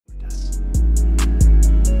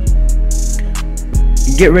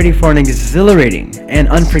Get ready for an exhilarating and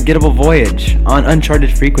unforgettable voyage on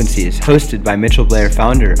Uncharted Frequencies, hosted by Mitchell Blair,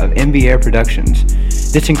 founder of MB Air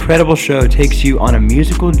Productions. This incredible show takes you on a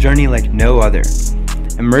musical journey like no other.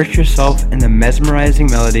 Immerse yourself in the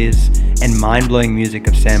mesmerizing melodies and mind-blowing music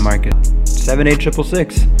of San Marcos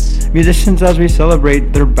 78666. Musicians as we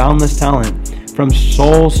celebrate their boundless talent. From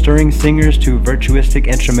soul-stirring singers to virtuistic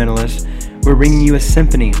instrumentalists, we're bringing you a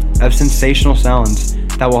symphony of sensational sounds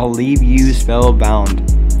that will leave you spellbound.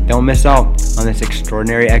 Don't miss out on this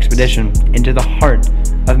extraordinary expedition into the heart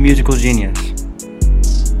of musical genius.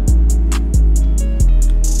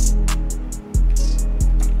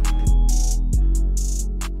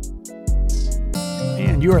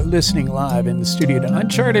 And you're listening live in the studio to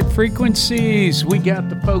Uncharted Frequencies. We got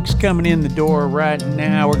the folks coming in the door right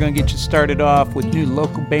now. We're going to get you started off with new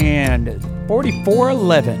local band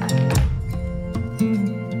 4411.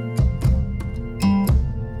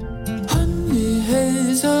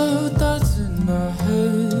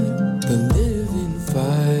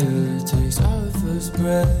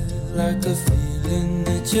 Like a feeling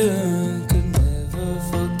that you could never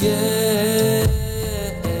forget.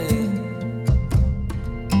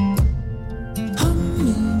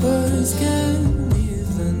 Hummingbirds can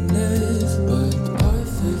even less, but the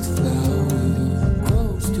perfect flower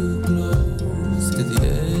grows too close to the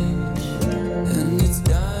edge, and it's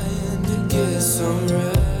dying to get some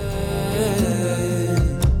rest.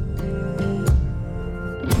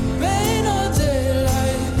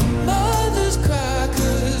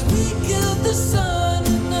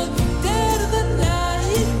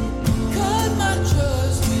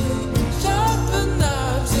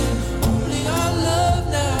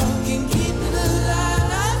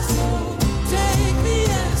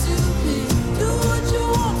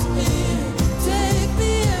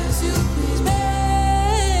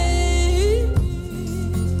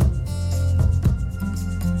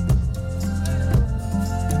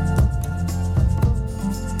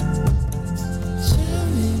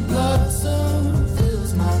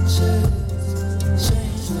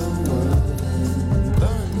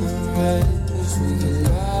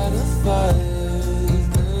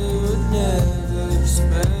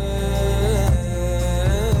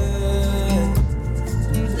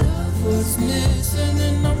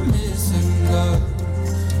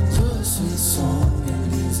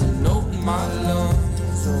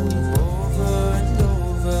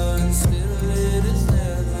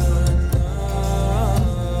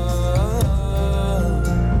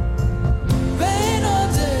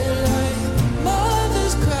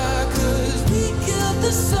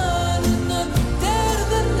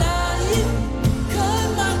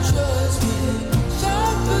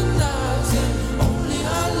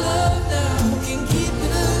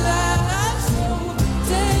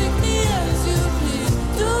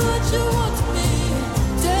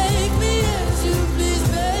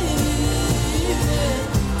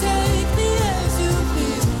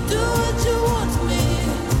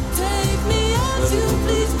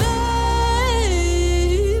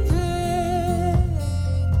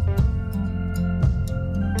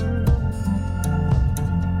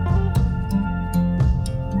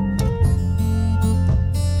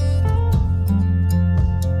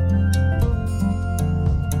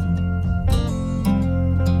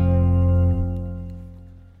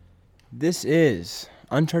 This is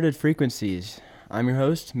Uncharted Frequencies. I'm your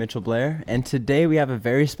host, Mitchell Blair, and today we have a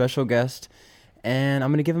very special guest, and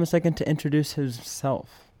I'm going to give him a second to introduce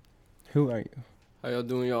himself. Who are you? How y'all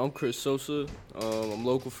doing, y'all? I'm Chris Sosa. I'm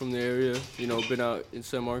local from the area. Been out in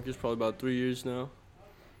San Marcos probably about 3 years now.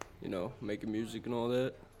 Making music and all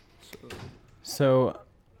that. So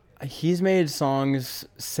he's made songs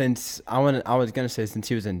since, I was going to say since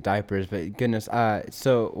he was in diapers, but goodness.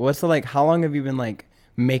 So what's how long have you been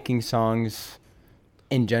making songs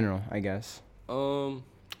in general, I guess? So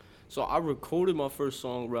I recorded my first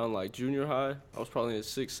song around junior high. I was probably in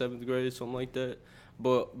 6th, 7th grade, something like that.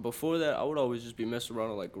 But before that, I would always just be messing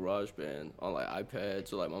around on GarageBand on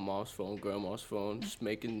iPads or my mom's phone, grandma's phone, just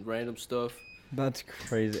making random stuff. That's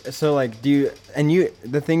crazy. So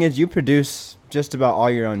the thing is, you produce just about all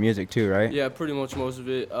your own music too, right? Yeah, pretty much most of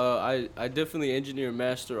it. I definitely engineer and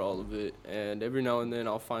master all of it, and every now and then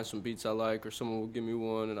I'll find some beats I like, or someone will give me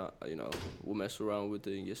one, and we'll mess around with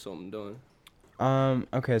it and get something done.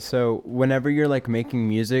 Okay, so whenever you're making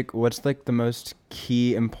music, what's the most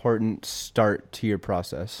key important start to your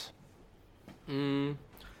process? The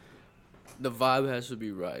vibe has to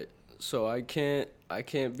be right. So I can't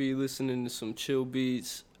be listening to some chill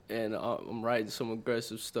beats and I'm writing some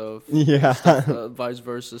aggressive stuff. Yeah. Vice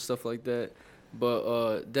versa, stuff like that.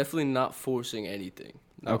 But definitely not forcing anything.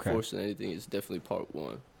 Forcing anything is definitely part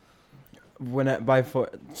one.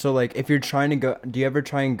 So like if you're trying to go, do you ever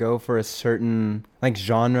try and go for a certain like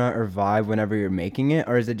genre or vibe whenever you're making it,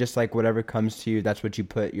 or is it just like whatever comes to you, that's what you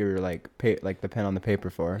put your like the pen on the paper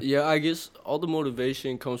for? Yeah, I guess all the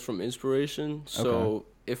motivation comes from inspiration. So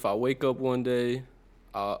if I wake up one day,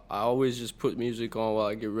 I always just put music on while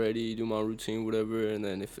I get ready, do my routine, whatever, and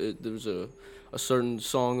then if there's a certain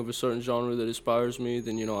song of a certain genre that inspires me,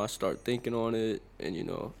 then, you know, I start thinking on it, and, you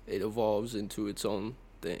know, it evolves into its own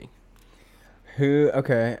thing.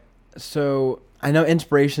 Okay, so I know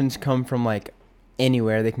inspirations come from like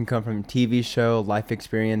anywhere. They can come from TV show, life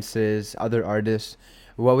experiences, other artists.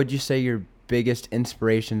 What would you say your biggest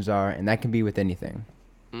inspirations are? And that can be with anything.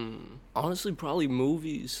 Honestly, probably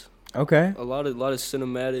movies. Okay. A lot of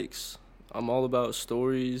cinematics. I'm all about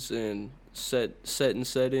stories and set and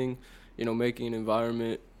setting, you know, making an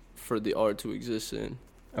environment for the art to exist in.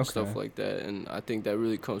 Stuff like that. And I think that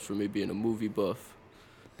really comes from me being a movie buff.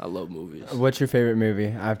 I love movies. What's your favorite movie?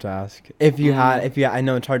 I have to ask. I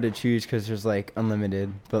know it's hard to choose because there's like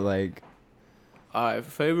unlimited, but like. Alright,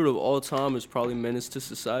 favorite of all time is probably Menace to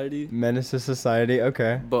Society. Menace to Society,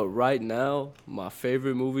 okay. But right now, my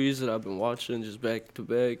favorite movies that I've been watching just back to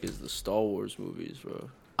back is the Star Wars movies, bro.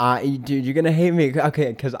 Dude, you're gonna hate me, okay?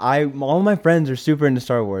 Because all of my friends are super into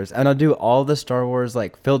Star Wars, and I'll do all the Star Wars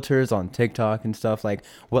like filters on TikTok and stuff, like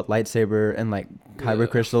what lightsaber and like kyber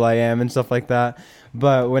crystal I am and stuff like that.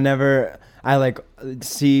 But whenever I like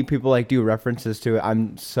see people like do references to it,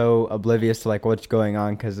 I'm so oblivious to like what's going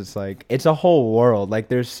on because it's like it's a whole world. Like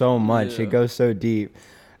there's so much. It goes so deep,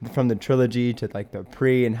 from the trilogy to like the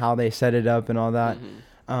pre and how they set it up and all that.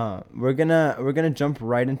 We're gonna jump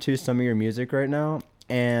right into some of your music right now.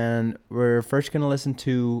 And we're first going to listen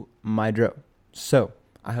to My Dro. So,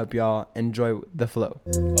 I hope y'all enjoy the flow.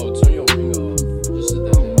 Oh, turn your ring off. Just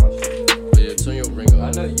sit down. Oh, yeah, turn your ring off.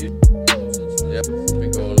 I know you. Yeah,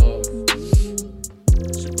 been going off.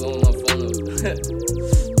 She blowing my phone up.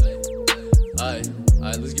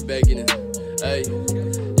 Alright, let's get back in it. Hey,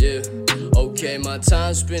 yeah. Okay, my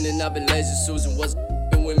time spinning. I've been lazy Susan. What's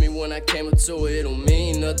with me when I came up to it? It don't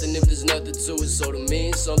mean nothing if there's nothing to it. So to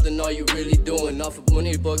mean something, are you really doing? Off of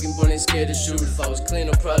money, bugging, but ain't scared to shoot. If I was clean,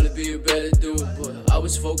 I'd probably be a better dude. But I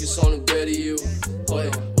was focused on a better you.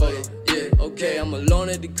 Wait, yeah, okay. I'm alone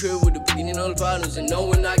at the crib with the beginning of the problems, and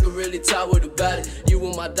knowing I could really talk with about it. You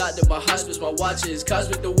were my doctor, my hospice, my watch is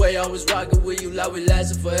cosmic. The way I was rocking with you, like we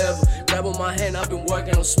lasted forever. Grab on my hand, I've been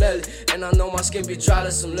working on smelling, and I know my skin be dry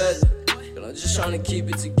like some leather. But I'm just trying to keep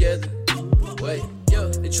it together. Wait. Yeah,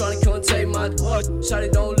 they tryna come take my heart. Shawty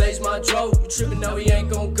don't lace my dro. You trippin' now, we ain't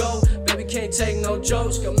gon' go. Baby can't take no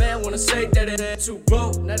jokes. Got man wanna say that it ain't too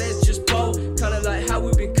broke. Now that's just bold. Kinda like how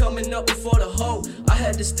we been coming up before the hoe. I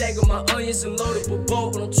had to stagger my onions and load up a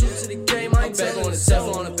boat. But I'm true to the game, I ain't back on the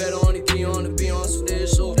Teflon. I bet on the D on the B on, so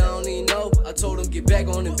there's so I don't even know. I told them get back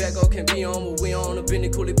on it, back up can be on. But we on the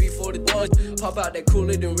bend, cool it before the boys. Pop out that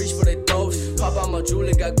cooler, then reach for the dose. Pop out my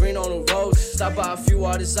jewelry, got green on the road. Stop by a few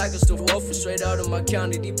artists, I can still offer straight out of my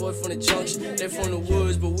county. These boy from the junction, they from the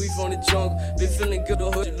woods, but we from the jungle. Been feeling good,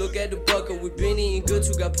 the hood. Look at the bucket, we been eating good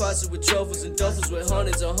too. Got pots with truffles and duffels with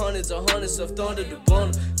hundreds of stuffed under the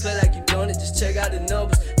bundle. Play like you done it, just check out the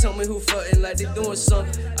numbers. Tell me who frontin' like they doing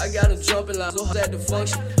something. I got them jumping like so at the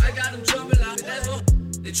function. I got them jumping like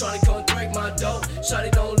they tryna come break my dough.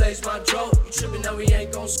 Shawty don't lace my dro. You trippin' now, we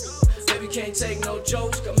ain't gon' school. Baby can't take no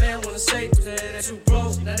jokes. Got man wanna say that too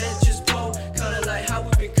broke. Now that's just bold. Kinda like how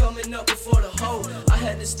we been coming up before the hoe. I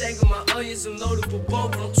had to stagger my onions and load up a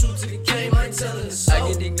boat. But I'm true to the game, I ain't telling the soul. I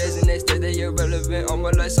get the glazing next day, they irrelevant. On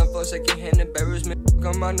my life, some folks second-hand embarrassment.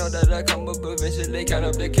 Come, I know that I come up eventually. Count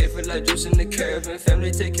up the K for like juice in the caravan.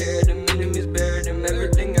 Family take care of them, enemies bury them.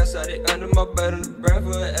 Everything outside it under my bed on the brand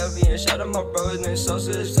for an LV. And shout out my brothers named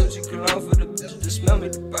Sosa. It's Gucci cologne for the bitches to smell me.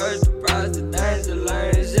 The birds, the prize, the things, the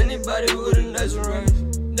lions. Anybody with a nice range.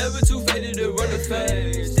 Never too faded to run a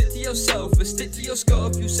phase. Stick to yourself and stick to your skull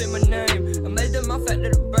if you say my name. I made them my fact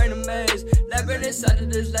that the brain a maze. Labyrinth inside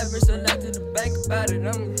of this labyrinth, so locked to the bank about it.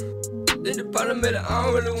 Then the problem is that I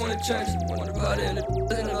don't really wanna change. Want the party and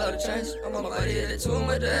a lot of change. I'm on my body, yeah, too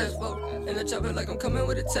much ass, bro. And I chop it like I'm coming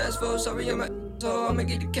with a task force. Sorry, I'm at so I'ma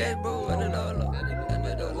get the cash, bro. Add it all up, add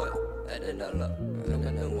it all up, add it all up, add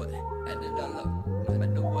it all up, add it all up.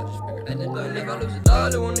 And if I lose a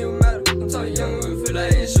dollar, it won't even matter. I'm talking young, we feel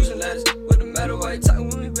like it's shooting letters. What the matter, why you talking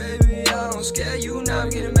with me, baby? I don't scare you, now I'm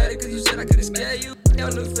getting mad cause you said I couldn't scare you.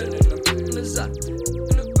 Y'all the feeling, in the zot,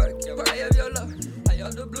 in the back, I have your love. I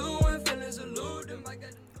y'all the blue and feelings elude them.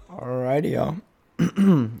 Alrighty, y'all.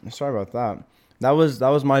 Sorry about that. That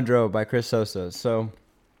was My Dro by Chris Sosa. So,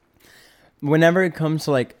 whenever it comes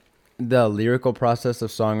to like the lyrical process of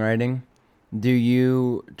songwriting, do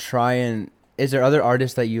you try and is there other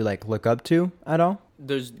artists that you like look up to at all?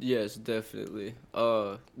 Yes, definitely.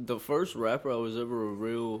 The first rapper I was ever a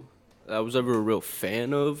real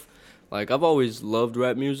fan of. Like, I've always loved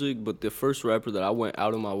rap music, but the first rapper that I went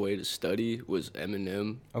out of my way to study was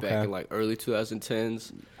Eminem back in, like, early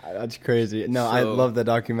 2010s. That's crazy. No, I love the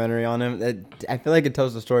documentary on him. I feel like it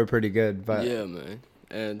tells the story pretty good. But yeah, man.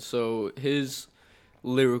 And so his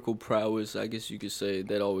lyrical prowess, I guess you could say,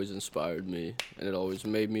 that always inspired me, and it always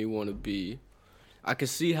made me want to be... I could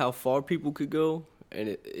see how far people could go, and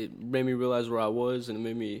it made me realize where I was, and it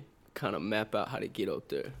made me kind of map out how to get up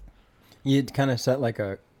there. You kind of set, like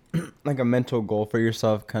a mental goal for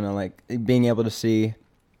yourself, kind of like being able to see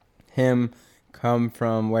him come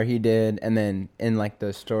from where he did, and then in like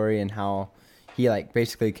the story and how he like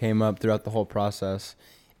basically came up throughout the whole process.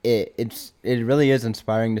 It really is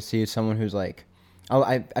inspiring to see someone who's like,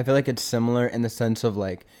 I feel like it's similar in the sense of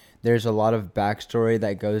like there's a lot of backstory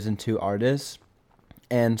that goes into artists,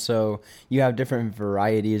 and so you have different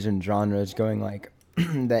varieties and genres going like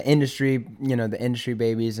the industry, the industry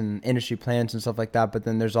babies and industry plants and stuff like that. But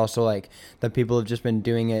then there's also like the people who've just been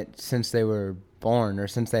doing it since they were born or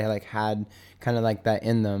since they like had kind of like that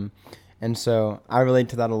in them. And so I relate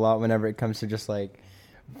to that a lot whenever it comes to just like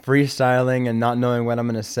freestyling and not knowing what I'm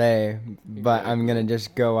going to say, but I'm going to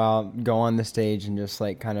just go on the stage and just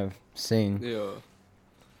like kind of sing. Yeah.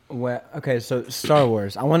 Okay, so Star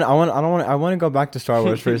Wars. I want to go back to Star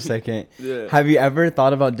Wars for a second. Yeah. Have you ever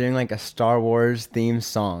thought about doing like a Star Wars theme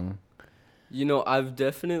song? I've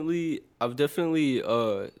definitely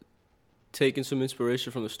taken some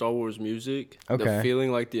inspiration from the Star Wars music. Okay. The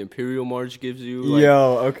feeling like the Imperial March gives you.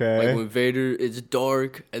 Okay. Like when Vader, it's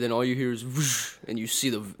dark, and then all you hear is whoosh, and you see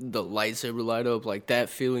the lightsaber light up. Like that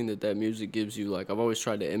feeling that music gives you. Like I've always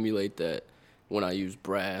tried to emulate that when I use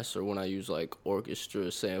brass or when I use like orchestra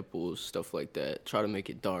samples, stuff like that. Try to make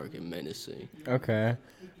it dark and menacing. Okay.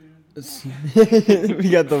 We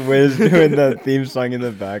got the Wiz doing the theme song in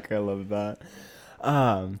the back. I love that.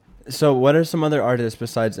 So what are some other artists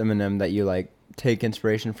besides Eminem that you like take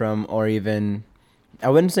inspiration from, or even, I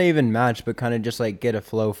wouldn't say even match, but kind of just like get a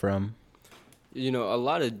flow from? A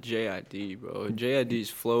lot of JID, bro. JID's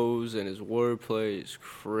flows and his wordplay is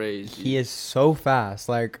crazy. He is so fast.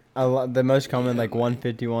 Like the most common, like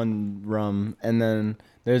 151 rum, and then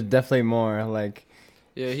there's definitely more. Like,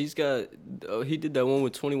 yeah, he's got. He did that one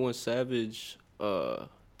with 21 Savage.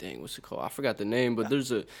 What's it called? I forgot the name, but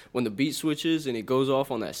there's when the beat switches and it goes off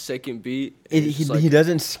on that second beat. He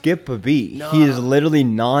doesn't skip a beat. Nah. He is literally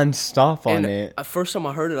non-stop on it. First time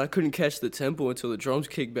I heard it, I couldn't catch the tempo until the drums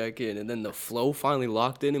kicked back in, and then the flow finally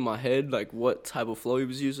locked in my head, like what type of flow he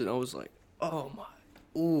was using. I was like, oh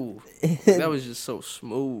my, ooh, that was just so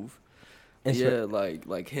smooth.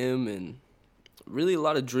 Like him and really a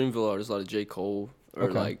lot of Dreamville artists, a lot of J. Cole or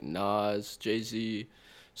like Nas, Jay-Z.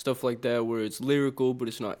 Stuff like that where it's lyrical, but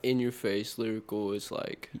it's not in your face lyrical. It's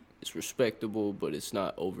like, it's respectable, but it's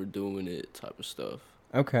not overdoing it type of stuff.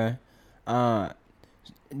 Okay.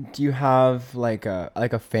 Do you have like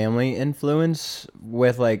a family influence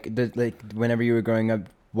with like whenever you were growing up,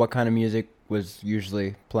 what kind of music was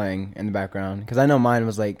usually playing in the background? Because I know mine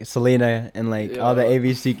was like Selena and like all the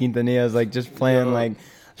ABC Quintanillas, like just playing like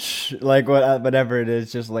whatever it is,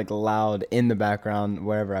 just like loud in the background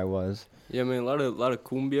wherever I was. Yeah, man, a lot of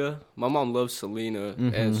cumbia. My mom loves Selena,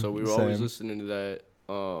 and so we were always listening to that.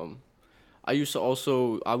 I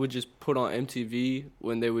would just put on MTV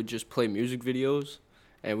when they would just play music videos,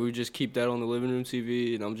 and we would just keep that on the living room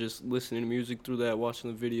TV, and I'm just listening to music through that,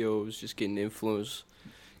 watching the videos, just getting influenced,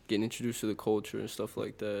 getting introduced to the culture and stuff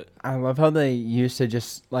like that. I love how they used to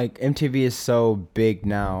just, like, MTV is so big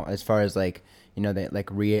now as far as, like, they like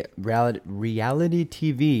reality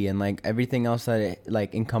TV and like everything else that it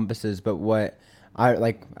like encompasses. But what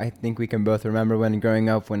I think we can both remember when growing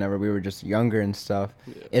up, whenever we were just younger and stuff,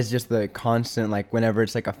 is just the constant, like whenever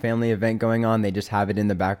it's like a family event going on, they just have it in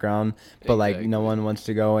the background, but like no one wants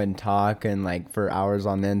to go and talk and like for hours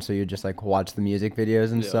on end, so you just like watch the music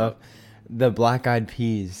videos and stuff. The Black Eyed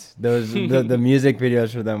Peas, those the music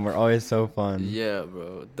videos for them were always so fun. Yeah,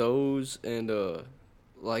 bro, those and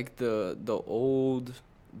like the old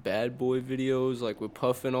Bad Boy videos, like with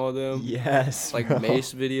Puff and all them. Yes, like bro.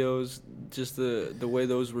 Mace videos. Just the way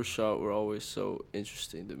those were shot were always so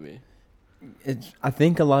interesting to me. I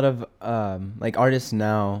think a lot of like artists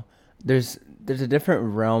now, there's a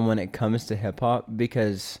different realm when it comes to hip hop,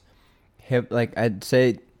 because I'd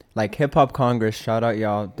say like Hip Hop Congress, shout out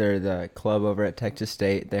y'all. They're the club over at Texas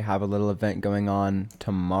State. They have a little event going on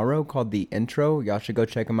tomorrow called The Intro. Y'all should go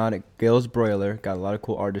check them out at Gill's Broiler. Got a lot of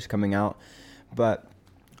cool artists coming out. But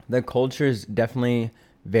the cultures definitely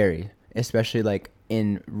vary, especially like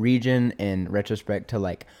in region in retrospect to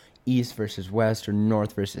like East versus West or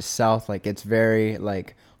North versus South. Like it's very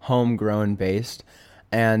like homegrown based.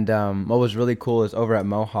 And what was really cool is over at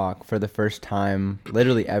Mohawk for the first time,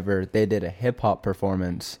 literally ever, they did a hip hop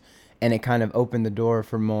performance, and it kind of opened the door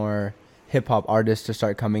for more hip hop artists to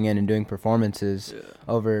start coming in and doing performances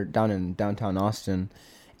over down in downtown Austin.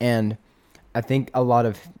 And I think a lot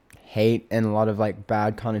of hate and a lot of like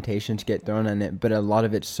bad connotations get thrown on it, but a lot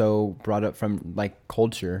of it's so brought up from like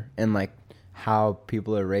culture and like how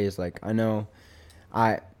people are raised. Like I know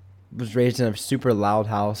I was raised in a super loud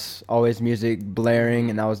house, always music blaring,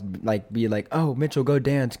 and I was like, be like, oh, Mitchell, go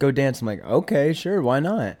dance. I'm like, okay, sure, why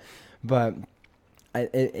not? But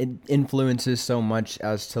it influences so much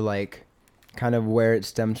as to like kind of where it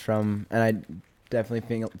stems from, and I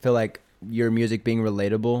definitely feel like your music being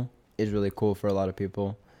relatable is really cool for a lot of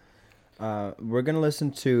people. We're gonna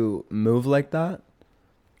listen to "Move Like That,"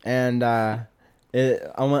 and I'm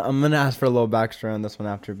gonna ask for a little backstory on this one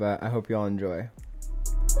after, but I hope y'all enjoy.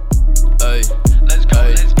 Hey, let's go,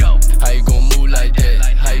 let's go. How you gon' move like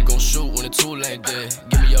that? How you gon' shoot when it's too like that?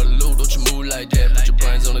 Give me all the loot, don't you move like that? Put your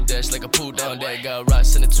brains on the dash like a pull down that. Got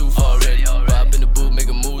rocks in the tooth already. Rob in the boot,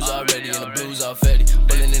 making moves already. And the blues all fatty.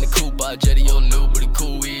 Bullin' in the coupe, I jetty, yo new, but it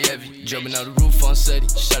cool, we heavy. Jumping out the roof on SETI.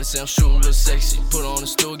 Shot say I'm shooting real sexy. Put on the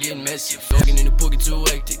stool, getting messy. Dogging in the boogie too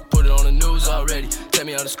hectic. Put it on the news already. Take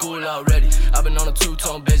me out of school already. I've been on a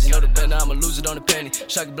two-tone busy. Know the better, I'ma lose it on the penny.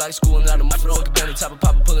 Shocky black school and out of motherfucker Benny. Top of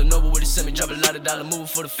Papa pulling over with a semi. Drop a lot of dollar move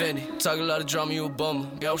for the Fendi. Talk a lot of drama, you a bummer.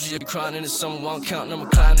 Yeah, she be crying in the summer. While I'm counting, I'm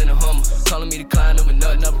reclining in a Hummer. Calling me the client over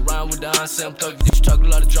nothing. Never rhyme with the answer. I'm thugging. If you talk a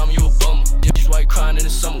lot of drama, you a bummer. Yeah, that's why you crying in the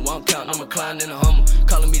summer. While I'm counting, I'm reclining in a Hummer.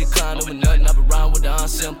 Calling me the client over nothing. Never rhyme with the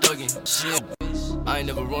answer. I'm thugging. Shit. I ain't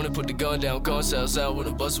never running, put the gun down, gun sales out with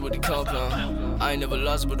a bust with the compound. I ain't never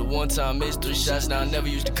lost, but the one time missed 3 shots, now I never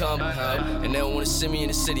used to come behind. And they don't wanna see me in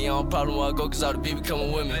the city, I don't problem where I go, cause all the people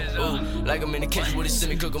coming with me. Ooh, like I'm in the kitchen with a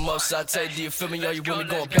semi, cook 'em up, saute. Do you feel me? All you with me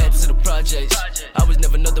going back to the projects. I was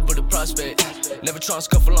never nothing but a prospect. Never try and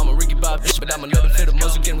scuffle, I'm a Ricky Bob bitch, but I'm a never fit a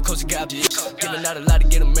muzzle, get him close to gap bitch. Giving out a lot to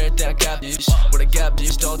get a marathon gap bitch. What I got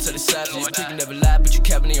bitch, don't tell the side bitch. People never lie, but you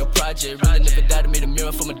capping in your project. Really never died to me, the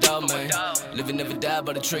mirror for my dog, man. Living never die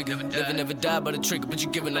by the trigger. Living never die by the trigger, but you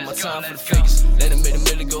giving up my time for the figures. Then it made a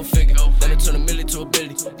million go figure. Then it turned a million to a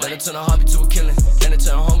billion. Then it turned a hobby to a killing. Then it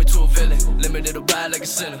turned a homie to a villain. Limited to ride like a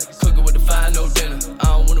sinner. Cooking with the fire, no dinner.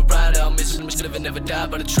 I don't wanna ride out, mission. Living never die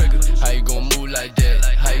by the trigger. How you gon' move like that?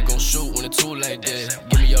 How you gon' shoot when it's too like that?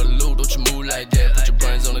 Give me all the loot, don't you move like that? Put your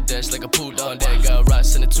brains on the dash like a pull down that. Got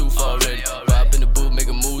rocks in the tooth already. Rob in the boot,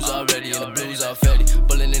 making moves already. And the blues all fatty.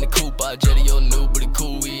 Bullin' in the coupe, I jetty, yo new, but it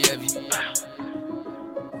cool, we heavy.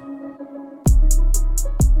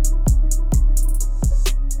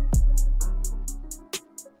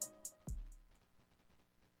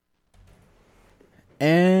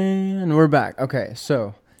 And we're back. Okay,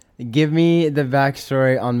 so give me the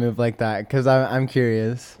backstory on Move Like That, because I'm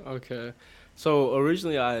curious. Okay. So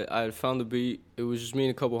originally I had found the beat. It was just me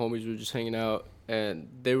and a couple homies. We were just hanging out, and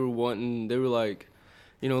they were like,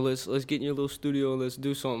 you know, let's get in your little studio, let's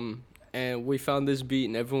do something. And we found this beat,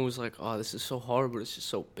 and everyone was like, oh, this is so hard, but it's just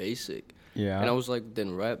so basic. Yeah. And I was like,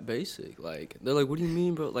 then rap basic. Like, they're like, what do you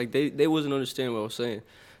mean, bro? Like, they wasn't understanding what I was saying.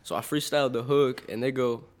 So I freestyled the hook, and they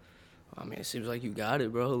go, I mean, it seems like you got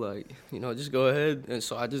it, bro. Like, you know, just go ahead. And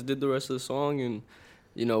so I just did the rest of the song, and,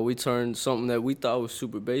 you know, we turned something that we thought was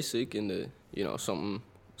super basic into, you know, something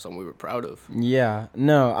we were proud of. Yeah.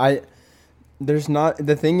 No, there's not,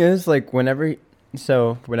 the thing is, like, whenever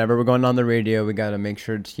we're going on the radio, we got to make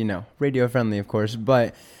sure it's, you know, radio friendly, of course.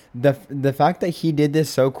 But the fact that he did this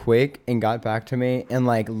so quick and got back to me, and,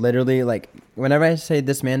 like, literally, like, whenever I say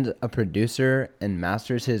this man's a producer and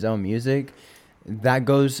masters his own music, that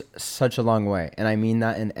goes such a long way. And I mean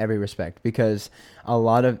that in every respect, because a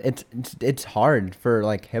lot of it's hard for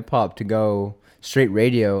like hip hop to go straight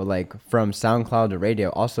radio, like from SoundCloud to radio.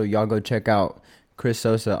 Also, y'all go check out Chris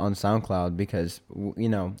Sosa on SoundCloud, because, you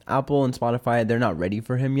know, Apple and Spotify, they're not ready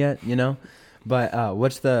for him yet, you know. But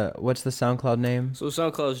what's the SoundCloud name? So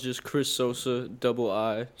SoundCloud is just Chris Sosa,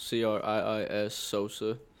 ICRIIS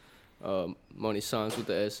Sosa. Money signs with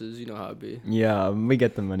the S's, you know how it be. Yeah, we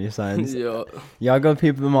get the money signs. Yeah. Y'all go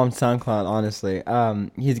peep him on SoundCloud, honestly.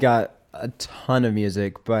 He's got a ton of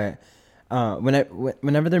music, but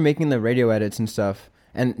whenever they're making the radio edits and stuff,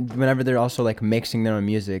 and whenever they're also like mixing their own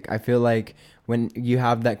music, I feel like when you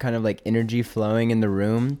have that kind of like energy flowing in the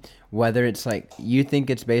room, whether it's like you think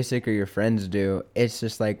it's basic or your friends do, it's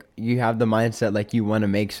just like you have the mindset like you want to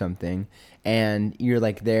make something, and you're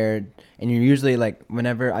like there, and you're usually like,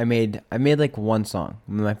 whenever I made like one song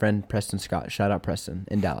with my friend Preston Scott, shout out Preston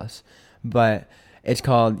in Dallas, but It's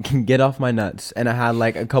called Get Off My Nuts, and I had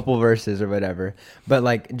like a couple verses or whatever. But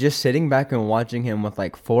like just sitting back and watching him with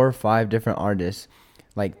like 4 or 5 different artists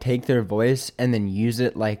like take their voice and then use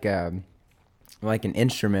it like an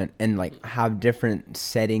instrument and like have different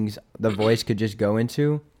settings the voice could just go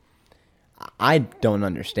into. I don't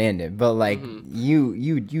understand it, but like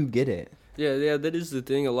you get it. Yeah, that is the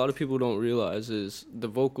thing. A lot of people don't realize is the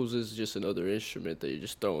vocals is just another instrument that you're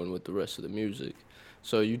just throwing with the rest of the music.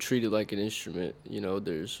 So you treat it like an instrument. You know,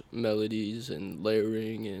 there's melodies and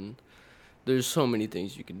layering, and there's so many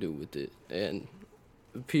things you can do with it. And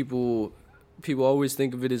people always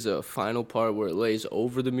think of it as a final part where it lays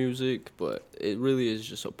over the music, but it really is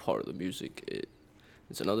just a part of the music.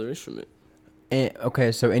 It's another instrument. And,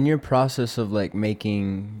 okay, so in your process of like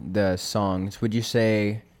making the songs, would you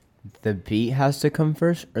say the beat has to come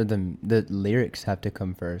first, or the lyrics have to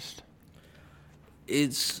come first?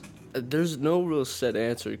 There's no real set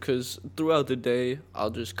answer, because throughout the day I'll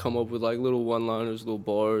just come up with like little one-liners, little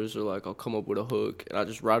bars, or like I'll come up with a hook and I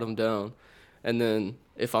just write them down. And then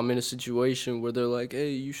if I'm in a situation where they're like,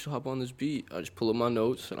 hey, you should hop on this beat, I just pull up my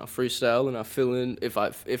notes and I freestyle and I fill in. If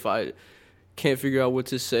I can't figure out what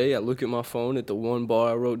to say, I look at my phone at the one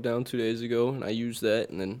bar I wrote down 2 days ago and I use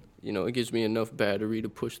that, and then, you know, it gives me enough battery to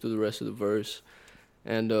push through the rest of the verse.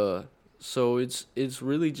 And so it's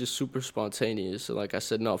really just super spontaneous. And like I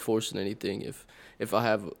said, not forcing anything. If I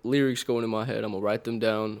have lyrics going in my head, I'm gonna write them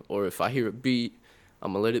down, or if I hear a beat,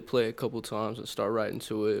 I'm gonna let it play a couple times and start writing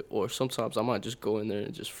to it. Or sometimes I might just go in there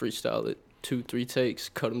and just freestyle it, 2-3 takes,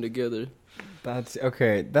 cut them together. That's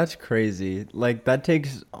okay. That's crazy. Like that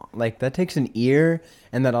takes an ear,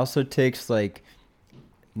 and that also takes like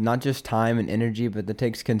not just time and energy, but that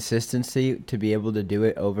takes consistency to be able to do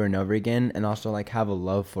it over and over again, and also like have a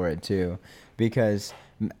love for it too, because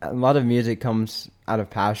a lot of music comes out of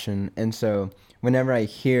passion. And so whenever I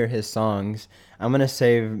hear his songs, I'm gonna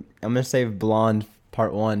save Blonde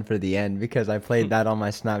Part 1 for the end, because I played that on my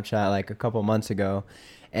Snapchat like a couple months ago.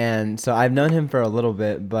 And so I've known him for a little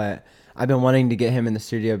bit, but I've been wanting to get him in the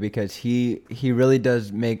studio because he really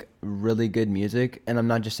does make really good music. And I'm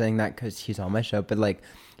not just saying that because he's on my show, but like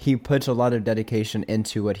he puts a lot of dedication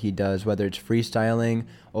into what he does, whether it's freestyling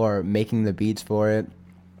or making the beats for it.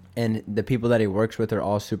 And the people that he works with are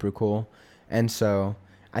all super cool. And so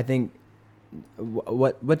I think,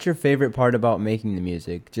 what's your favorite part about making the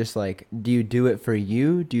music? Just like, do you do it for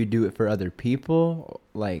you? Do you do it for other people?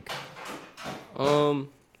 Like,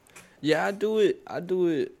 yeah, I do it.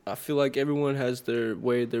 I feel like everyone has their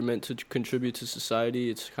way they're meant to contribute to society.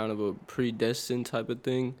 It's kind of a predestined type of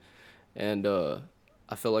thing. And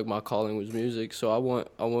I feel like my calling was music. So I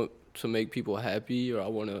want to make people happy, or I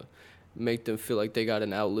want to make them feel like they got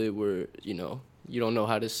an outlet where, you know, you don't know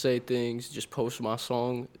how to say things, just post my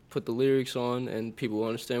song, put the lyrics on, and people will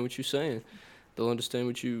understand what you're saying. They'll understand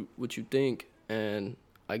what you think. And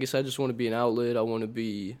I guess I just want to be an outlet. I want to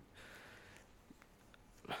be...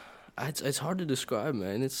 It's hard to describe,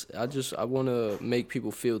 man. I want to make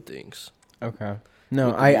people feel things. Okay.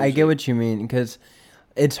 No, I get what you mean, because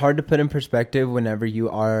it's hard to put in perspective whenever you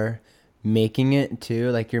are making it too.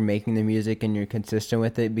 Like you're making the music and you're consistent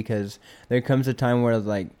with it, because there comes a time where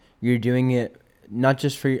like you're doing it not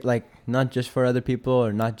just for other people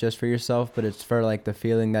or not just for yourself, but it's for like the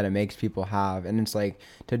feeling that it makes people have. And it's like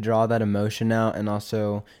to draw that emotion out, and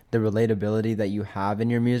also the relatability that you have in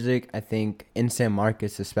your music. I think in San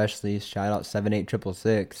Marcos especially, shout out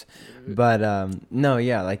 78666, but no,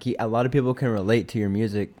 yeah, like a lot of people can relate to your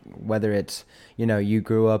music, whether it's, you know, you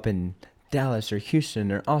grew up in Dallas or Houston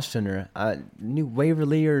or Austin or New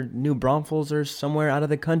Waverly or New Braunfels or somewhere out of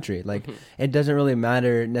the country. Like it doesn't really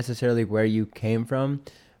matter necessarily where you came from.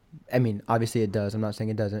 I mean, obviously it does. I'm not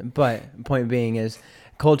saying it doesn't. But point being is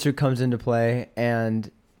culture comes into play, and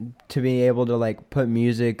to be able to like put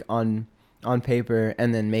music on paper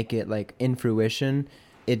and then make it like in fruition,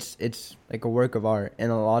 it's like a work of art.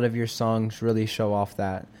 And a lot of your songs really show off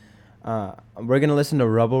that. We're going to listen to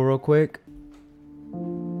Rubble real quick.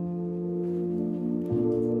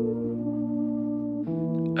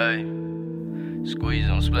 Hey, squeeze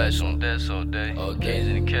on, splash on, that's all day. All gains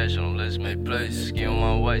in the cash on, let's make plays. Skin on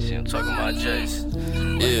my white, see I'm talking my J's.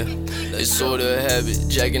 Yeah, it's sort of a habit.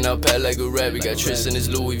 Jacking up pat like a rabbit. Got Tris in his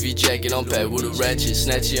Louis V jacket on pat with a ratchet.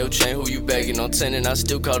 Snatching your chain, who you bagging on 10, and I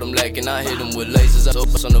still caught him lacking. I hit him with lasers. I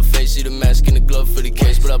open on the face, see the mask in the glove for the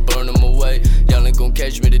case, but I burn him away. Y'all ain't gon'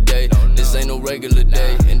 catch me today. This ain't no regular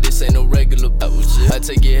day, and this ain't no regular battle shit. I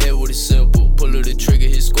take your head with it simple. Pull of the trigger,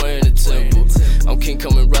 hit square in the temple. I'm king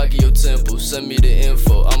coming rocky your temple. Send me the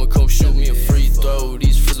info, I'ma come shoot me a free throw.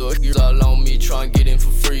 These frizzles all on me, try and get in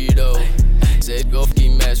for free though. Said go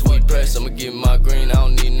get match, we press. I'ma get my green, I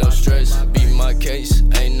don't need no stress. Beat my K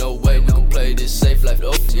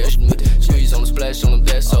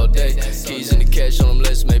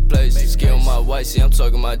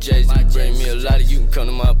talking about Jay-Z. You bring me a lot of you can come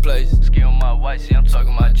to my place. Ski on my white, see, I'm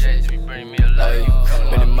talking about Jay-Z. You bring me a lot of you can come to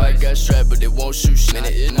my place. Man, it might got strapped, but they won't shoot shit. Man,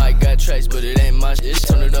 it might got tracks, but it ain't my shit.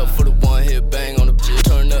 Turn it up for the one hit bang on the bitch.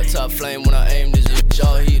 Turn up top flame when I aim this bitch.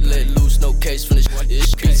 All heat let loose, no case from this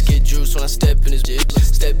shit. Beats get juice when I step in this bitch.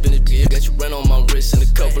 Step in this bitch. Got you rent on my wrist and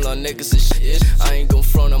a couple of niggas and shit. I ain't gon'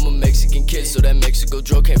 front, I'm a Mexican kid, so that Mexico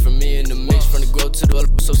drug came from me in the mix. From the growth to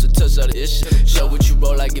the Sosa touch out of this shit. Show what you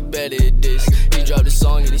roll, I get better at this. He dropped the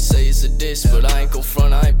song and he say it's a diss, but I ain't gon'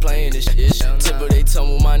 front, I ain't playing this shit. Tip of they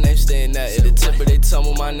tumble, my name staying at it. The tip of they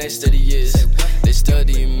tumble, my name steady is. They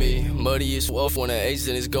studying me, muddy is off on the H,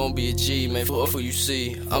 then it's gon' be a G, man. For who you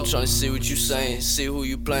see, I'm tryna see what you saying, see who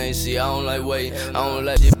you playing. See, I don't like wait, I don't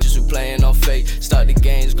like bitches who playin' on fake. Start the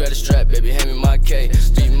games, grab the strap, baby, hand me my K.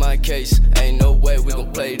 Beat my case, ain't no way we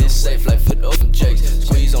gon' play this safe like foot off from Jakes.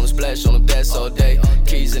 Squeeze on the splash on them, that's all day.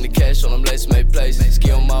 Keys in the cash on them, let's make plays.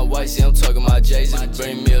 Ski on my white, see, I'm talking about Jay-Z. If you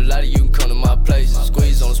bring me a lot of you can come to my place.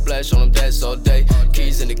 Squeeze on the splash on them, that's all day.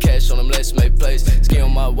 Keys in the cash on them, let's make plays. Ski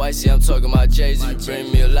on my white, see, I'm talking about Jay-Z. If you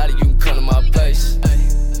bring me a lot of you can come to my place.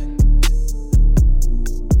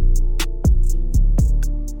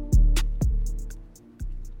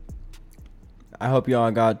 I hope y'all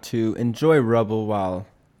got to enjoy Rebel while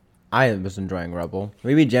I was enjoying Rebel.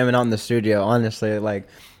 We be jamming out in the studio, honestly. Like,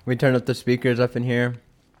 we turned up the speakers up in here,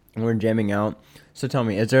 and we're jamming out. So tell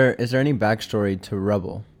me, is there any backstory to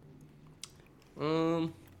Rebel?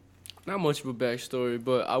 Not much of a backstory,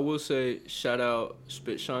 but I will say shout out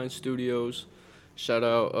Spit Shine Studios, shout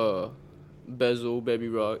out Bezel, Baby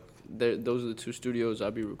Rock. Those are the two studios I'll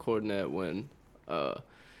be recording at when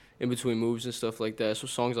in between moves and stuff like that. So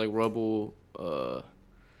songs like Rebel, I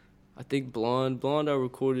think Blonde I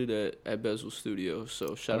recorded at Bezel Studio,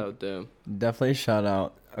 so shout out them. Definitely shout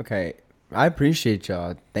out. Okay, I appreciate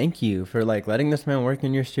y'all. Thank you for like letting this man work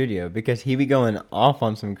in your studio, because he be going off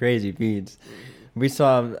on some crazy beats. We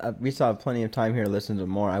saw plenty of time here to listen to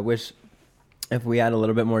more. I wish if we had a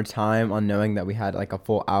little bit more time on knowing that we had like a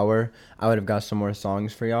full hour, I would have got some more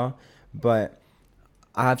songs for y'all. But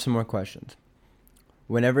I have some more questions.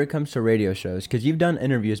 Whenever it comes to radio shows, because you've done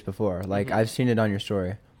interviews before, like I've seen it on your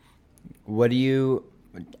story.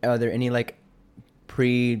 Are there any like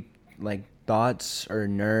thoughts or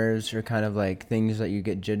nerves or kind of like things that you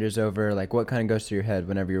get jitters over? Like what kind of goes through your head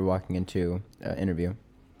whenever you're walking into an interview?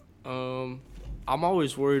 I'm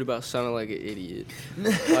always worried about sounding like an idiot.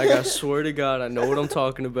 Like, I swear to God, I know what I'm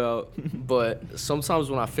talking about, but sometimes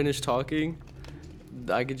when I finish talking,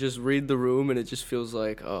 I could just read the room and it just feels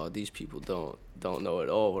like, oh, these people don't know at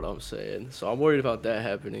all what I'm saying. So I'm worried about that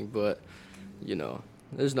happening, but, you know,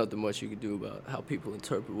 there's nothing much you can do about how people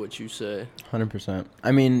interpret what you say. 100%.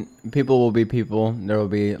 I mean, people will be people. There will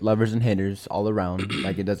be lovers and haters all around.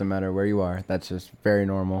 Like, it doesn't matter where you are. That's just very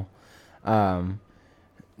normal.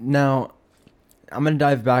 Now, I'm going to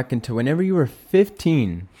dive back into whenever you were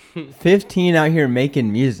 15 out here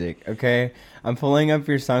making music, okay? I'm pulling up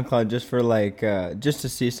your SoundCloud just for like, just to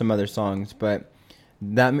see some other songs, but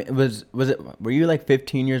were you like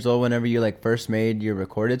 15 years old whenever you like first made your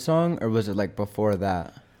recorded song, or was it like before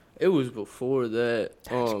that? It was before that.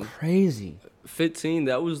 That's crazy. 15,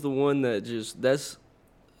 that was the one that just, that's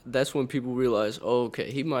when people realized, oh,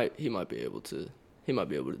 okay, he might be able to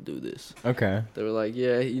do this. Okay. They were like,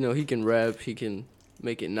 yeah, you know, he can rap, he can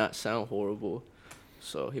make it not sound horrible,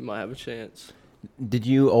 so he might have a chance. Did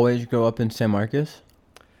you always grow up in San Marcos?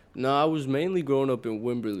 No, I was mainly growing up in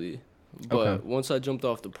Wimberley, but okay. Once I jumped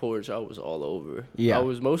off the porch, I was all over. Yeah. I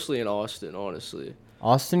was mostly in Austin, honestly.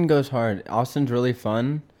 Austin goes hard. Austin's really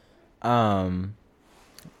fun.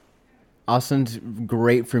 Austin's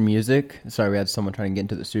great for music. Sorry, we had someone trying to get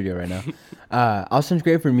into the studio right now. Austin's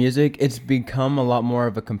great for music. It's become a lot more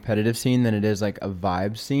of a competitive scene than it is like a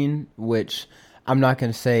vibe scene, which I'm not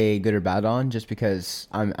going to say good or bad on, just because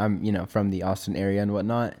I'm you know, from the Austin area and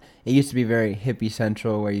whatnot. It used to be very hippie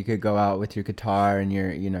central, where you could go out with your guitar and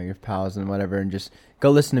your pals and whatever, and just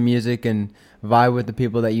go listen to music and vibe with the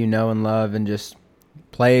people that you know and love, and just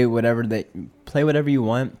play whatever you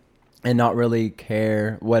want and not really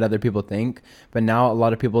care what other people think. But now a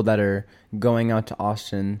lot of people that are going out to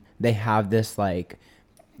Austin, they have this like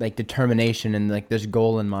determination and like this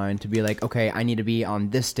goal in mind to be like, okay, I need to be on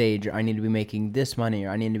this stage, or I need to be making this money, or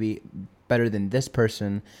I need to be better than this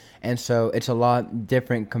person. And so it's a lot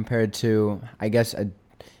different compared to, I guess,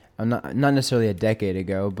 not necessarily a decade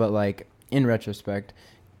ago, but like in retrospect,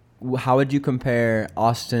 how would you compare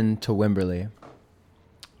Austin to Wimberley?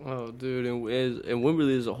 Oh, dude, in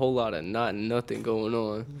Wimberley there's a whole lot of nothing going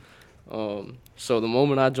on. So the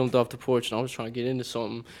moment I jumped off the porch and I was trying to get into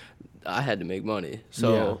something, I had to make money.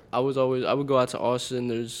 So yeah. I would go out to Austin.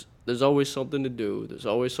 There's there's always something to do. There's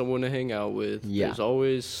always someone to hang out with. Yeah. There's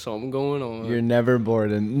always something going on. You're never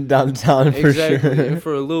bored in downtown for exactly. sure. And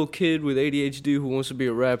for a little kid with ADHD who wants to be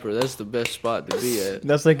a rapper, that's the best spot to be at.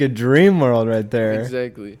 That's like a dream world right there.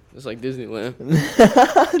 Exactly. It's like Disneyland.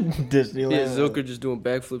 Disneyland. Yeah, Zilker just doing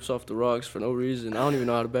backflips off the rocks for no reason. I don't even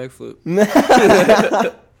know how to backflip.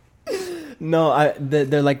 No,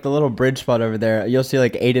 they're like the little bridge spot over there. You'll see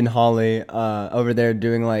like Aiden Holly over there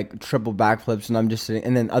doing like triple backflips, and I'm just sitting,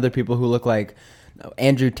 and then other people who look like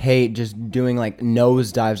Andrew Tate just doing like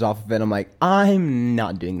nose dives off of it. I'm like, I'm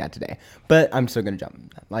not doing that today, but I'm still gonna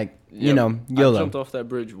jump. Like, you know, YOLO. I jumped off that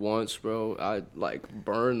bridge once, bro. I like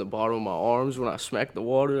burned the bottom of my arms when I smacked the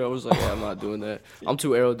water. I was like, yeah, I'm not doing that. I'm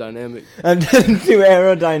too aerodynamic. I'm too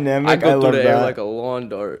aerodynamic. I go through the air that. like a lawn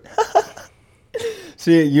dart.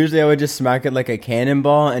 See, usually I would just smack it like a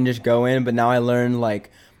cannonball and just go in, but now I learned like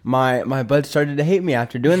my butt started to hate me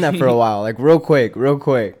after doing that for a while, like real quick.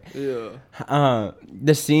 Yeah.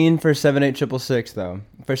 The scene for 78666 though,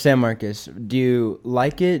 for San Marcos, do you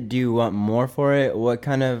like it? Do you want more for it?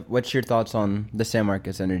 What's your thoughts on the San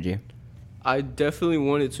Marcos energy? I definitely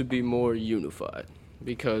want it to be more unified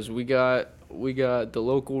because we got the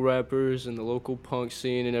local rappers and the local punk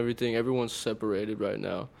scene and everything. Everyone's separated right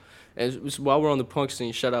now. And while we're on the punk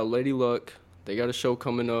scene, shout out Lady Luck. They got a show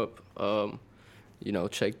coming up.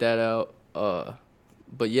 Check that out.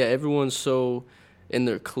 But yeah, everyone's so in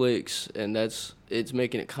their cliques, and it's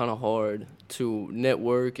making it kind of hard to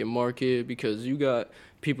network and market because you got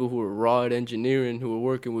people who are raw at engineering who are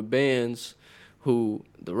working with bands who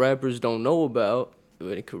the rappers don't know about.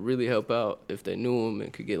 But it could really help out if they knew them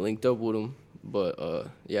and could get linked up with them. But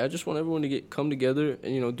I just want everyone to come together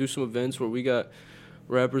and do some events where we got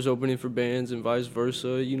rappers opening for bands and vice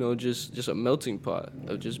versa, just a melting pot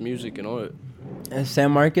of just music and art. And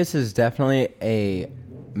San Marcos is definitely a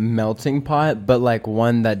melting pot, but like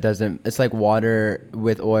one that doesn't, it's like water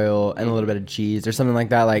with oil and a little bit of cheese or something like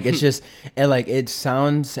that. Like it's just,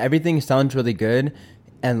 everything sounds really good.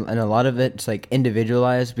 And a lot of it's like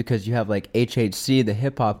individualized because you have like HHC, the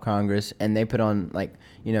Hip Hop Congress, and they put on like,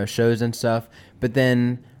 shows and stuff. But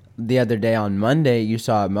then the other day on Monday, you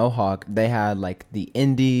saw at Mohawk, they had like the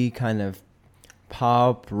indie kind of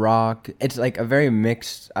pop rock. It's like a very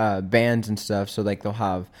mixed bands and stuff. So like they'll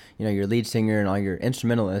have your lead singer and all your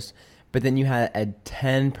instrumentalists. But then you had a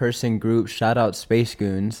 10-person group. Shout out Space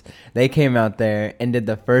Goons. They came out there and did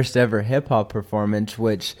the first ever hip hop performance,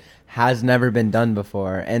 which has never been done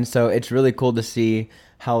before. And so it's really cool to see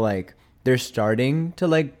how like they're starting to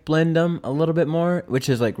like blend them a little bit more, which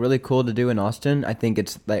is like really cool to do in Austin. I think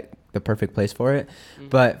it's like the perfect place for it. Mm-hmm.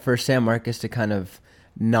 But for San Marcos to kind of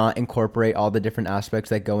not incorporate all the different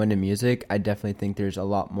aspects that go into music, I definitely think there's a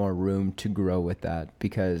lot more room to grow with that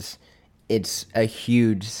because it's a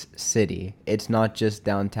huge city. It's not just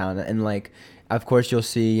downtown. And like, of course you'll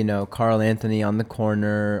see, Carl Anthony on the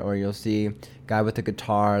corner, or you'll see guy with a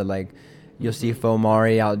guitar, like you'll see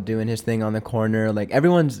Fomari out doing his thing on the corner. Like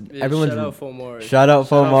everyone's shout out Fomari. Shout out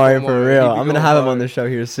Fomari for real. I'm gonna have him on hard. the show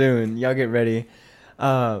here soon. Y'all get ready.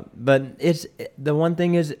 But it's the one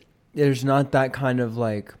thing is there's not that kind of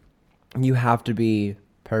like you have to be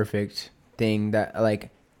perfect thing that like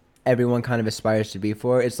everyone kind of aspires to be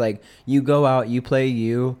for. It's like you go out, you play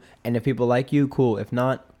you, and if people like you, cool. If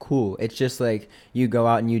not, cool. It's just like you go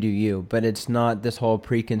out and you do you. But it's not this whole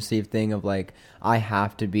preconceived thing of like I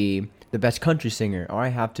have to be the best country singer or I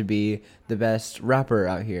have to be the best rapper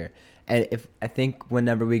out here. And I think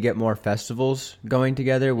whenever we get more festivals going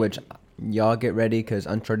together, which y'all get ready because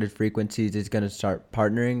Uncharted Frequencies is going to start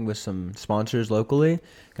partnering with some sponsors locally.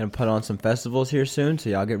 Going to put on some festivals here soon, so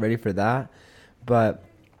y'all get ready for that. But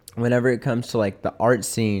whenever it comes to like the art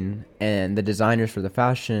scene and the designers for the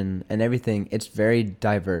fashion and everything, it's very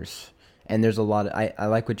diverse. And there's a lot of, I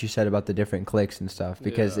like what you said about the different cliques and stuff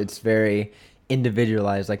because it's very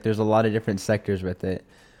individualized. Like there's a lot of different sectors with it.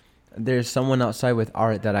 There's someone outside with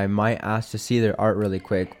art that I might ask to see their art really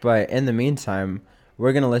quick. But in the meantime,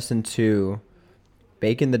 we're going to listen to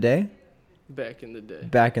Back in the Day. Back in the Day.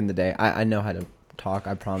 Back in the Day. I know how to talk.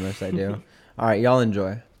 I promise I do. All right, y'all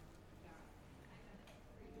enjoy.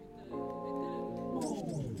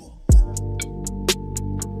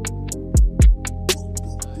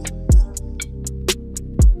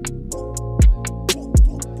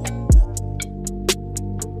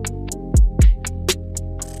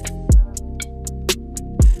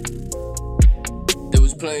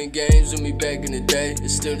 Playing games with me back in the day.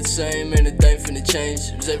 It's still the same, ain't a thing finna change.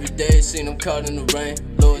 It was every day, seen them caught in the rain.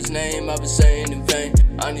 Lord Lord's name I've been saying in vain.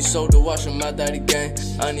 I need soul to wash them out that again.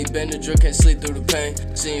 I need Benadryl, can't sleep through the pain.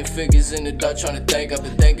 Seeing figures in the dark, trying to think. I've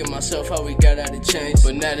been thinking myself how we got out of change.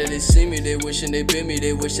 But now that they see me, they wishing they been me.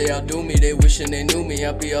 They wish they outdo me, they wishing they knew me.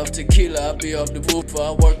 I be off tequila, I be off the booth.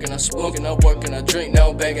 I work and I smoke and I work and I drink. Now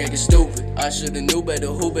I'm back acting stupid. I should've knew better,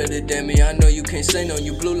 who better than me? I know you can't say no,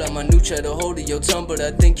 you blue like my new cheddar. Hold it your tongue, but I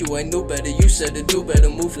think you ain't knew better. You said to do better,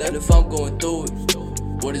 move left if I'm going through it.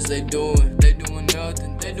 What is they doing? They doing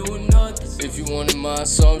nothing, they doing nothing. If you wanted my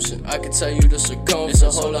assumption, I could tell you the circumference.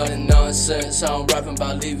 It's a whole lot of nonsense. I'm rapping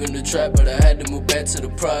about leaving the trap, but I had to move back to the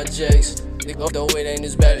projects. Though it ain't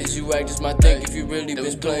as bad as you act, just my thing. If you really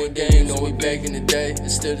been playing games, know we back in the day.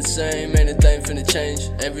 It's still the same, ain't a thing finna change.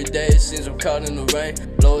 Every day it seems I'm caught in the rain.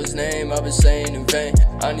 Lord's name I've been saying in vain.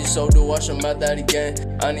 I need soul to wash them out that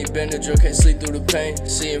again. I need Benadryl, can't sleep through the pain.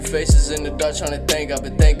 Seeing faces in the dark, trying to think. I've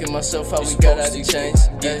been thinking myself how we got out of change.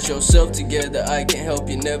 Get yourself together, I can help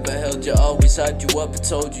you. Never held you, always had you up and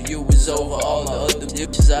told you you was over. All the other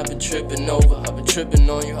bitches I've been tripping over. I've been tripping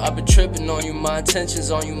on you, I've been tripping on you. My intentions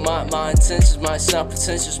on you, my intentions might sound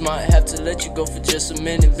pretentious. Might have to let you go for just a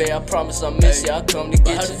minute, babe. I promise I'll miss you, I'll come to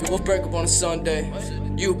get you. We'll break up on a Sunday.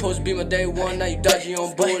 You supposed to be my day one, now you dodgy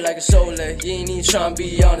on board like a soul. You ain't even trying to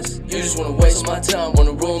be honest. You just wanna waste my time,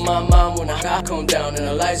 wanna ruin my mind when I come down and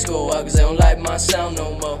the lights go out, cause they don't like my sound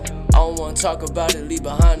no more. I don't wanna talk about it, leave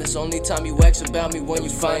behind us. Only time you wax about me when you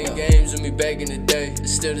find games with me back in the day.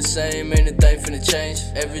 It's still the same, ain't a thing finna change.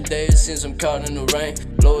 Every day it seems I'm caught in the rain.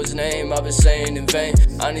 Lord's name I've been saying in vain.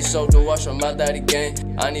 I need soul to wash them out that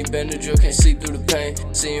again. I need Benadryl, can't sleep through the pain.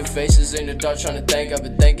 Seeing faces in the dark, trying to think. I've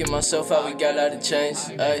been thinking myself how we got out of change.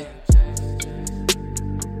 Ay.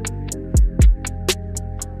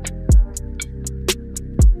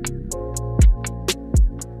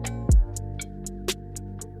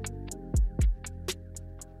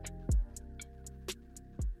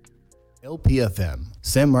 LPFM,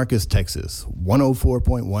 San Marcos, Texas,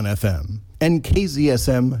 104.1 FM, and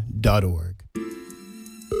KZSM.org.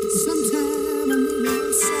 Sometime I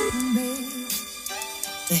need something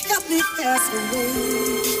to help me pass away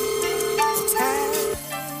the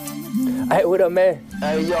time. Hey, what up, man?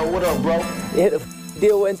 Hey, yo, what up, bro? Yeah, the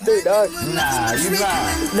deal went through, dog. Nah, you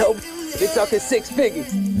lying. Nope, they talking 6 figures.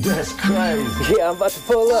 That's crazy. Yeah, I'm about to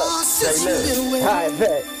pull up. Say less. All right,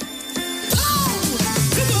 bet.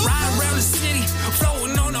 Ride around the city,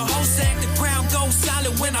 floating on the whole sack. The crowd goes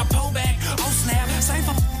silent when I pull back. Oh snap, same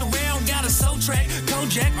for around, got a soul track.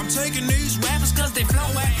 Kojak, I'm taking these rappers cause they flow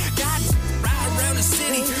at. Got ride around the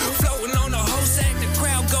city, floating on the whole sack. The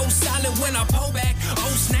crowd goes silent when I pull back.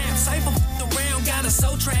 Oh snap, same for around, got a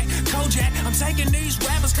soul track. Kojak, I'm taking these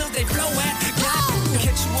rappers cause they flow at.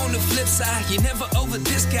 Catch you on the flip side, you never over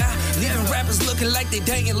this guy. Leaving rappers looking like they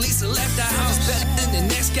dating Lisa left eye. I'm just better than the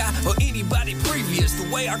next guy or anybody previous. The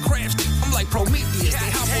way I craft, I'm like Prometheus. They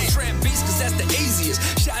hop on trap beats cause that's the easiest.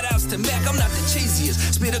 Shout outs to Mac, I'm not the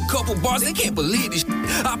cheesiest. Spit a couple bars, they can't believe this.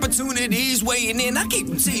 Opportunities weighing in, I keep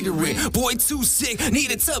them teetering. Boy, too sick, need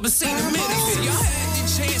a tub of seen a minute. Y'all had the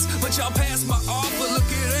chance, but y'all passed my offer. Look,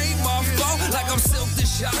 it ain't my fault. Like I'm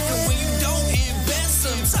self-the-shocker when you don't invest.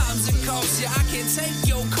 Sometimes it costs you. I can't take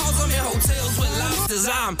your calls. I'm in hotels with lobsters.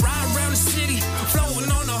 I'm riding around the city, floating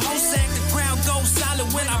on the whole sack. The crowd goes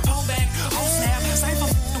silent when I pull back. Oh snap, same for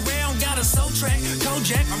around, got a soul track.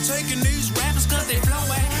 Kojak, I'm taking these rappers cause they flow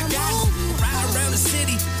at. Got ride around the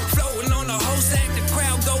city, floating on the whole sack. The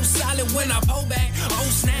crowd goes silent when I pull back. Oh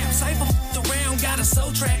snap, same for around, got a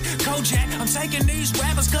soul track. Kojak, I'm taking these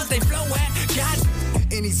rappers cause they flow at. Got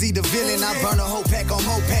NEZ the villain, I burn a whole pack on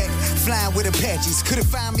Mopac. Flying with Apaches, couldn't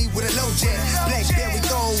find me with a low jet. Blackberry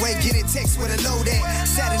throwaway, get a text with a load at.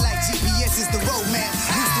 Satellite GPS is the roadmap.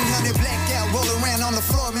 Houston 100 blacked out, roll around on the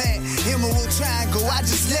floor mat. Emerald Triangle, I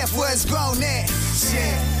just left where it's grown at.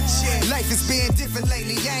 Yeah, life is being different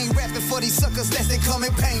lately. I ain't rapping for these suckers lest they come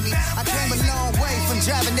and pay me. I came a long way from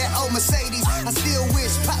driving that old Mercedes. I still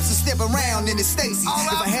wish Pops would step around in the Stacy.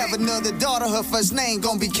 If I have another daughter, her first name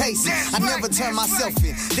gon' be Casey. I never turn myself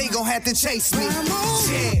in, they gon' have to chase me.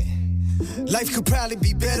 Yeah. Life could probably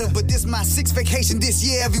be better, but this my 6th vacation this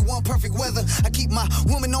year, everyone perfect weather. I keep my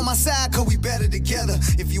woman on my side, cause we better together.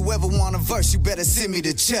 If you ever want a verse, you better send me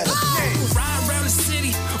the cheddar. Ride around the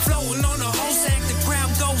city, floating on the whole sack. The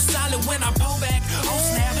crowd goes silent when I pull back. Oh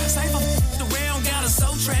snap, same for around, got a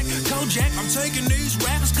soul track. Kojak, I'm taking these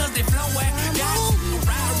rappers cause they flow at. Got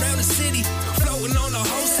ride around the city, floating on the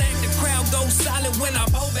whole sack. The crowd goes silent when I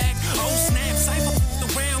pull back. Oh snap, same for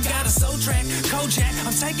around, got a soul track. Kojak,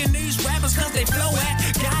 I'm taking these rappers cause they flow at.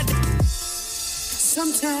 God.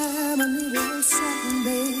 Sometime I need a little something,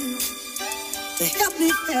 babe, to help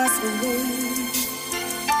me pass away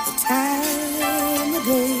the time of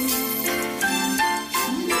day.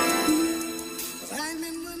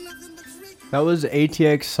 That was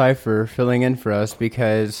ATX Cypher filling in for us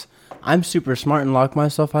because I'm super smart and locked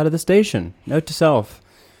myself out of the station. Note to self,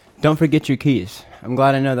 don't forget your keys. I'm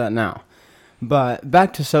glad I know that now. But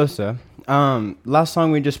back to Sosa. Last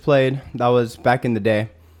song we just played, that was Back in the Day.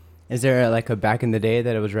 Is there like a back in the day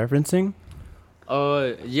that it was referencing?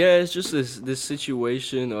 Yeah, it's just this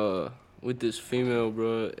situation with this female,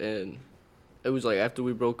 bro, and it was like after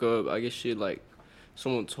we broke up, I guess she had like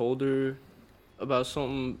someone told her about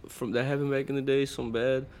something from that happened back in the day, something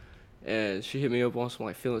bad, and she hit me up on some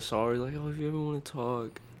like feeling sorry, like, oh, if you ever want to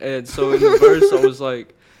talk. And so in the verse I was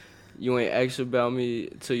like, you ain't asked about me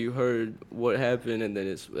till you heard what happened, and then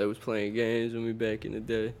it was playing games with me back in the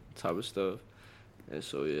day, type of stuff. And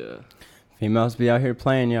so yeah, females be out here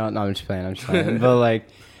playing, y'all. No, I'm just playing. But like,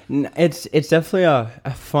 it's definitely a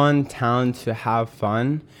fun town to have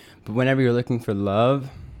fun, but whenever you're looking for love,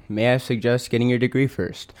 may I suggest getting your degree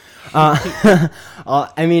first?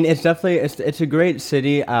 I mean, it's definitely, it's a great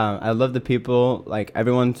city. I love the people. Like,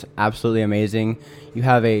 everyone's absolutely amazing. You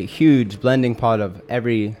have a huge blending pot of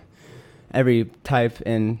every type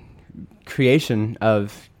and creation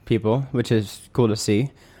of people, which is cool to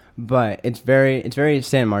see. But it's very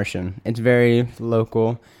San Martian. It's very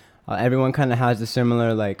local. Everyone kind of has a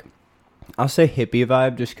similar, like, I'll say hippie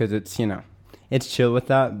vibe just because it's, it's chill with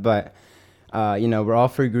that. But we're all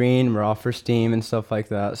for green, we're all for steam and stuff like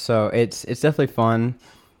that. So it's definitely fun.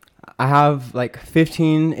 I have like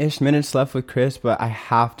 15-ish minutes left with Chris, but I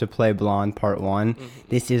have to play Blonde Part 1. Mm-hmm.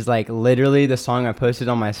 This is like literally the song I posted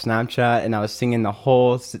on my Snapchat, and I was singing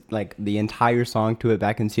the entire song to it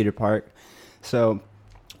back in Cedar Park. So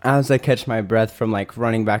as I catch my breath from like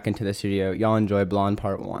running back into the studio, y'all enjoy Blonde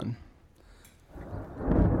Part 1.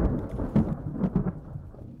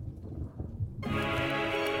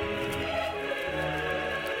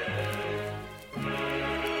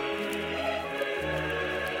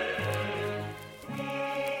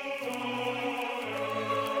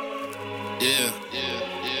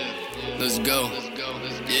 Let's go.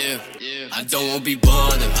 Yeah. I don't wanna be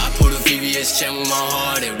bothered. I put a VVS chain with my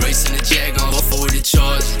heart and racing the jag on before the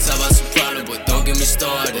charge. Talk about some product, but don't get me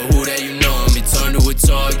started. But who that you know? Me turn to a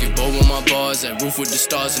target. Bow with my bars, that roof with the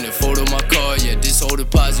stars and the photo of my car. Yeah, this whole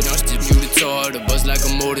deposit, I'm still you the tar. The buzz like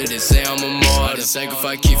a motor, they say I'm a martyr.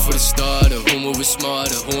 Sacrifice key for the starter. Who moving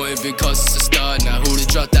smarter? Who ain't been cause it's a start? Now who that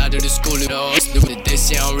dropped out of the school at all? They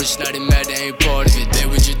say I'm rich, now they mad, they ain't part of it. They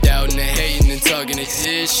with your doubting and hating and talking it.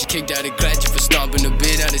 She kicked out a gratitude for stomping the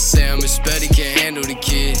bit. Now they say I'm expected, can't handle the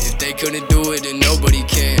kid. If they couldn't do it, then nobody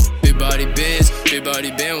can. Big body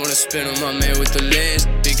band, wanna spin on my man with the lens.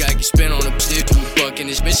 Big guy can spin on a stick, bucking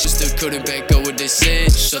his bitch, still couldn't back up what they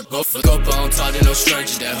said. Shut the fuck up, I don't talk to no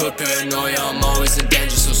stranger. That hood paranoia, I'm always in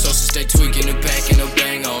danger. So stay tweaking and packing a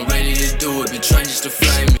bang. I'm ready to do it, been trying just to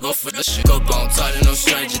flame me. Go for the shit up, I don't talk to no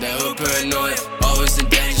stranger. That hood paranoia, always in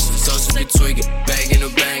danger. So be tweaking, bagging a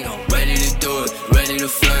bang. I'm ready to do it, ready to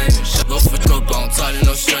flame it. Shut the fuck up, I don't talk to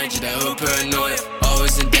no stranger. That hood paranoia,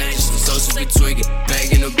 always in danger. So be tweaking,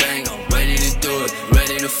 bagging a bang. I'm ready to do it,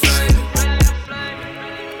 ready to flame it.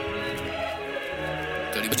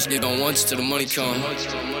 But you don't want you till the money come.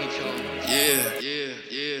 Yeah.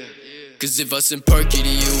 Cause if I send Perky to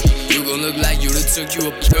you gon' look like you done took you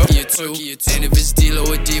a Perky or two. And if it's D-Lo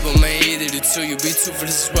or Debo, man, either the two. You be too for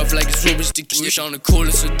this is rough like it's Rubik's the key. On the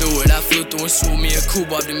coolest to do it. I flew through and swoop me a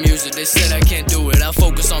coupe off the music. They said I can't do it. I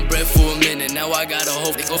focus on bread for a minute. Now I gotta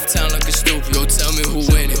hope they off town looking stupid. Go tell me who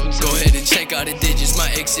winning. Go ahead and check out the digits. My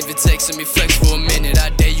ex if it texting me flex for a minute.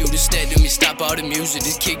 I dare you to stare to me. Stop all the music.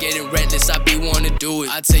 This kid getting reckless. I be wanna do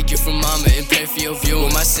it. I take it from mama and pay for your view.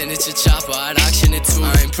 With my signature chopper, I'd auction it too.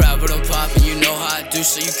 I ain't proud but I'm poppin'. You know how I do,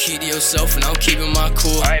 so you keep to yourself and I'm keeping my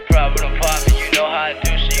cool. I ain't proud but I'm poppin'. You know how I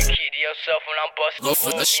do, so you keep to yourself when I'm bustin'. Go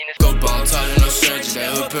for the shit, go bone, talk to no stranger.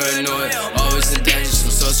 That hood paranoid, always in danger. So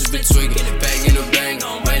social be tweaking, bagging a bang.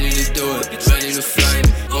 I'm ready to do it, ready to flame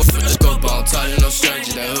it. Go for the go bone, talk to no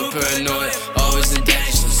stranger. That hood paranoid, always in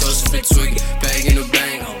danger. So social be tweaking, bagging a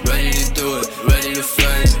bang. I'm ready to do it, ready to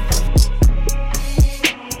flame it.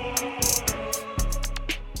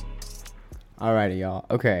 Alrighty, y'all.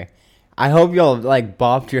 Okay. I hope y'all like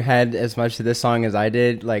bopped your head as much to this song as I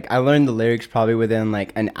did. Like, I learned the lyrics probably within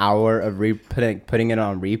like an hour of putting it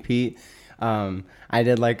on repeat. I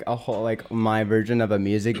did like a whole like my version of a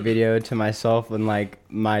music video to myself in like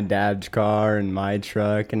my dad's car and my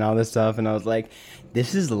truck and all this stuff, and I was like,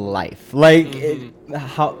 this is life. Like,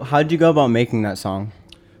 how'd you go about making that song?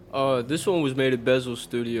 This one was made at Bezel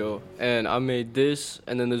Studio, and I made this,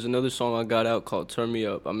 and then there's another song I got out called Turn Me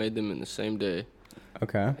Up. I made them in the same day.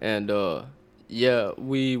 Okay. And Yeah,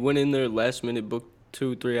 we went in there last minute, booked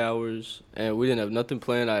 2-3 hours, and we didn't have nothing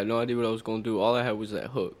planned. I had no idea what I was gonna do. All I had was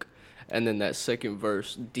that hook, and then that second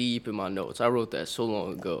verse deep in my notes. I wrote that so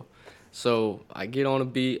long ago. So I get on a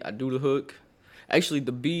beat, I do the hook. Actually,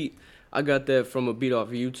 the beat, I got that from a beat off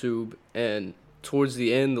of YouTube, and towards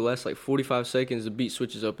the end, the last like 45 seconds, the beat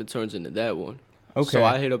switches up and turns into that one. Okay. So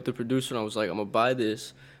I hit up the producer, and I was like, I'm gonna buy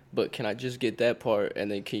this, but can I just get that part, and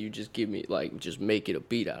then can you just give me, like, just make it a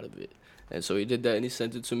beat out of it? And so he did that, and he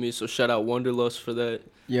sent it to me. So shout out Wanderlust for that.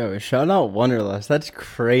 Yo, shout out Wanderlust. That's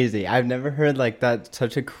crazy. I've never heard like that.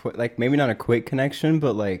 Such a like maybe not a quick connection,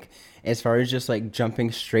 but like as far as just like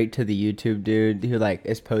jumping straight to the YouTube dude who like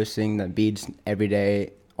is posting the beats every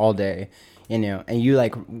day, all day, you know, and you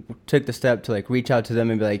like took the step to like reach out to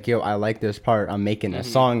them and be like, yo, I like this part. I'm making a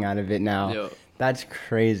song out of it now. Yo. That's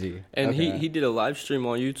crazy. And Okay. he did a live stream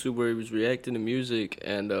on YouTube where he was reacting to music,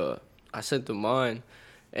 and I sent him mine,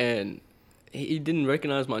 and he didn't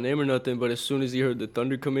recognize my name or nothing, but as soon as he heard the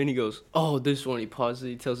thunder come in, he goes, oh, this one. He pauses it.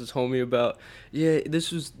 He tells his homie about, yeah,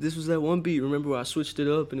 this was that one beat. Remember where I switched it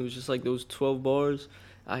up, and it was just like those 12 bars?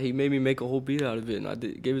 He made me make a whole beat out of it, and I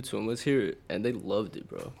gave it to him. Let's hear it. And they loved it,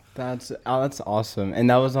 bro. That's awesome. And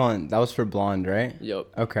that was for Blonde, right? Yep.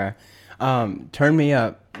 Okay. Turn Me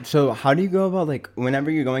Up. So how do you go about, like,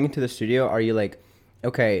 whenever you're going into the studio, are you like,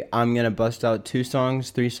 okay, I'm going to bust out 2 songs,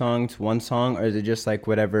 3 songs, 1 song, or is it just like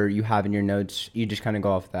whatever you have in your notes, you just kind of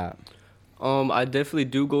go off that? I definitely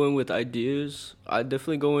do go in with ideas. I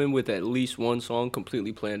definitely go in with at least 1 song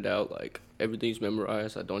completely planned out. Like, everything's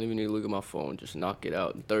memorized. I don't even need to look at my phone. Just knock it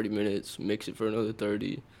out in 30 minutes, mix it for another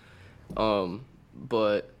 30.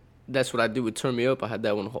 But that's what I do with Turn Me Up. I had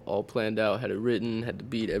that one all planned out, had it written, had the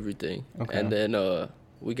beat, everything. Okay. And then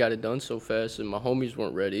we got it done so fast, and my homies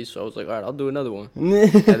weren't ready, so I was like, all right, I'll do another one. And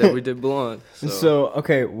then we did Blonde. So,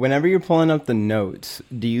 okay, whenever you're pulling up the notes,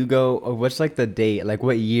 do you go, what's like the date? Like,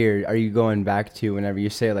 what year are you going back to whenever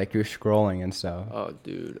you say, like, you're scrolling and stuff? Oh,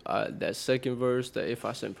 dude, that second verse, that If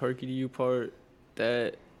I Sent Perky to You part,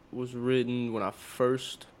 that was written when I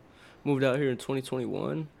first moved out here in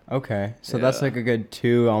 2021. Okay, so that's like a good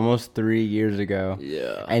 2, almost 3 years ago.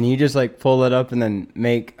 Yeah. And you just like pull it up and then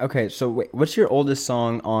make, okay, so wait, what's your oldest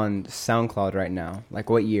song on SoundCloud right now? Like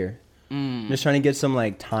what year? Just trying to get some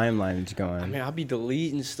like timelines going. I mean, I'll be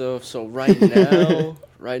deleting stuff, so right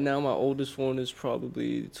now my oldest one is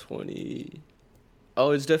probably 20.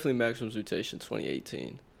 Oh, it's definitely Maximum Mutation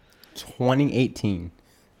 2018. 2018.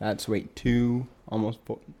 That's, wait, 2, almost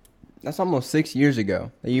 4. That's almost 6 years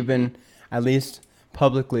ago that you've been at least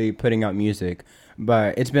publicly putting out music,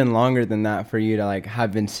 but it's been longer than that for you to like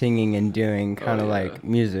have been singing and doing kind of like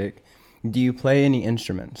music. Do you play any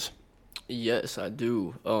instruments? Yes, I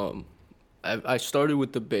do. I started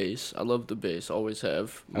with the bass. I love the bass, always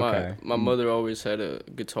have. My mother always had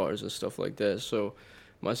guitars and stuff like that, so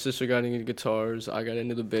my sister got into guitars, I got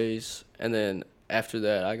into the bass, and then after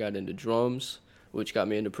that I got into drums, which got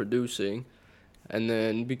me into producing. And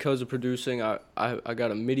then because of producing, I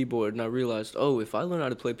got a MIDI board, and I realized, oh, if I learn how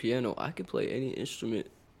to play piano, I can play any instrument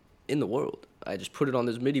in the world. I just put it on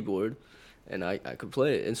this MIDI board, and I could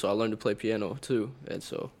play it. And so I learned to play piano, too. And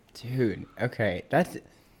so... Dude, okay. That's...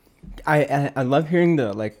 I love hearing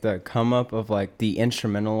the come up of, like, the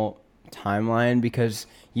instrumental timeline, because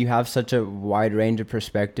you have such a wide range of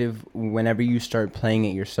perspective whenever you start playing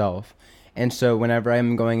it yourself. And so whenever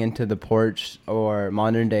I'm going into the Porch or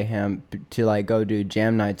Modern Day Hemp to like go do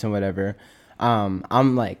jam nights and whatever, I'm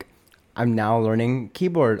now learning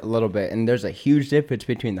keyboard a little bit, and there's a huge difference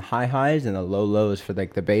between the high highs and the low lows for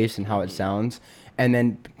like the bass and how it sounds, and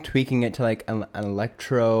then tweaking it to like an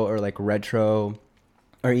electro or like retro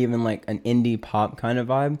or even like an indie pop kind of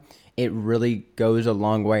vibe. It really goes a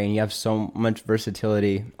long way, and you have so much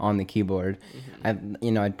versatility on the keyboard.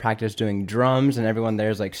 I'd practice doing drums, and everyone there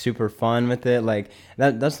is like super fun with it. Like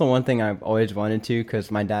that's the one thing I've always wanted to, because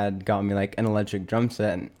my dad got me like an electric drum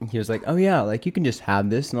set, and he was like, oh yeah, like you can just have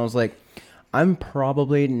this. And I was like, I'm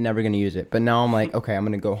probably never going to use it. But now I'm like, okay, I'm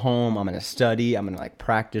going to go home, I'm going to study, I'm going to like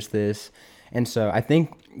practice this. And so I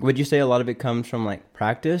think, would you say a lot of it comes from like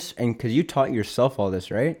practice? And because you taught yourself all this,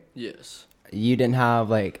 right? Yes. You didn't have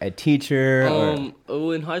like a teacher?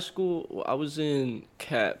 In high school, I was in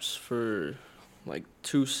CAPS for like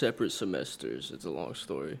 2 separate semesters. It's a long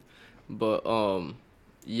story. But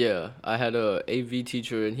yeah, I had a AV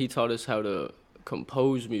teacher, and he taught us how to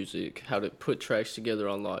compose music, how to put tracks together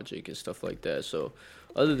on Logic and stuff like that. So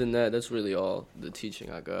other than that, that's really all the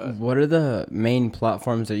teaching I got. What are the main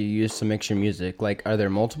platforms that you use to mix your music? Like, are there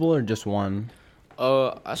multiple or just one?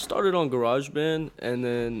 I started on GarageBand, and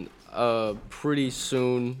then pretty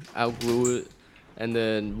soon outgrew it, and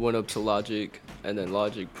then went up to Logic, and then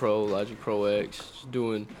Logic Pro, Logic Pro X,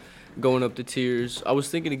 going up the tiers. I was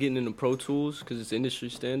thinking of getting into Pro Tools because it's industry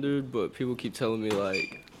standard, but people keep telling me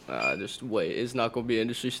like, just wait, it's not gonna be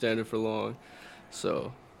industry standard for long.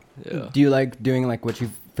 So, yeah. Do you like doing like what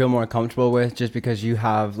you feel more comfortable with, just because you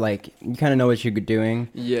have like you kind of know what you're doing?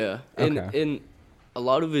 Yeah, and a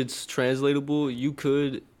lot of it's translatable. You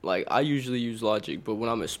could like I usually use Logic, but when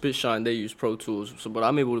I'm at Spitshine, they use Pro Tools. So, but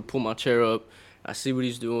I'm able to pull my chair up. I see what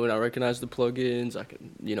he's doing. I recognize the plugins. I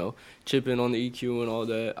can, chip in on the EQ and all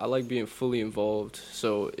that. I like being fully involved.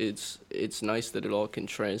 So it's nice that it all can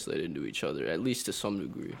translate into each other, at least to some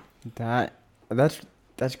degree.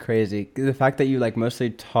 That's crazy. The fact that you like mostly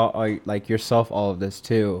taught like yourself all of this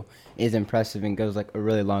too is impressive and goes like a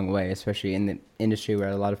really long way, especially in the industry where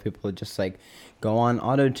a lot of people just like go on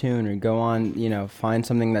auto-tune or go on, find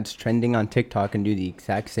something that's trending on TikTok and do the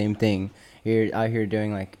exact same thing. You're out here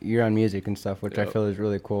doing like you're on music and stuff, which I feel is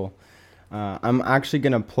really cool. I'm actually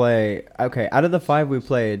gonna play. Okay, out of the 5 we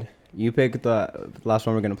played, you pick the last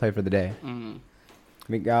one we're gonna play for the day. Mm-hmm.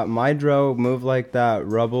 We got Mydro, Move Like That,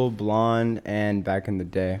 Rubble, Blonde, and Back in the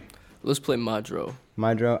Day. Let's play Mydro.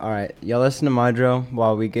 All right, y'all listen to Mydro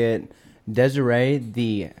while we get Desirah,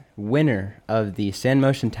 the winner of the Sand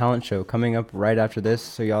Motion Talent Show, coming up right after this.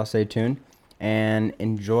 So y'all stay tuned and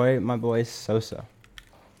enjoy my boy Sosa.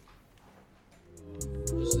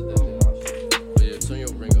 Turn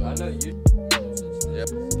your ring up. I know you. Yeah,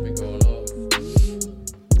 been going off.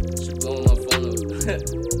 She blowing my phone up.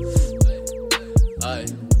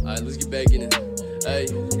 Alright, let's get back in it. Hey,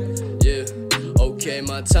 yeah. Okay,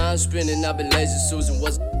 my time's spinning. I've been lazy. Susan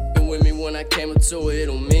wasn't with me when I came up to it. It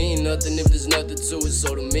don't mean nothing if there's nothing to it.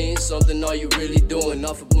 So to mean something, are you really doing?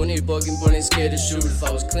 Off of money, bugging, but ain't scared to shoot. If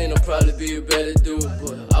I was clean, I'd probably be a better dude.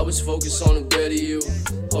 But I was focused on a better you.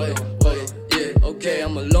 Wait. Okay,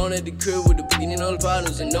 I'm alone at the crib with the beginning of the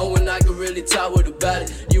problems, and knowing I can really talk with about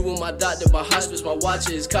it. You were my doctor, my hospice, my watch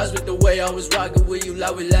is cosmic. The way I was rocking with you,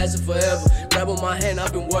 like we lasted forever. Grab on my hand,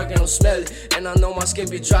 I've been working on smelling, and I know my skin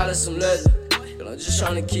be dry like some leather. But I'm just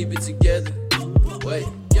trying to keep it together. Wait,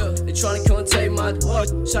 yeah, they trying to come take my heart.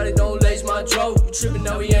 Shawty don't lace my dro. You tripping,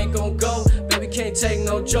 now we ain't gon' go. Baby can't take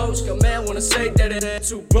no jokes. Got man wanna say that it ain't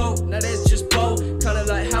too broke. Now that's just bold. Kinda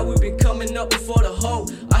like how we been coming up before the hoe.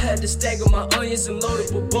 I had to stagger my onions and load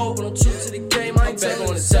up a bowl. But I'm true to the game, I ain't back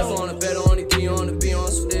on the Teflon. I bet on the be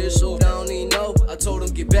on so there's so down, even know. I told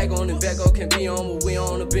them get back on it, back up can be on. But we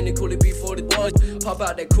on the bend, cool it before the boys. Pop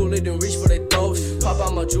out that cooler, then reach for their throats. Pop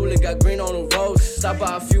out my jewelry, got green on the road. Stop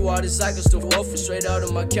by a few artists, I can still offer straight out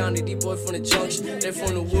of my county. These boys from the junction, they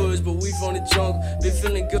from the woods, but we from the jungle. Been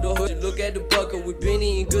feeling good, the hood. Look at the bucket, we been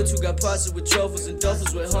eating good too. Got pots with truffles and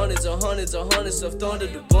duffels with hundreds of stuffed under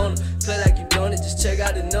the bundle. Play like you done it, just check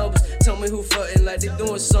out the numbers. Tell me who fucking like they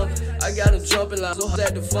doing something. I got them jumping like so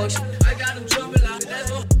at the function. I got them jumping like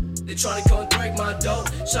that. They tryna come break my dough.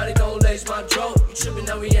 Shawty don't lace my dro. You trippin',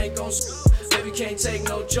 now we ain't gon' school. Baby can't take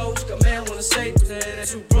no jokes. Got man wanna say that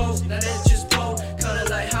too broke. Now that's just bold. Kinda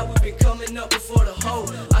like how we been coming up before the hoe.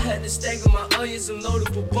 I had to stagger my onions and load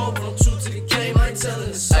up a bowl. But I'm true to the game, I ain't telling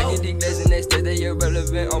the soul. I get the glazing next day, they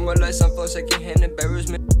irrelevant. On my life, some folks second-hand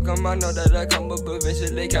embarrassment. Come, I know that I come up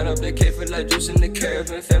eventually. Count up the K for like juice in the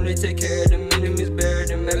caravan. Family take care of them, enemies bury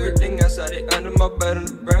them. Everything outside it under my bed on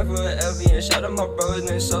the brand for an LV. And shout out my brothers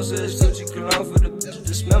named Sosa. It's Gucci cologne for the bitch.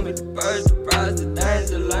 Just smell me, the birds, the prize, the things,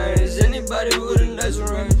 the lions. Anybody with a nice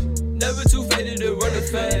range. Never too faded to run a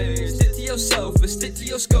phase. Stick to yourself and stick to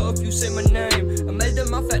your skull if you say my name. I made them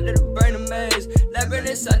my fact that the brain a maze. Labyrinth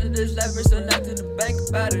inside of this labyrinth, so left to the bank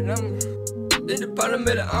about it. Then the problem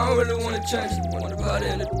is that I don't really wanna change. Want to party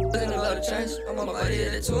and a lot of change. I'm on my body, yeah,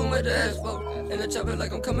 that's too much to ask for. And the chopper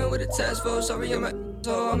like I'm coming with a task force. Sorry, I'm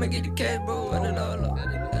so I'ma get the cash, bro. I did all up. I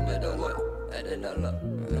did all up. I did all up.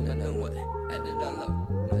 I did all what? I did all up.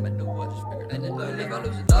 I did all what? I did all up. If I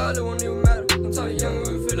lose a dollar, it won't even matter. I'm talking young,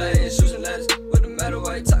 we feel like ain't shooting letters. What the matter,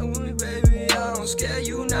 why you talking with me, baby? I don't scare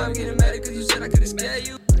you. Now I'm getting mad cause you said I couldn't scare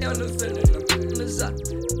you. I'm the feeling, I'm in the zot.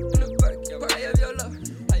 In the back, probably have your love.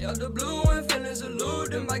 I out the blue and feelings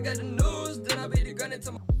elude them. I got the news, then I be the gun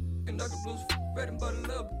into my conductor blues. Bread and butter,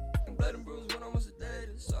 love, and blood and bruise when I was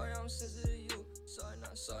sedated. Sorry, I'm sensitive to you. Sorry,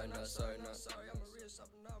 not sorry, not sorry, not sorry. I'm a real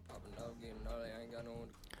shopping now, popping out, getting all that. I ain't got no one.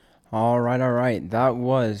 All right. That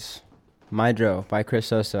was Mydro by Chris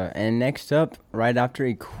Sosa. And next up, right after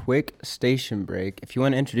a quick station break, if you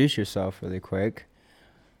want to introduce yourself really quick,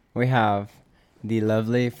 we have the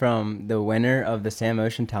lovely from the winner of the Sam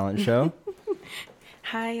Ocean Talent Show.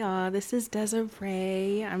 Hi, y'all. This is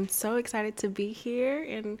Desirah. I'm so excited to be here.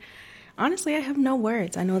 And honestly, I have no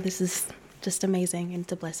words. I know this is just amazing and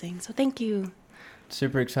it's a blessing. So thank you.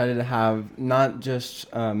 super excited to have not just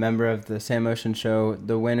a member of the Sam Ocean Show,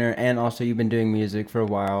 the winner, and also you've been doing music for a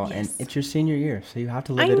while, and it's your senior year, so you have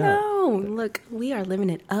to live it up. I know. Look, we are living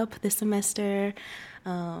it up this semester.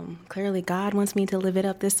 Clearly, God wants me to live it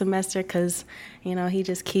up this semester because, He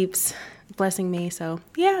just keeps blessing me. So,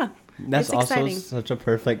 yeah. That's it's also exciting. such a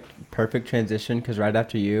perfect transition because right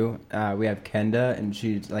after you, we have Kenda, and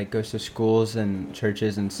she goes to schools and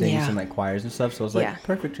churches and sings and choirs and stuff. So it's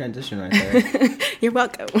perfect transition right there. You're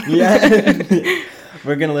welcome. Yeah.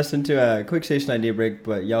 We're gonna listen to a quick station ID break,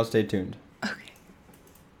 but y'all stay tuned. Okay.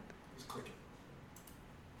 Just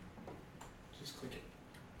click it.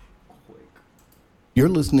 You're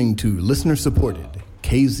listening to listener-supported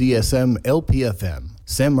KZSM LPFM.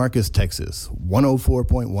 San Marcos, Texas,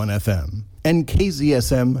 104.1 FM, and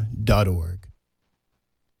kzsm.org.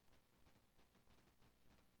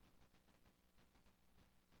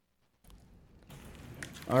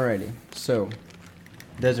 Alrighty, so,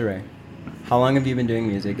 Desirah, how long have you been doing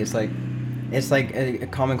music? It's like a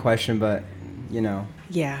common question, but,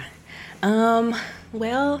 Yeah.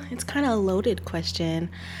 Well, it's kind of a loaded question.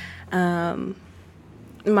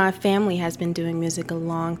 My family has been doing music a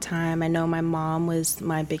long time. I know my mom was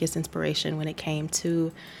my biggest inspiration when it came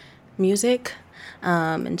to music.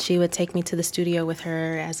 And she would take me to the studio with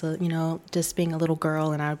her as just being a little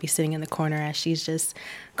girl, and I would be sitting in the corner as she's just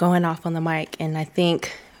going off on the mic. And I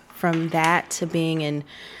think from that to being in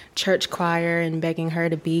church choir and begging her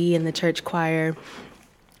to be in the church choir,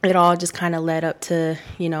 it all just kind of led up to,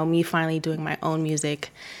 me finally doing my own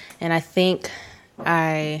music. And I think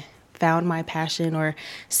I found my passion, or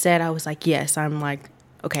said I was like, yes, I'm like,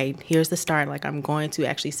 okay, here's the start. Like, I'm going to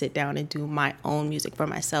actually sit down and do my own music for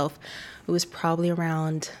myself. It was probably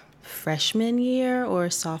around freshman year or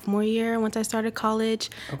sophomore year once I started college.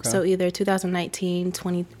 Okay. So either 2019,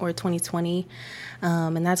 20, or 2020.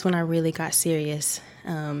 And that's when I really got serious.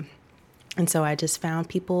 And so I just found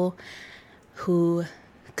people who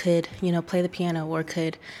could, play the piano or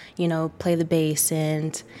could, play the bass,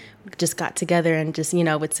 and just got together and just,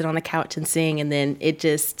 would sit on the couch and sing. And then it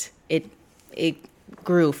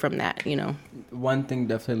grew from that, One thing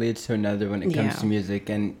definitely leads to another when it comes to music.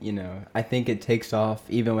 And, I think it takes off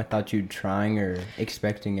even without you trying or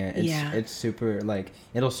expecting it. It's super,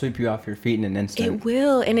 it'll sweep you off your feet in an instant. It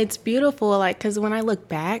will. And it's beautiful. Because when I look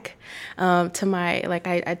back to my,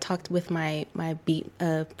 I talked with my beat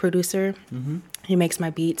producer. Mm-hmm. He makes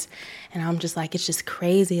my beats. And I'm just it's just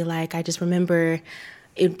crazy. I just remember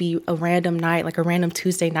it'd be a random night, a random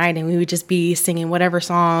Tuesday night, and we would just be singing whatever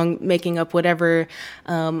song, making up whatever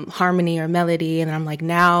harmony or melody. And I'm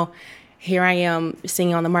now here I am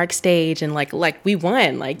singing on the Mark stage, and we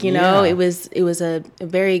won. It was a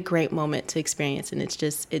very great moment to experience, and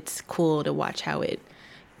it's cool to watch how it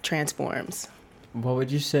transforms. What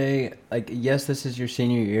would you say, yes, this is your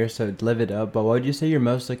senior year, so live it up, but what would you say you're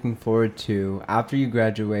most looking forward to after you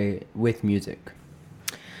graduate with music?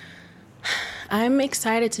 I'm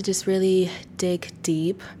excited to just really dig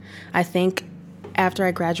deep. I think after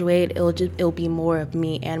I graduate, it'll be more of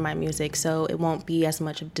me and my music, so it won't be as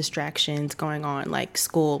much of distractions going on, like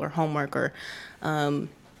school or homework or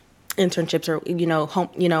internships or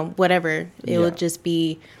whatever. It'll just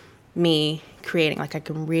be me creating. I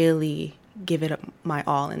can really give it my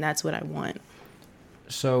all, and that's what I want.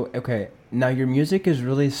 So, okay, now your music is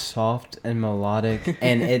really soft and melodic,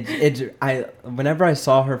 and whenever I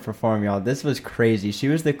saw her perform, y'all, this was crazy. She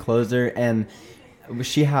was the closer, and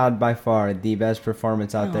she had by far the best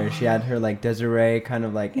performance out there. She had her Desiree kind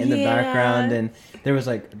of in the background, and there was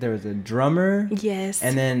a drummer. Yes.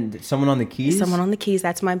 And then someone on the keys.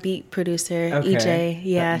 That's my beat producer, okay. EJ.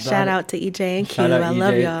 Yeah. Shout out to EJ and Q. I EJ.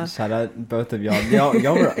 Love y'all. Shout out both of y'all.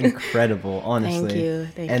 Y'all were incredible, honestly.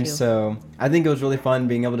 Thank you. And so I think it was really fun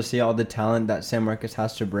being able to see all the talent that San Marcos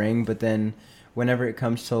has to bring. But then whenever it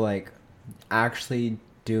comes to actually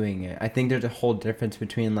doing it, I think there's a whole difference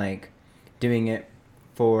between doing it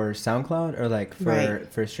for SoundCloud or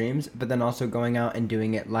for streams, but then also going out and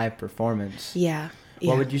doing it live performance. Yeah.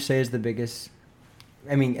 What would you say is the biggest?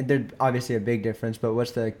 I mean, there's obviously a big difference, but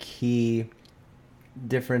what's the key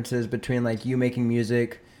differences between you making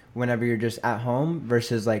music whenever you're just at home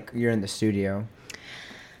versus you're in the studio?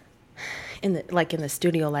 In the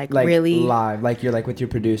studio, really live, you're with your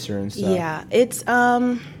producer and stuff. Yeah, it's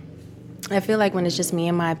I feel when it's just me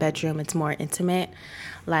in my bedroom, it's more intimate.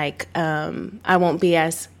 I won't be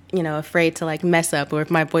as afraid to mess up, or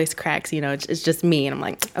if my voice cracks, it's just me, and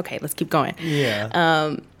I'm okay, let's keep going.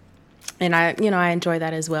 Yeah. And I enjoy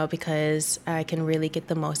that as well, because I can really get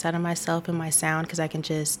the most out of myself and my sound, because I can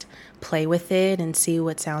just play with it and see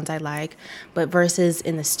what sounds I like. But versus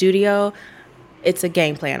in the studio, it's a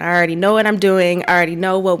game plan. I already know what I'm doing. I already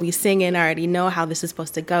know what we singing. I already know how this is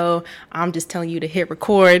supposed to go. I'm just telling you to hit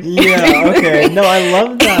record. Yeah, okay. No, I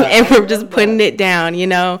love that. And we're just putting it down, you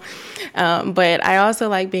know. But I also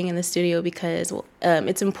like being in the studio because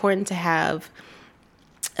it's important to have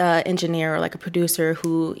an engineer or like a producer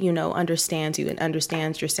who, you know, understands you and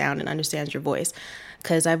understands your sound and understands your voice.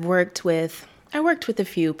 Because I worked with a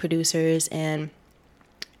few producers, and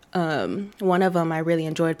one of them I really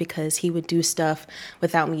enjoyed because he would do stuff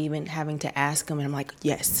without me even having to ask him, and I'm like,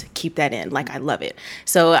 yes, keep that in. Like, I love it.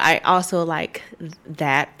 So I also like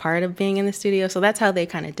that part of being in the studio. So that's how they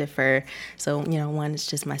kind of differ. So, you know, one is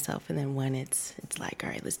just myself, and then one it's like, all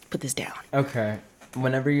right, let's put this down. Okay.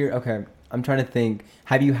 Okay, I'm trying to think.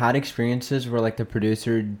 Have you had experiences where like the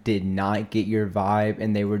producer did not get your vibe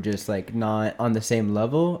and they were just like not on the same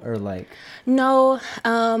level, or like? No,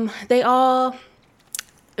 they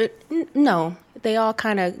all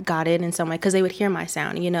kind of got it in some way because they would hear my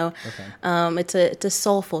sound, you know. Okay. It's a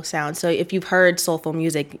soulful sound. So if you've heard soulful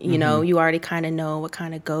music, you know, you already kind of know what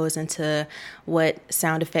kind of goes into what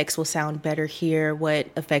sound effects will sound better here, what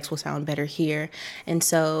effects will sound better here. And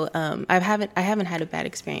so I haven't had a bad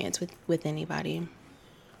experience with anybody.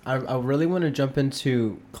 I really want to jump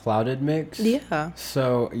into Clouded Mix. Yeah.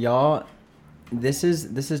 So y'all, this is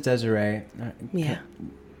Desirah. Yeah.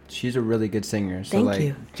 She's a really good singer. So Thank like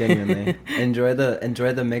you. Genuinely enjoy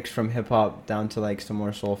the mix from hip hop down to like some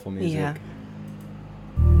more soulful music. Yeah.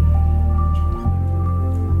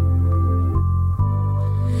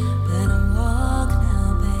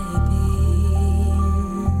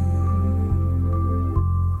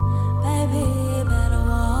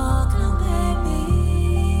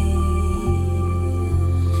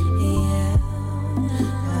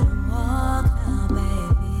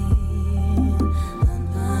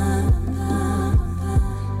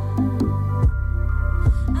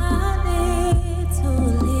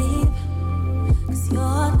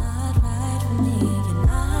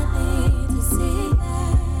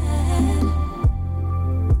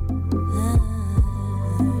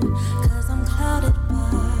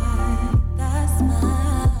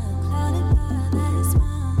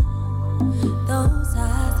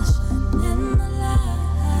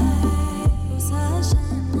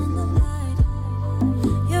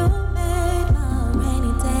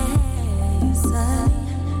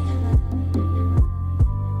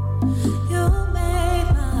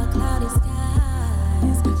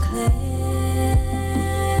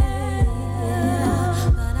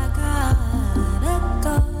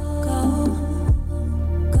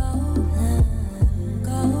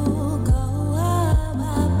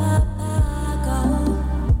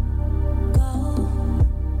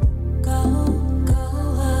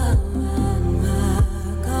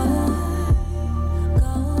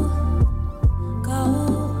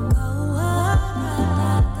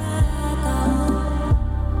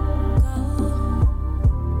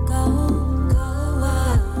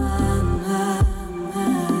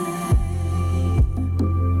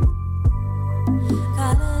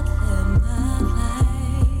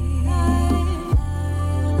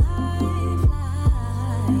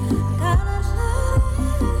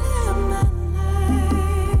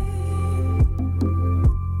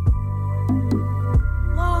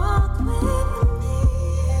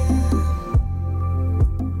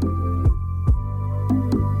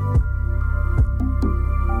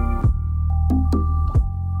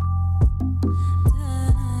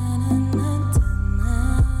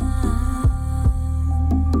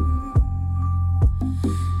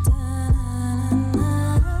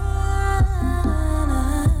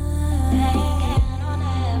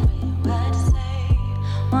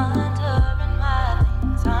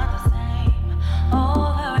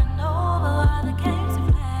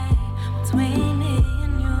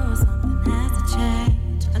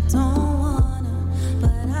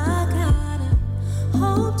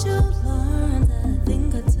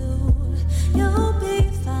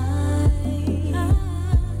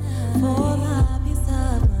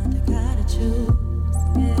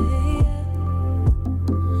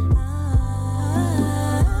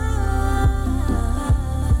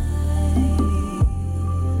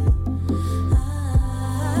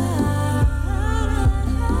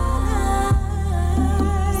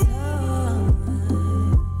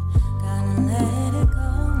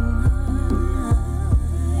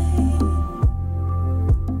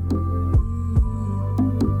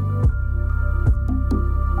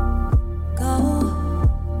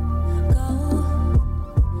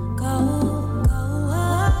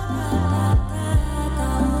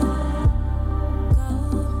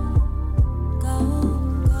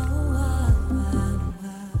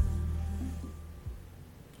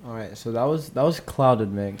 So that was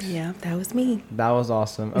Clouded Mix. Yeah, that was me. That was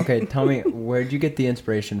awesome. Okay, tell me, where'd you get the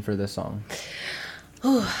inspiration for this song?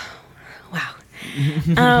 Oh, wow.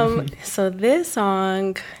 So this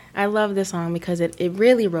song, I love this song because it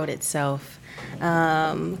really wrote itself.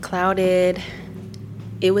 Clouded,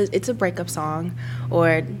 it's a breakup song,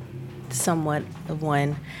 or somewhat of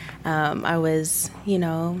one. I was,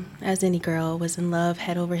 as any girl, was in love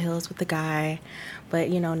head over heels with the guy. But,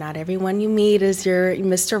 not everyone you meet is your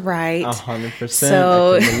Mr. Right. 100%.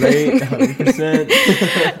 So, I can relate,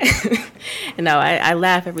 100%. No, I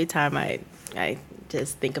laugh every time I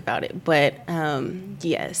just think about it. But,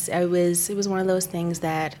 yes, it was one of those things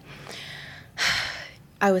that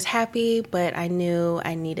I was happy, but I knew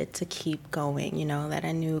I needed to keep going, that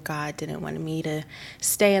I knew God didn't want me to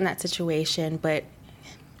stay in that situation. But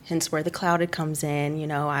hence where the Clouded comes in,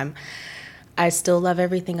 I still love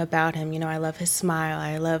everything about him. I love his smile.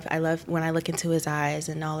 I love when I look into his eyes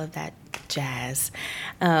and all of that jazz.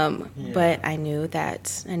 But I knew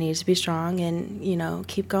that I needed to be strong and,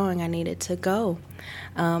 keep going. I needed to go.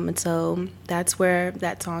 And so that's where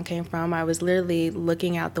that song came from. I was literally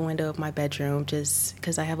looking out the window of my bedroom just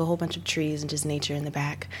because I have a whole bunch of trees and just nature in the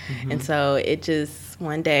back. Mm-hmm. And so it just,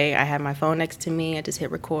 one day I had my phone next to me. I just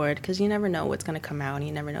hit record because you never know what's going to come out and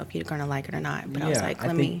you never know if you're going to like it or not. But I was like,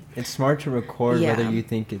 I think it's smart to record whether you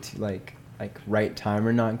think it's like right time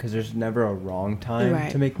or not, because there's never a wrong time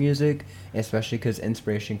to make music, especially because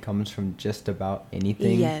inspiration comes from just about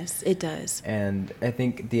anything. Yes, it does. And I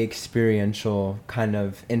think the experiential kind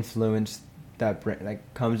of influence that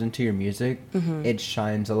comes into your music, it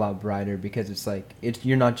shines a lot brighter because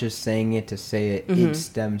you're not just saying it to say it. It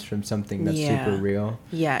stems from something that's super real.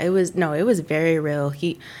 Yeah, it was very real.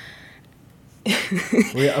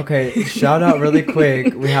 Okay, shout out really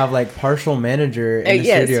quick. We have Partial Manager in the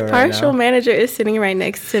studio right now. Yes, Partial Manager is sitting right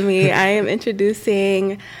next to me. I am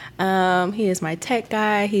introducing, he is my tech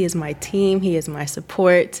guy, he is my team, he is my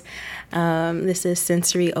support. This is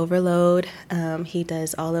Sensory Overload. He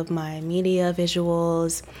does all of my media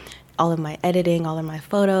visuals, all of my editing, all of my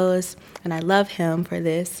photos, and I love him for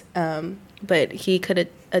this. But he could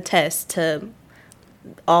attest to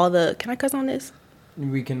all the, can I cuss on this?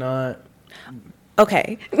 We cannot.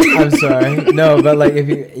 Okay. I'm sorry. No, but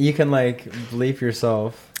if you can bleep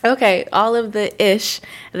yourself. Okay, all of the ish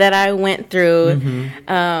that I went through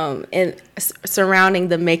in surrounding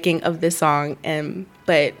the making of this song,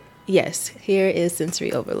 but yes, here is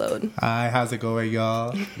Sensory Overload. Hi, how's it going,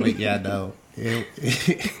 y'all? But yeah, no,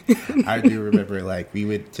 I do remember we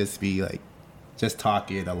would just be just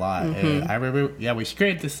talking a lot, and I remember we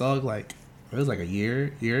created this song it was a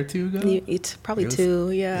year or two ago. It's probably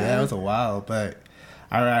 2, yeah. Yeah, it was a while, but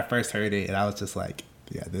I remember I first heard it, and I was just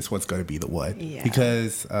this one's going to be the one. Yeah.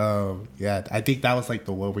 Because, I think that was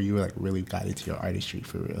the one where you really got into your artistry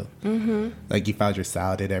for real. Mm-hmm. You found your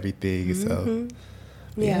sound and everything, so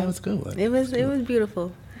it was a good one. It was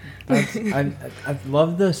beautiful. I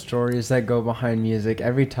love the stories that go behind music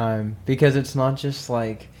every time, because it's not just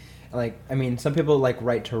some people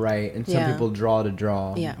write to write and some people draw to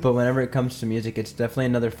draw. Yeah. But whenever it comes to music, it's definitely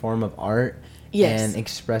another form of art and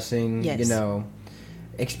expressing,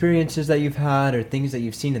 experiences that you've had or things that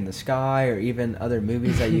you've seen in the sky or even other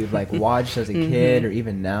movies that you've watched as a kid or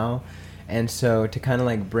even now. And so to kind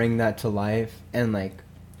of bring that to life and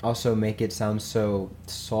also make it sound so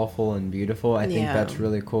soulful and beautiful, I think that's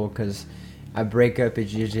really cool, because a breakup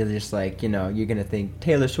is usually just you're gonna think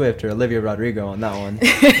Taylor Swift or Olivia Rodrigo on that one,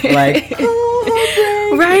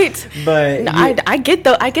 right? But no, I get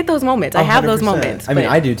those moments. 100%. I have those moments. I mean,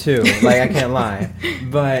 I do too. I can't lie.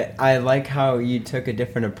 But I like how you took a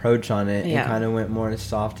different approach on it and kind of went more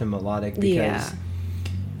soft and melodic, because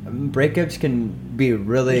breakups can be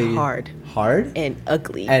really hard and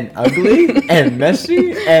ugly and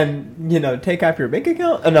messy and take off your bank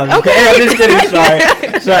account. Oh, no, I'm just kidding.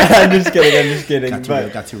 Sorry, I'm just kidding.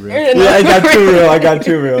 Got too real. Yeah, I got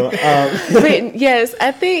too real. But yes,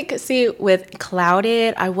 I think with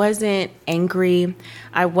Clouded, I wasn't angry.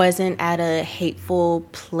 I wasn't at a hateful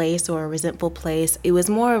place or a resentful place. It was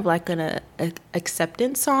more of an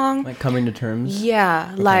acceptance song, coming to terms.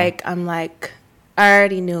 Yeah, okay. I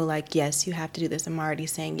already knew, yes, you have to do this. I'm already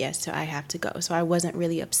saying yes, so I have to go. So I wasn't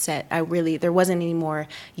really upset. There wasn't any more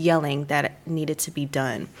yelling that needed to be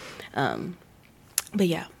done. But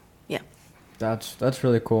yeah. That's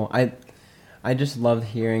really cool. I just loved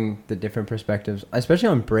hearing the different perspectives, especially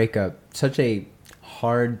on breakup. Such a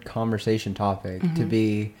hard conversation topic to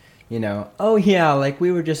be, you know, oh yeah, like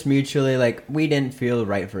we were just mutually like we didn't feel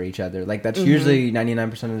right for each other. Like that's usually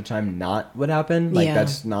 99% of the time not what happened. Like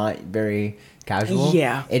that's not very casual.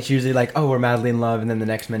 Yeah. It's usually like, oh, we're madly in love, and then the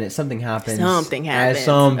next minute something happens. Something happens.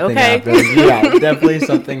 Something happens. Yeah, definitely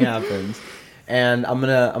something happens. And I'm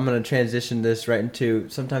gonna transition this right into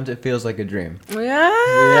sometimes it feels like a dream.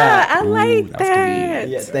 Yeah. I like that.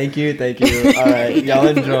 Yeah, thank you. All right, y'all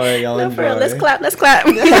enjoy. For real. Let's clap.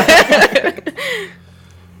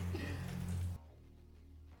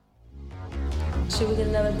 Should we get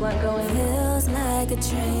another blunt going? Feels like a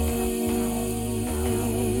dream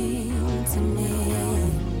to me.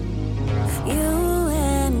 You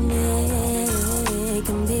and me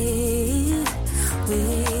can be,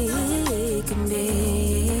 we can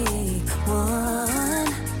be one.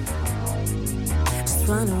 Just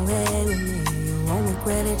run away with me, you won't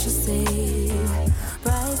regret it, you see.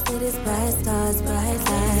 Bright cities, bright stars, bright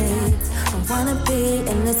lights. I wanna be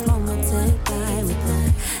in this moment tonight with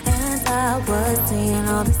them. And I was seeing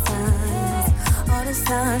all the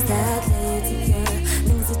signs that lead to you.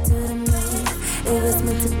 Things you do to me, it was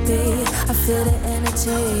meant to be. I feel the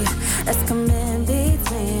energy that's coming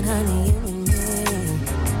between, honey, you and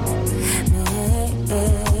me.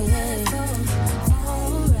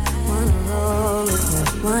 Wanna roll with you,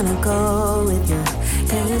 wanna go with you.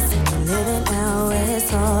 Can you see me living now?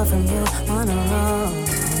 It's all from you. Wanna roll,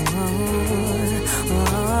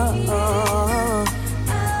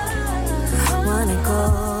 wanna go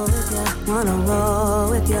with you, wanna roll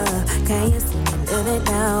with you. Can you see me living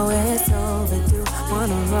now? It's over you.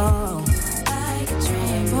 Wanna roll like a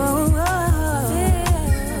dream. Feels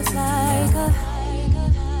like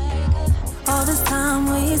all this time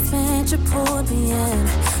we spent, you pulled me in,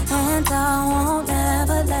 and I won't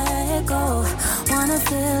ever let it go. Wanna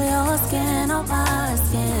feel your skin on my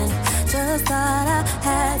skin. Just thought I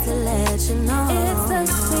had to let you know it's the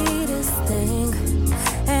sweetest thing,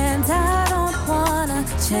 and I don't wanna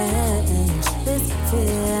change this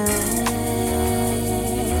feeling.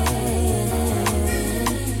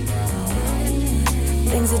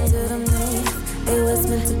 Things you do to me, it was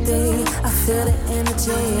meant to be. I feel the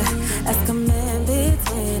energy that's coming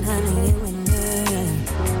between, honey, you and me.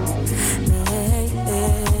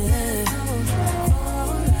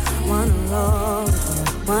 Wanna roll with you,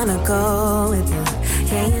 wanna go with you.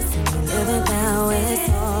 Can you see me living now? It's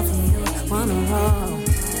all for you. Wanna roll,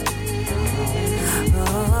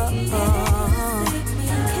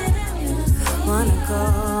 wanna go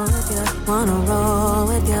with you, wanna roll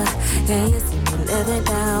with you. Can you see me living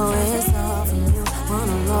now? It's all for you.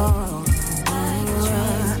 Wanna roll.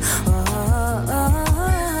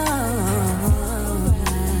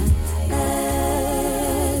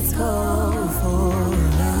 Let's go for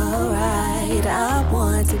a ride. I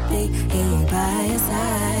want to be here by your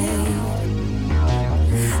side,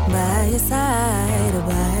 by your side,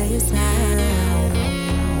 by your side.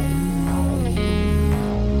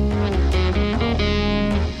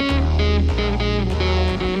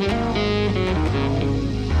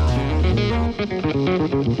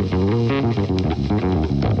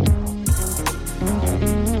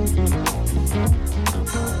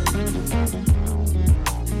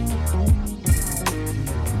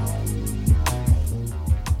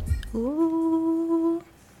 Ooh,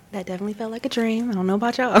 that definitely felt like a dream. I don't know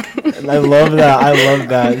about y'all. I love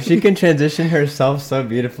that. She can transition herself so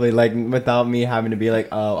beautifully, like without me having to be like,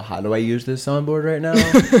 oh, how do I use this soundboard right now?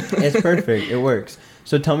 It's perfect. It works.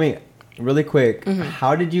 So tell me really quick,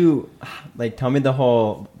 how did you, like, tell me the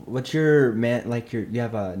whole, what's your you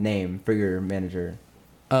have a name for your manager?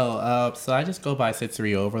 Oh, so I just go by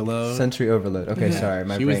Sensory Overload. Sensory Overload. Okay, sorry,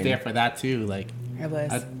 my She brain. was there for that too. Like, I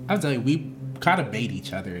was. I was telling you, we kind of made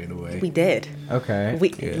each other in a way. We did. Okay.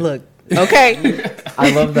 Look. Okay.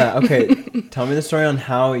 I love that. Okay, tell me the story on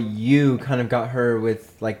how you kind of got her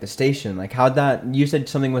with like the station. Like, how'd that? You said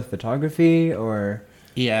something with photography, or?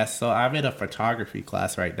 Yeah, so I'm in a photography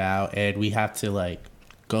class right now, and we have to like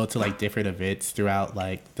go to like different events throughout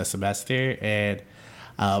like the semester, and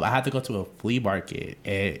I had to go to a flea market,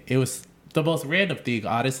 and it was the most random thing,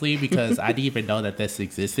 honestly, because I didn't even know that this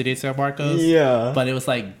existed in San Marcos. Yeah. But it was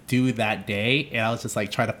like due that day, and I was just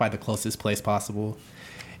like trying to find the closest place possible.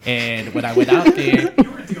 And when I went out there,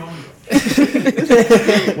 you were the only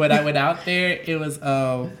one. When I went out there, it was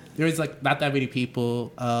there was like not that many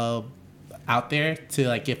people out there to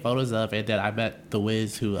like get photos of, and then I met the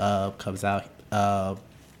Wiz who comes out,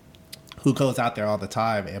 who goes out there all the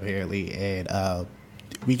time apparently, and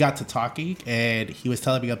we got to talking, and he was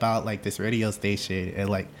telling me about like this radio station, and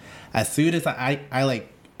like as soon as I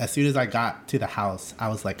got to the house, I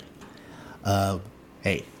was like,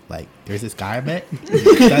 hey, like, there's this guy I met. He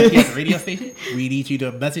has a radio station. We need you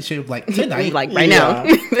to message him like tonight, like right now,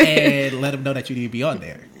 and let him know that you need to be on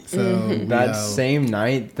there. So that same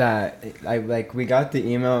night that we got the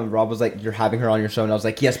email and Rob was like, "You're having her on your show," and I was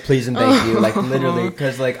like, "Yes, please and thank you." Like literally,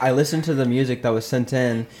 because like I listened to the music that was sent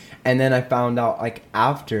in, and then I found out like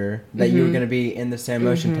after that you were gonna be in the Sam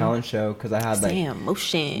Motion talent show because I had like Sam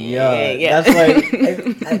Motion. Yeah, that's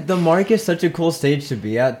like the Mark is such a cool stage to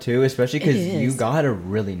be at too, especially because you got a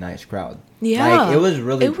really nice crowd. Yeah, like it was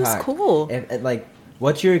really was packed. Cool. Like.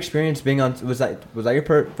 What's your experience being on? Was that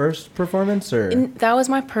your first performance or? That was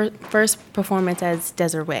my first performance as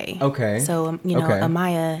Desirah. Okay. So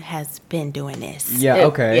Amaya has been doing this. Yeah.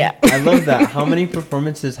 Okay. Yeah. I love that. How many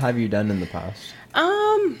performances have you done in the past?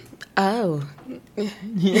 I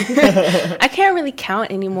can't really count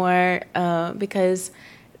anymore because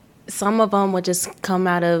some of them would just come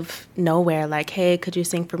out of nowhere, like, hey, could you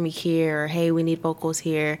sing for me here? Or, hey, we need vocals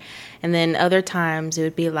here. And then other times it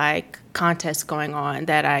would be like contests going on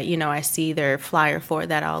that I see their flyer for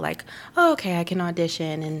that I'll like, oh, okay, I can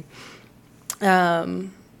audition. And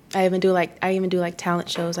I even do like talent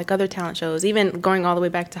shows, like other talent shows, even going all the way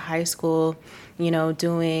back to high school,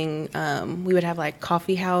 doing, we would have like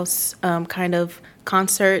coffee house kind of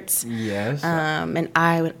concerts. Yes. And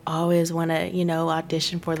I would always want to,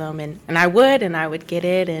 audition for them. And I would get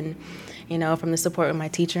it. And, from the support of my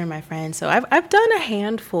teacher and my friends. So I've done a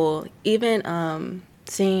handful, even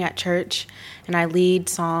singing at church. And I lead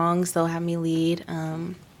songs. They'll have me lead.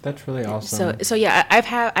 That's really awesome. So yeah, I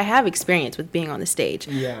have experience with being on the stage.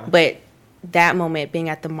 Yeah. But that moment, being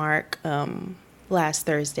at the Mark last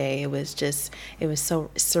Thursday, it was so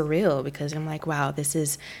surreal because I'm like, wow, this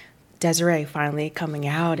is Desirah finally coming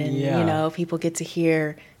out, and people get to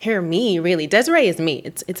hear me. Really, Desirah is me.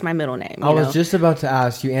 It's my middle name. I was just about to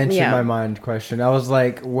ask. You answered my mind question. I was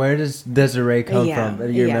like, where does Desirah come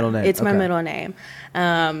from? Your middle name. It's my middle name.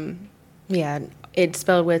 It's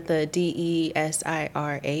spelled with the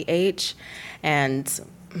Desirah, and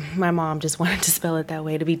my mom just wanted to spell it that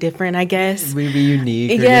way to be different, I guess. We be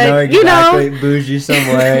unique. Or, bougie some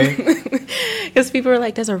way. Because people were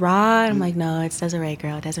like, Desirah? I'm like, no, it's Desirah,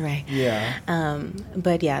 girl, Desirah. Yeah.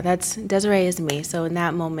 But yeah, Desirah is me. So in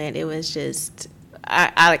that moment, it was just,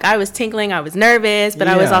 I was tinkling, I was nervous, but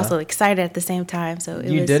I was also excited at the same time. So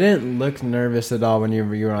you didn't look nervous at all when you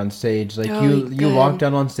were on stage. Like you walked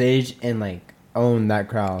out on stage and like own that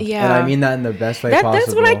crowd. Yeah. And I mean that in the best way possible.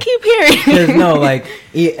 That's what I keep hearing. Because no, like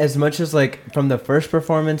as much as like from the first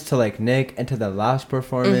performance to like Nick and to the last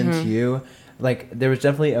performance, you like there was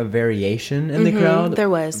definitely a variation in the crowd. There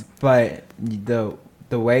was. But the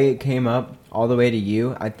way it came up all the way to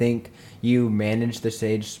you, I think you managed the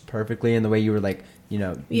stage perfectly in the way you were like,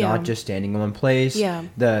 not just standing in one place. Yeah.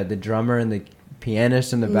 The drummer and the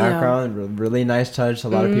pianist in the background, really nice touch. A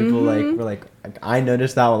lot of people were like, I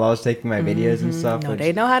noticed that while I was taking my videos and stuff. No,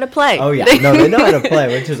 they know how to play. Oh yeah, no, they know how to play,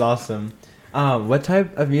 which is awesome. What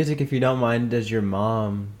type of music, if you don't mind, does your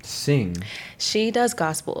mom sing? She does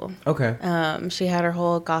gospel. Okay. She had her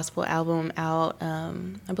whole gospel album out.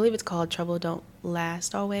 I believe it's called Trouble Don't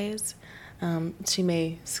Last Always. She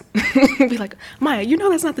may be like, Maya,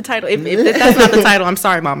 that's not the title. If that's not the title, I'm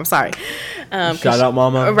sorry, Mom. I'm sorry. Shout out,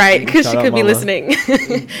 Mama. Right, because she could be Mama. listening.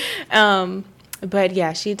 But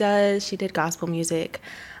yeah, she does. She did gospel music.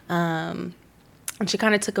 And she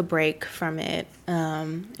kind of took a break from it.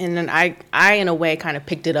 And then I in a way kind of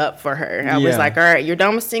picked it up for her. I was like, all right, you're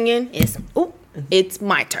done with singing. It's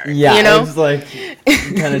my turn. Yeah, it's like you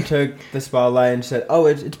kind of took the spotlight and said, "Oh,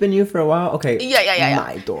 it's been you for a while. Okay, yeah.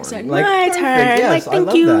 my turn. Like, my turn. Yes, like,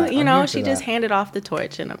 thank you. That. She just handed off the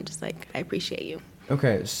torch, and I'm just like, I appreciate you.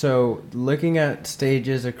 Okay, so looking at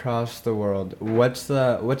stages across the world, what's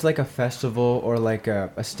like a festival or like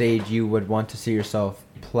a stage you would want to see yourself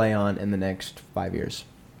play on in the next 5 years?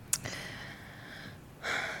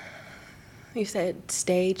 You said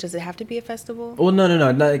stage. Does it have to be a festival? Well, no.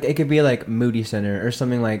 Like, it could be like Moody Center or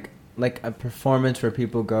something like a performance where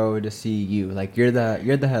people go to see you. Like you're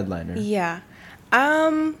the headliner. Yeah.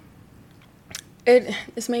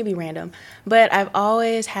 This may be random, but I've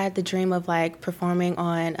always had the dream of like performing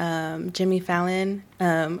on Jimmy Fallon.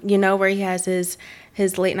 Where he has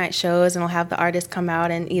his late night shows and he'll have the artists come out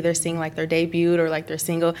and either sing like their debut or like their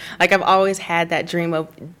single. Like I've always had that dream of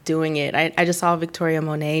doing it. I just saw Victoria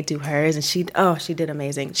Monet do hers and she did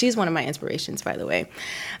amazing. She's one of my inspirations, by the way.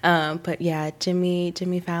 But yeah, Jimmy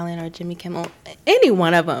Fallon or Jimmy Kimmel, any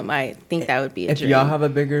one of them, I think that would be a dream. If y'all have a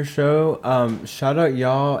bigger show, shout out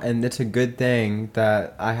y'all, and it's a good thing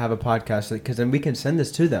that I have a podcast because then we can send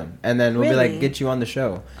this to them and then we'll be like, get you on the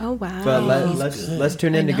show. Oh wow. But let's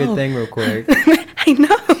tune into Good Thing real quick. I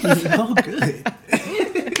know. So good.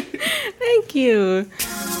 Thank you.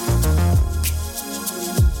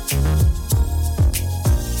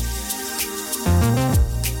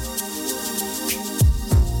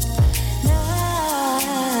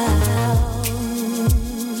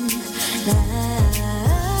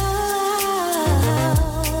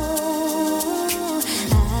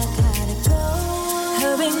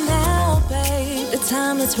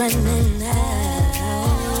 Time is running out.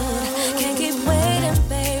 Can't keep waiting,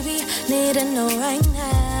 baby. Need to know right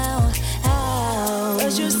now.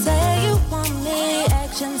 Words you say you want me,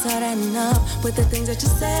 actions are enough. With the things that you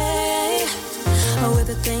say, or with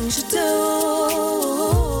the things you do.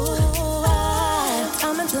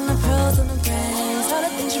 Diamonds and the pearls and the rings, all the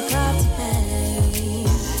things you brought to me.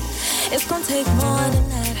 It's gonna take more than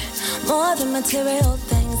that, more than material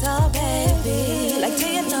things, oh baby. Like, do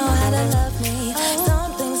you know how to love me?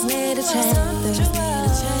 Some things need to change. Some things need to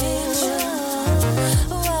change.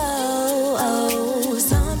 Whoa, oh,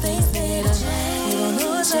 some things need to change. You gon'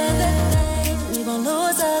 lose a good thing. You gon'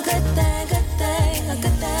 lose a good thing, good thing, a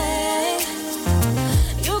good thing.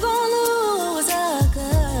 You gon' lose a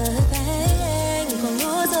good thing. You gon'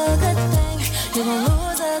 lose a good thing. You gon'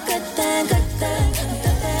 lose a good thing, good thing, a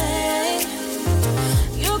good thing.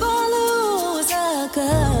 You gon' lose a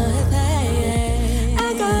good thing.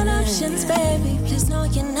 I got options, baby. Please know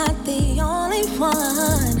you're not the only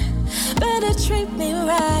one. Better treat me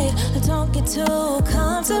right, or don't get too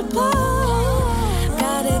comfortable.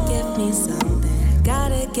 Gotta give me something.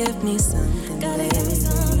 Gotta give me something. Gotta give me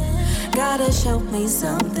something. Gotta show me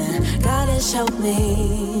something. Gotta show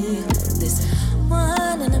me this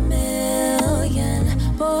 1 in a million.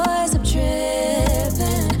 Boys are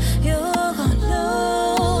tripping. You're gonna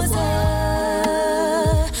lose a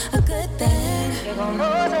good thing. You're gonna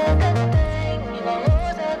lose a good thing. You're gonna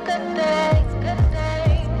lose a good thing. Good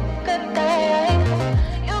thing. Good thing.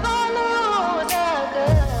 You're gonna lose a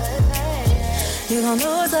good thing. You're gonna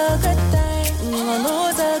lose a good thing. You're gonna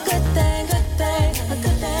lose a good thing. Good thing. A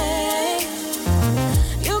good thing.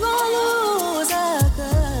 You're gonna lose a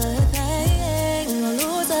good thing. You're gonna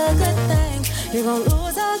lose a good thing. You're gonna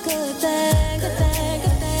lose a good thing. Good thing.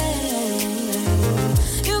 Good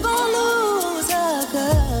thing. You're gonna lose a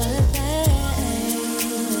good thing.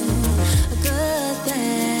 A good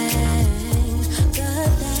thing.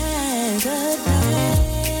 Good thing. Good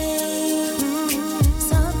thing.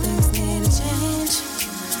 Some things need to change.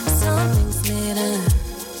 Some things need to.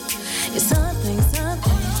 Yeah, some things need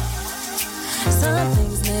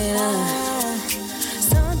to.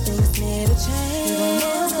 Some things need to change.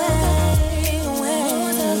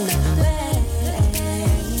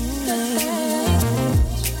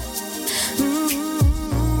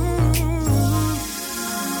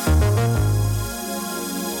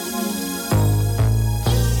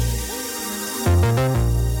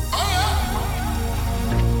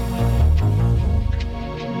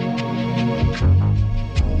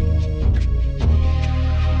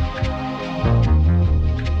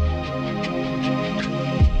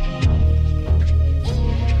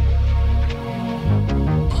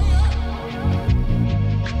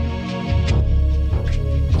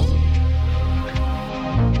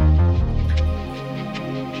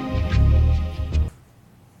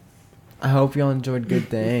 I hope y'all enjoyed Good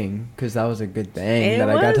Thing, because that was a good thing It that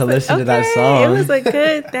I got to was, listen to that okay, song. It was a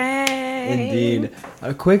good thing. Indeed.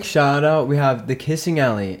 A quick shout out. We have The Kissing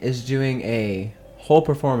Alley is doing a whole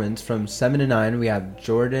performance from 7 to 9. We have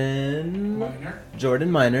Jordan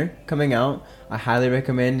Minor coming out. I highly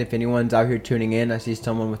recommend, if anyone's out here tuning in, I see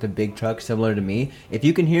someone with a big truck similar to me. If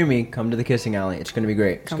you can hear me, come to The Kissing Alley. It's going to be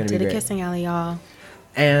great. Come to The Kissing Alley, y'all.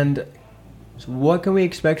 And what can we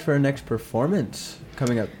expect for our next performance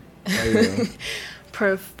coming up?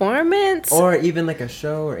 Performance, or even like a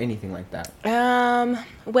show or anything like that?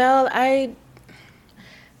 Well,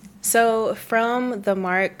 so from the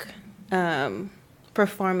Mark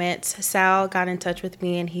performance, Sal got in touch with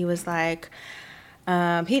me and he was like,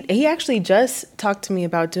 he actually just talked to me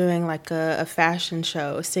about doing like a fashion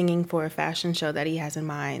show, singing for a fashion show that he has in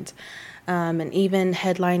mind. And even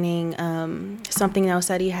headlining something else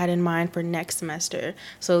that he had in mind for next semester.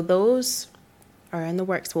 So those are in the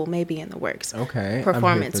works. Well, maybe in the works. Okay.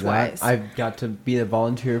 Performance-wise. I've got to be the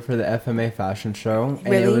volunteer for the FMA fashion show. And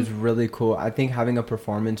really? It was really cool. I think having a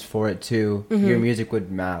performance for it too, your music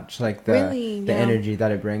would match like the energy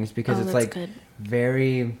that it brings, because it's like good.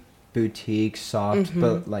 Very boutique, soft,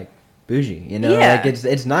 but like bougie, you know? Yeah. Like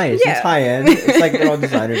it's nice. Yeah. It's high end. It's like they're all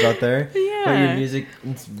designers out there. Yeah. But your music,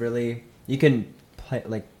 it's really, you can play,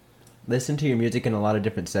 like listen to your music in a lot of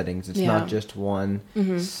different settings. It's not just one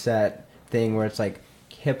set thing where it's like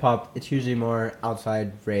hip hop, it's usually more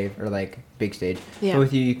outside rave or like big stage. Yeah. But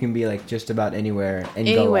with you can be like just about anywhere and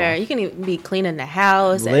go Anywhere. off. You can even be cleaning the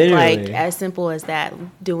house. Literally. Like as simple as that.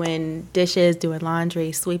 Doing dishes, doing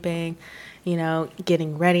laundry, sweeping,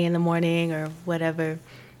 getting ready in the morning or whatever.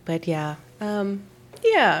 But yeah.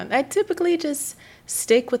 I typically just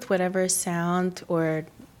stick with whatever sound or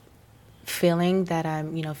feeling that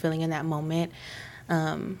I'm, feeling in that moment.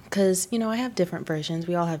 Because, I have different versions.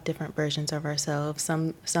 We all have different versions of ourselves.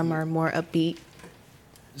 Some are more upbeat.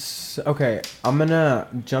 So, okay, I'm going to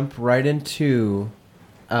jump right into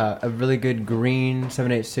a really good green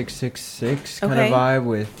 78666 kind of vibe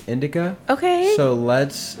with Indica. Okay. So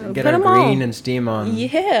let's get Put our 'em green on. and steam on.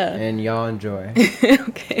 Yeah. And y'all enjoy.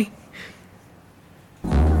 Okay.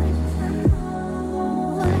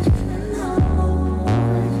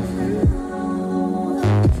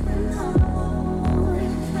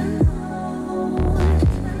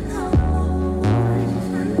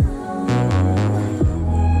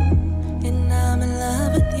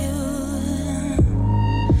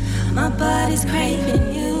 My body's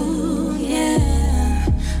craving you, yeah.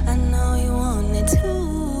 I know you want it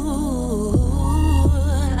too.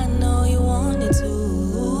 I know you want it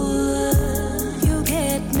too. You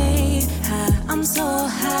get me high, I'm so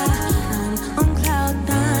high. I'm on cloud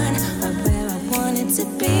nine, right where I want it to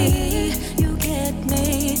be. You get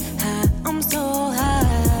me high, I'm so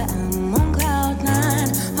high. I'm on cloud nine,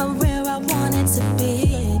 right where I want it to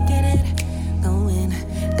be. Get it going,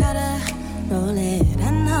 gotta roll it. I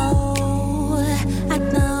know.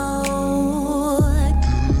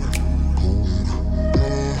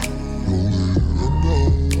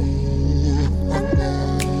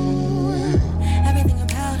 Everything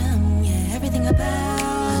about him, yeah, everything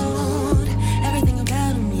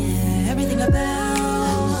about him, yeah, everything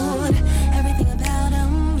about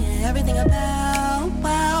him, everything about,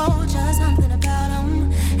 wow, just something about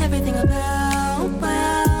him, everything about,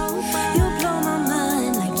 wow, you blow my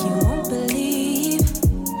mind like you won't believe,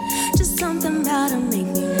 just something about him make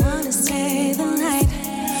me wanna stay the night,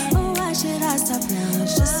 oh, why should I stop now,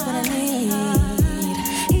 it's just what I need,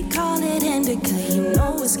 he call it indica, you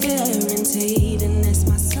know it's guaranteed, and it's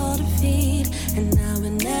my soul to feed, and I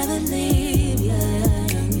will never leave, yeah,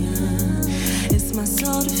 it's my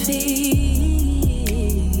soul to feed,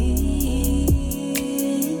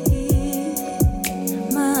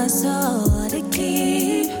 my soul to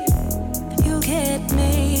keep, you get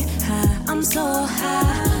me high, I'm so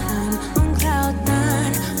high, I'm on cloud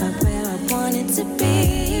nine, right where I want it to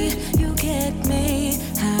be, you get me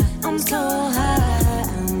high, I'm so high,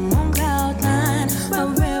 I'm on cloud nine, right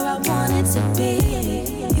where I want it to be,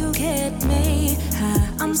 you get me high,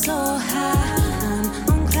 I'm so high, I'm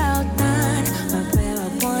on cloud nine, right where I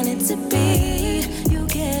want it to be, you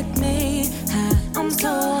get me high, I'm so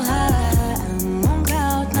high, I'm on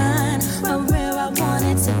cloud nine, right where I want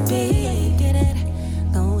it to be, get it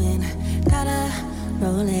going, gotta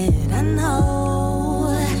roll it, I know,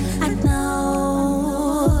 I know.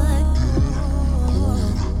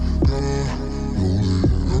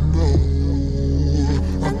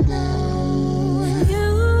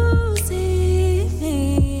 You see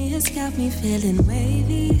me, it's got me feeling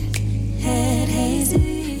wavy, head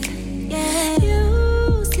hazy. Yeah,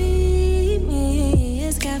 you see me,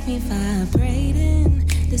 it's got me vibrating.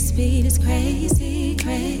 The speed is crazy,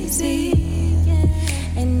 crazy.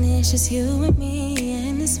 Yeah, and it's just you and me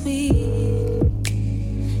in the sweet.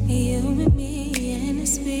 You and me in the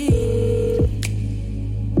sweet.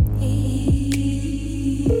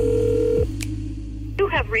 You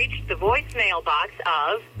have reached the voicemail box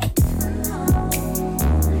of...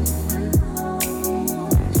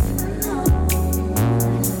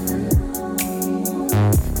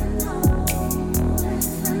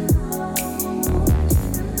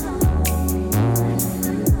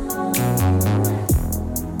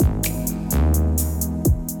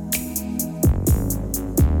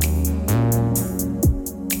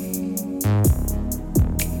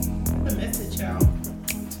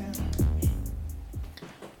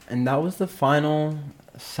 And that was the final,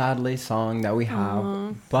 sadly, song that we have.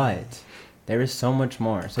 Aww. But there is so much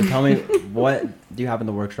more. So tell me, what do you have in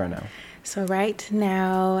the works right now? So right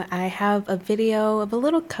now, I have a video of a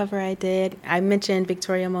little cover I did. I mentioned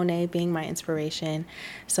Victoria Monet being my inspiration.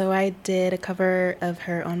 So I did a cover of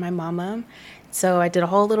her on my mama. So I did a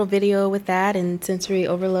whole little video with that, and Sensory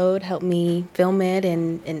Overload helped me film it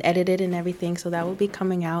and edit it and everything. So that will be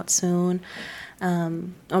coming out soon.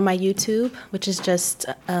 On my YouTube, which is just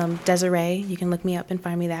Desirah. You can look me up and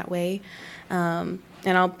find me that way. And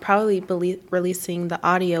I'll probably be releasing the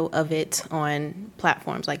audio of it on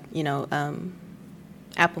platforms like,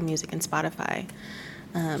 Apple Music and Spotify.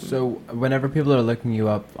 So whenever people are looking you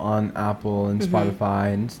up on Apple and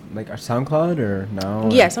Spotify and like SoundCloud or no?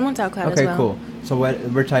 Yes, I'm on SoundCloud as well. Okay, cool. So what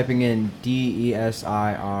we're typing in Desir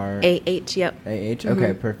AH, yep. AH.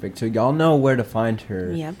 Okay, perfect. So y'all know where to find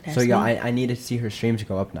her. Yep. So y'all, I need to see her streams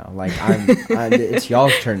go up now. Like it's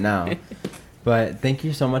y'all's turn now. But thank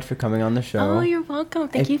you so much for coming on the show. Oh, you're welcome.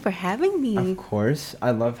 Thank you for having me. Of course.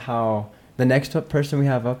 I love how the next person we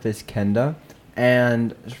have up is Kenda.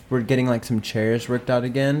 And we're getting like some chairs worked out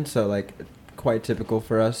again, so like quite typical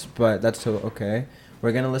for us, but that's still okay.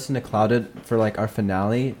 We're gonna listen to Clouded for like our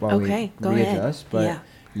finale while we readjust. But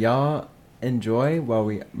y'all enjoy while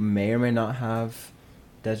we may or may not have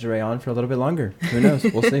Desirah on for a little bit longer. Who knows?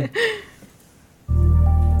 We'll see.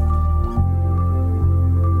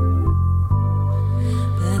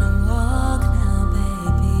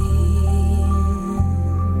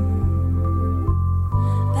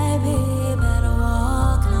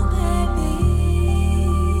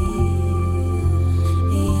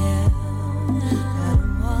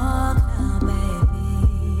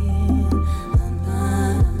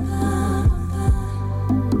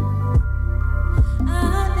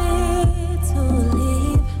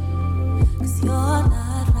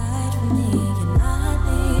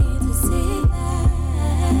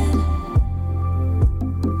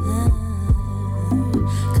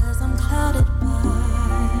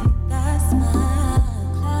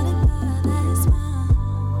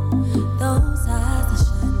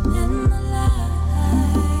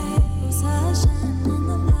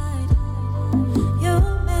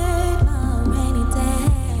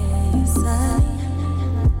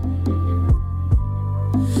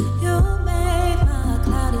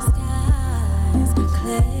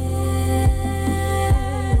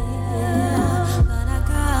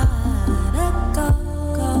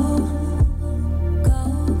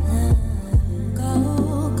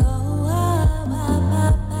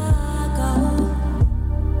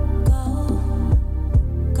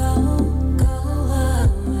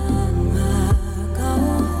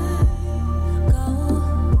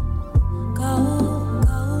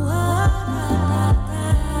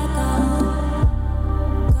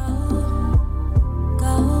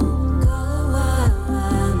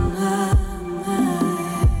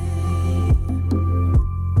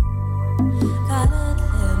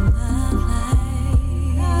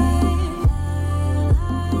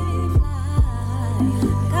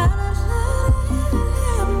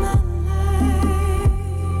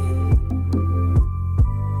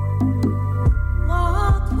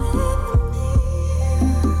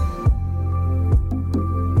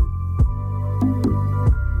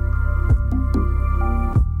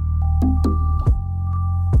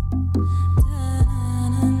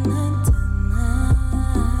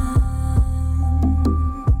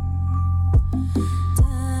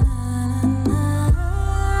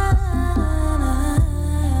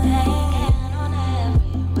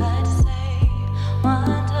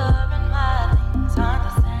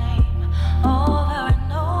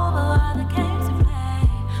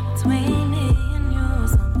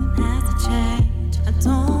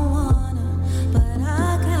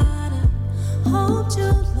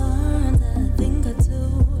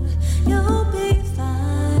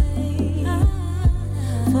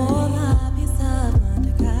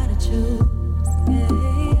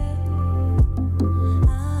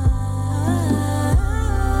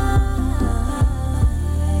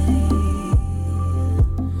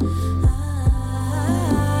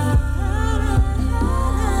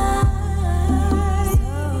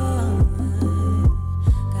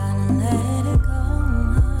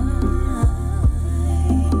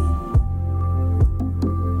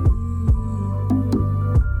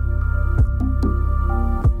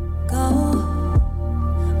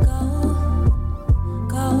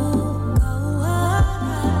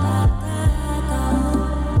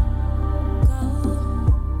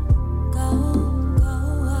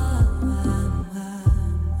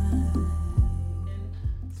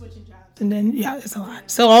 And then, yeah, it's a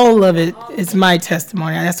lot. So all of it is my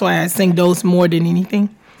testimony. That's why I sing those more than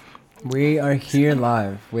anything. We are here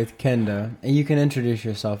live with Kenda, and you can introduce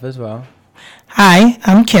yourself as well. Hi,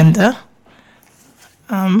 I'm Kenda.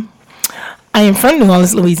 I am from New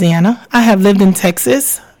Orleans, Louisiana. I have lived in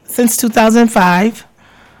Texas since 2005.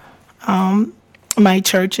 My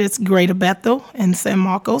church is Greater Bethel in San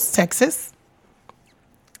Marcos, Texas.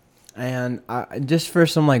 And just for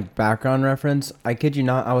some like background reference, I kid you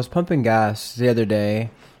not, I was pumping gas the other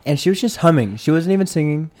day, and she was just humming. She wasn't even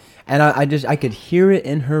singing, and I could hear it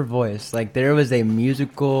in her voice. Like there was a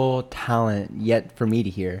musical talent yet for me to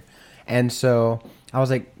hear. And so I was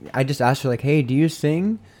like, I just asked her like, hey, do you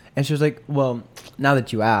sing? And she was like, well, now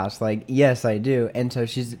that you ask, like, yes, I do. And so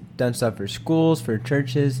she's done stuff for schools, for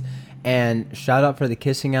churches. And shout out for the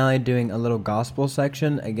Kissing Alley doing a little gospel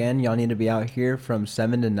section. Again, y'all need to be out here from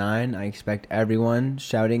 7 to 9. I expect everyone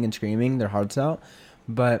shouting and screaming their hearts out.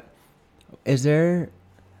 But is there...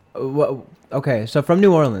 Okay, so from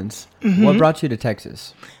New Orleans, what brought you to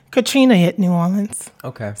Texas? Katrina hit New Orleans.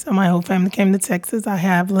 Okay. So my whole family came to Texas. I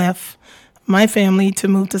have left my family to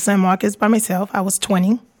move to San Marcos by myself. I was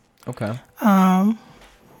 20. Okay. I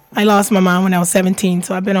lost my mom when I was 17,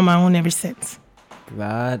 so I've been on my own ever since.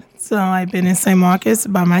 So I've been in San Marcos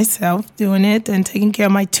by myself doing it and taking care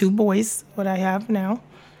of my 2 boys, what I have now.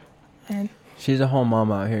 And she's a whole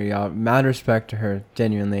mom out here, y'all. Mad respect to her,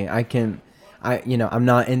 genuinely. I'm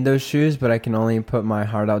not in those shoes, but I can only put my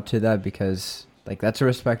heart out to that because, like, that's a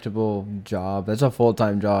respectable job. That's a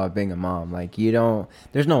full-time job, being a mom. Like,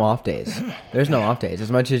 there's no off days. There's no off days.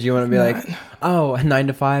 As much as you want to be like, oh, 9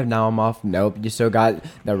 to 5, now I'm off. Nope, you still got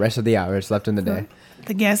the rest of the hours left in the day.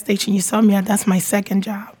 The gas station you saw me at, that's my second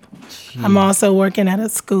job. Jeez. I'm also working at a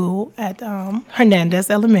school at Hernandez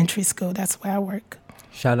Elementary School. That's where I work.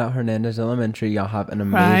 Shout out Hernandez Elementary. Y'all have an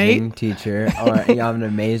amazing teacher. Or y'all have an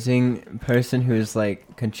amazing person who's,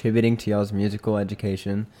 like, contributing to y'all's musical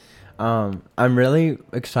education. I'm really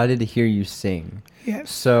excited to hear you sing. Yes.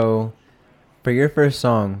 So, for your first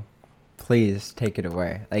song, please take it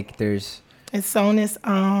away. Like, This song is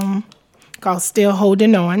called Still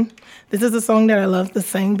Holding On. This is a song that I love to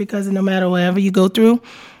sing because no matter whatever you go through,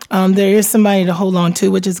 there is somebody to hold on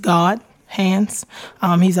to, which is God, hands.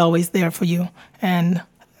 He's always there for you. And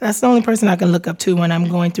that's the only person I can look up to when I'm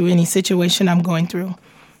going through any situation I'm going through.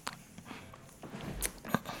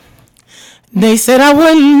 They said I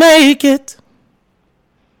wouldn't make it.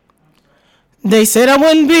 They said I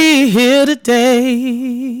wouldn't be here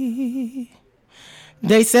today.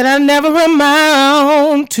 They said I'd never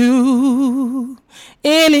amount to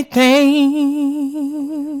anything.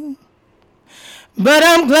 But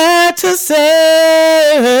I'm glad to say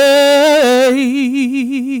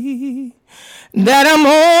that I'm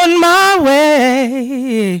on my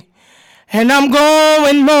way. And I'm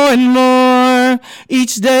going more and more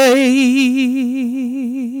each day.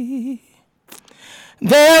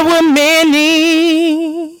 There were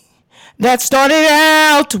many that started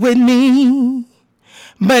out with me,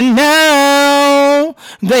 but now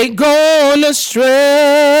they gone astray.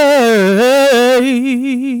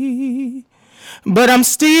 But I'm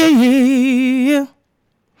still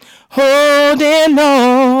holding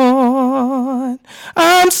on.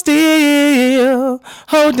 I'm still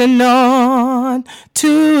holding on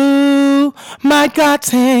to my God's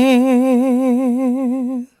hands.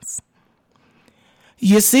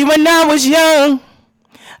 You see, when I was young,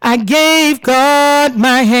 I gave God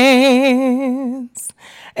my hands,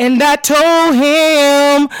 and I told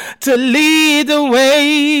him to lead the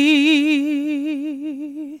way.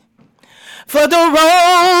 For the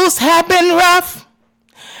roads have been rough,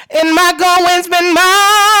 and my going's been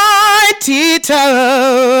mighty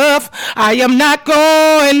tough. I am not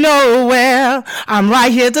going nowhere. I'm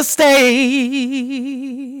right here to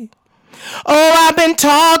stay. Oh, I've been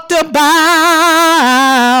talked about,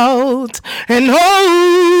 and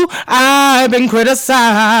oh, I've been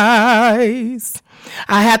criticized.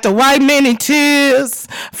 I had to wipe many tears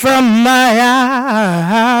from my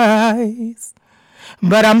eyes,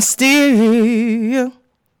 but I'm still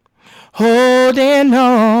holding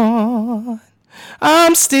on.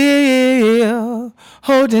 I'm still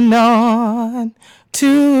holding on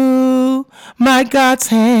to my God's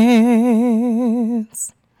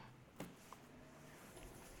hands.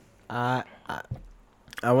 I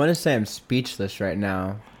want to say I'm speechless right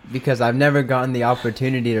now because I've never gotten the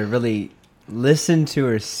opportunity to really listen to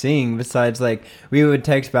her sing. Besides, like, we would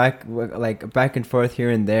text back, like, back and forth here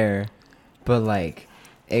and there, but, like,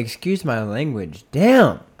 excuse my language.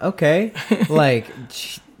 Damn. Okay. Like,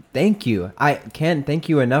 thank you. I can't thank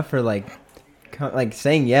you enough for, like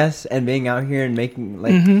saying yes and being out here and making,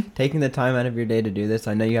 like, taking the time out of your day to do this.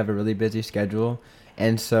 I know you have a really busy schedule,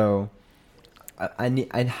 and so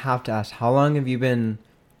I'd have to ask, how long have you been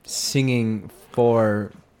singing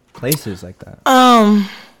for places like that?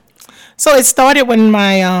 So it started when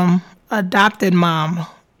my adopted mom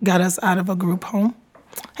got us out of a group home,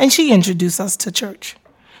 and she introduced us to church.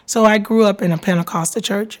 So I grew up in a Pentecostal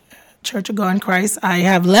church, Church of God in Christ. I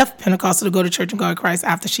have left Pentecostal to go to Church of God in Christ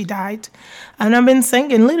after she died. And I've been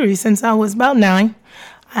singing literally since I was about 9.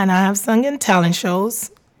 And I have sung in talent shows.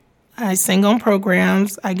 I sing on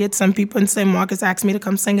programs. I get some people in St. Marcos ask me to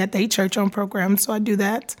come sing at their church on programs, so I do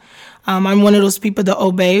that. I'm one of those people that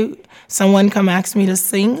obey. Someone come ask me to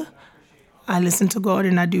sing, I listen to God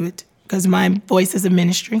and I do it. because my voice is a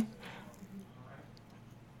ministry.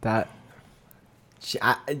 I'm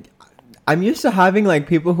used to having like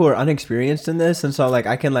people who are unexperienced in this, and so like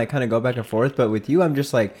I can like kind of go back and forth. But with you, I'm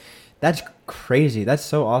just like, that's crazy. That's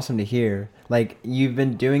so awesome to hear. Like you've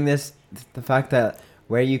been doing this. The fact that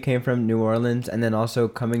where you came from, New Orleans, and then also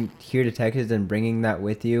coming here to Texas and bringing that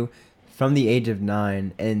with you from the age of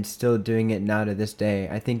 9 and still doing it now to this day,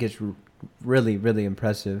 I think it's really, really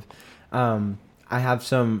impressive. I have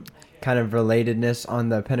some kind of relatedness on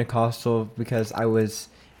the Pentecostal because I was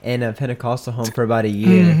in a Pentecostal home for about a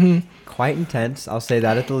year. Quite intense, I'll say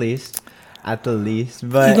that at the least. But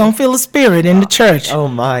you're gonna feel the spirit in the church. Oh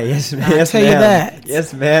my, yes, I'll tell you that.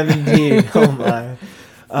 Yes, ma'am, indeed. Oh my.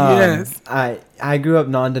 Yes. I grew up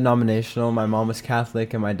non-denominational. My mom was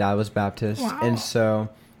Catholic and my dad was Baptist. Wow. And so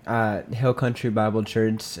Hill Country Bible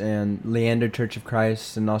Church and Leander Church of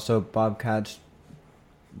Christ and also Bobcats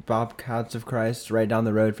of Christ right down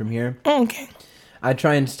the road from here. Okay. I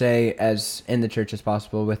try and stay as in the church as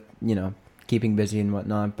possible with, keeping busy and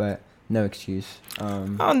whatnot, but no excuse.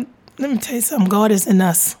 Let me tell you something. God is in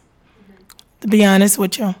us. To be honest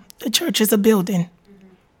with you, the church is a building.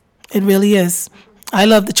 It really is. I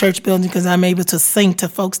love the church building because I'm able to sing to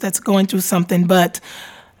folks that's going through something. But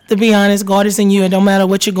to be honest, God is in you. It don't matter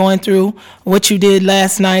what you're going through, what you did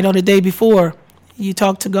last night or the day before. You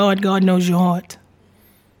talk to God. God knows your heart.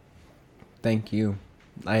 Thank you.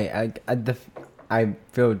 I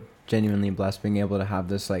feel genuinely blessed being able to have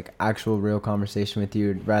this like actual real conversation with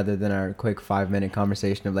you rather than our quick 5-minute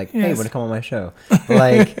conversation of like, hey, want to come on my show?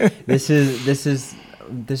 Like this is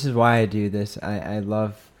why I do this. I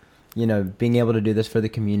love being able to do this for the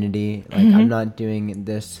community. Like I'm not doing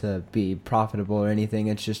this to be profitable or anything.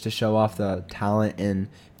 It's just to show off the talent in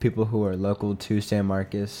people who are local to San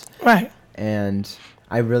Marcos. Right. And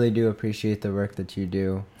I really do appreciate the work that you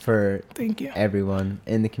do for Thank you. Everyone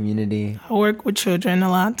in the community. I work with children a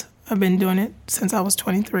lot. I've been doing it since I was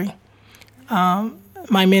 23.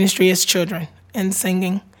 My ministry is children and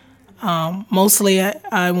singing. Mostly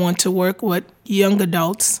I want to work with young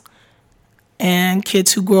adults and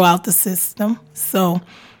kids who grow out the system. So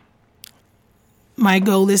my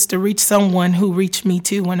goal is to reach someone who reached me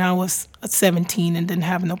too when I was 17 and didn't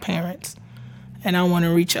have no parents. And I want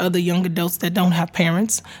to reach other young adults that don't have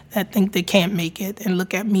parents, that think they can't make it, and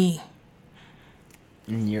look at me.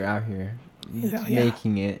 And you're out here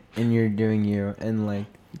making it, and you're doing you, and like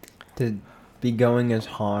to be going as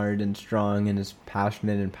hard and strong and as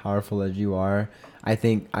passionate and powerful as you are.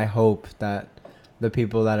 I hope that the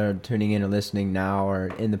people that are tuning in or listening now or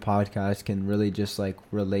in the podcast can really just like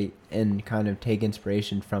relate and kind of take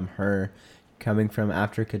inspiration from her, coming from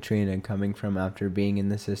after Katrina, coming from after being in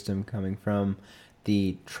the system, coming from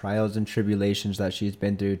the trials and tribulations that she's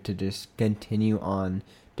been through to just continue on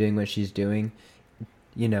doing what she's doing.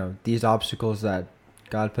 These obstacles that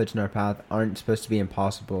God puts in our path aren't supposed to be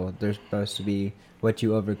impossible. They're supposed to be what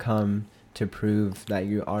you overcome to prove that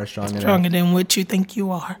you are stronger than what you think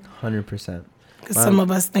you are. 100%. Because some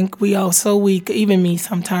of us think we are so weak, even me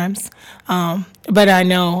sometimes. But I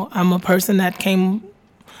know I'm a person that came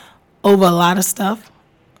over a lot of stuff.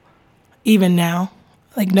 Even now,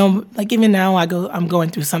 even now I'm going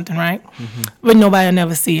through something, right? But nobody will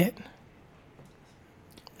never see it.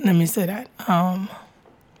 Let me say that.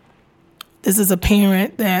 This is a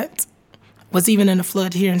parent that was even in the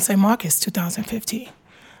flood here in St. Marcos, 2015.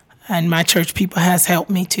 And my church people has helped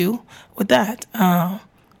me too with that. I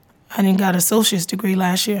didn't got an associate's degree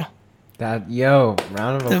last year.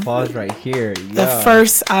 Round of applause right here. The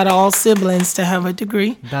first out of all siblings to have a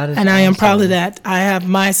degree. That is and I awesome. am proud of that. I have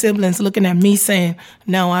my siblings looking at me saying,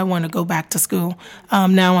 no, I want to go back to school.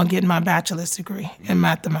 Now I'm getting my bachelor's degree in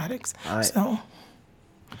mathematics.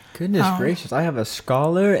 Goodness gracious. I have a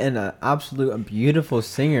scholar and an absolute beautiful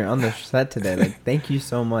singer on the set today. Like, thank you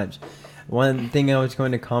so much. One thing I was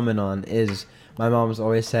going to comment on is my mom's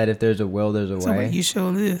always said, if there's a will, there's a way. You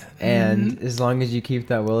sure live. And as long as you keep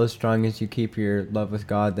that will as strong as you keep your love with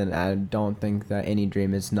God, then I don't think that any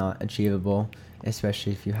dream is not achievable,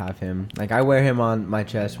 especially if you have him. Like, I wear him on my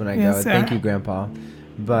chest when I go. Sir. Thank you, Grandpa.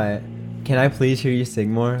 But can I please hear you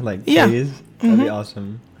sing more? Like, yeah. Please? That'd be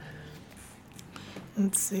awesome.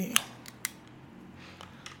 Let's see.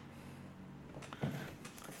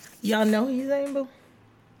 Y'all know he's able?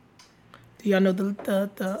 Do y'all know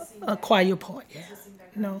the choir part? Yeah.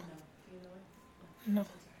 No.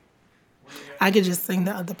 I could just sing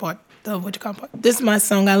the other part, the what you call part. This is my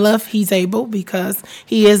song I love. He's able because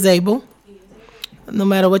he is able. no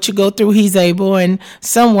matter what you go through, he's able, and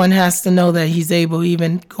someone has to know that he's able,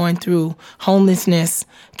 even going through homelessness,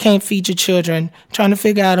 can't feed your children, trying to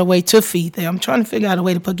figure out a way to feed them, trying to figure out a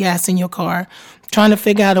way to put gas in your car, trying to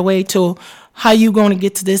figure out a way to how you going to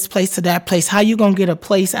get to this place, to that place, how you going to get a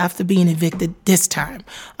place after being evicted this time.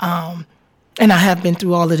 And I have been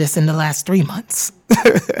through all of this in the last 3 months.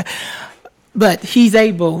 But He's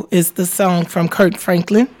Able is the song from Kurt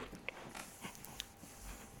Franklin.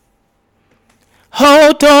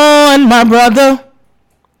 Hold on, my brother.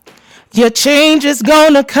 Your change is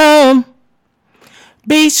gonna come.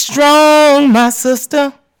 Be strong, my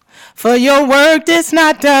sister, for your work is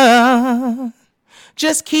not done.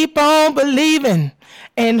 Just keep on believing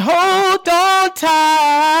and hold on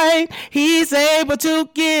tight. He's able to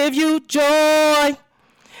give you joy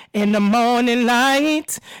in the morning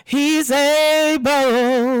light. He's able.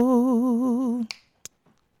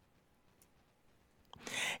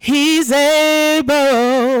 He's able.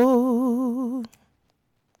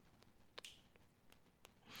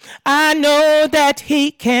 I know that he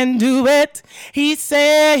can do it. He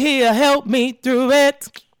said he'll help me through it.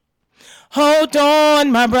 Hold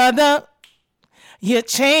on, my brother. Your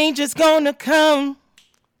change is gonna come.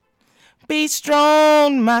 Be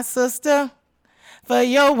strong, my sister, for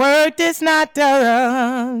your work is not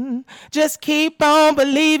done. Just keep on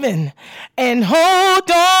believing and hold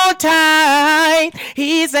on tight.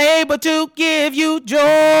 He's able to give you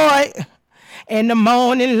joy in the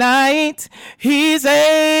morning light. He's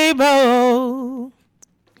able.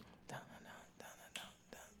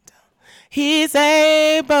 He's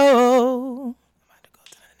able.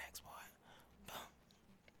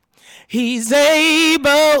 He's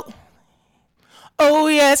able. Oh,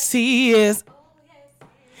 yes, he is.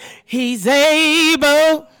 He's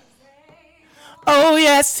able. Oh,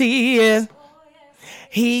 yes, he is.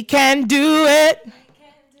 He can do it.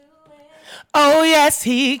 Oh, yes,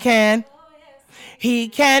 he can. He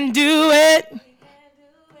can do it.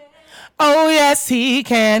 Oh, yes, he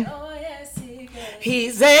can.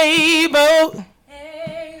 He's able.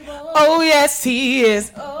 Oh, yes, he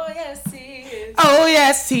is. Oh, yes, he is. Oh,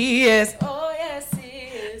 yes, he is.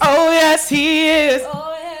 Oh, yes, he is.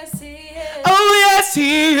 Oh, yes,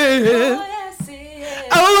 he is.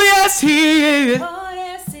 Oh, yes, he is.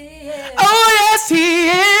 Oh, yes, he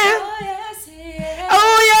is.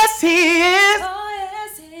 Oh, yes, he is.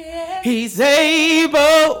 He's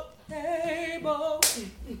able.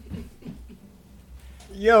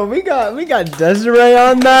 Yo, we got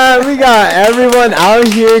Desirah on that. We got everyone out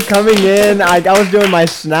here coming in. I was doing my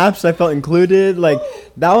snaps. I felt included. Like,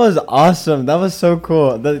 that was awesome. That was so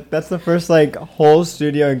cool. That's the first like whole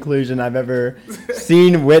studio inclusion I've ever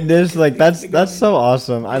seen, witnessed. Like, that's so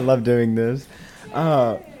awesome. I love doing this.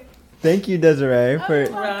 Thank you, Desiree, for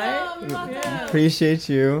appreciate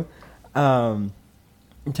you.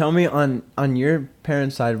 Tell me on your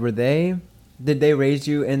parents' side, did they raise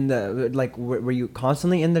you in the, like, were you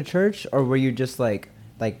constantly in the church, or were you just like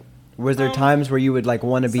was there times where you would like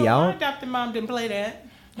want to be out? My adopted mom didn't play that.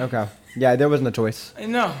 Okay. Yeah, there wasn't a choice.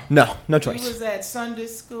 No choice. We was at Sunday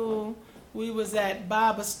school. We was at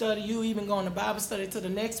Bible study. You even going to Bible study to the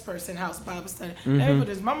next person's house Bible study.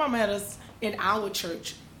 Mm-hmm. My mom had us in our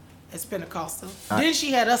church as Pentecostal. Then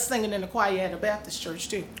she had us singing in the choir at the Baptist church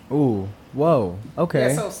too. Ooh, whoa, okay.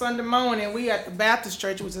 Yeah, so Sunday morning we at the Baptist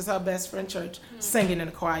church, which is her best friend church, singing in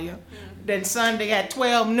the choir. Then Sunday at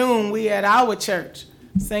 12 noon we at our church,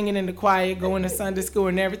 singing in the choir, going to Sunday school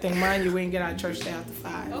and everything. Mind you, we didn't get out of church till after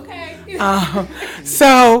 5. Okay.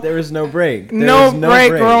 So there was no break. No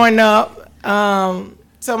break growing up.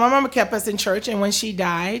 So my mama kept us in church, and when she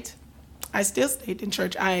died, I still stayed in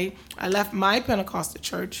church. I left my Pentecostal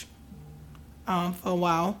church for a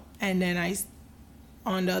while, and then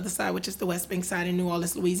on the other side, which is the West Bank side in New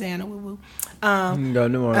Orleans, Louisiana. Go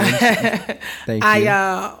New Orleans. Thank you.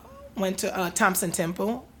 I went to Thompson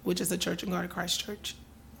Temple, which is a Church and God of Christ church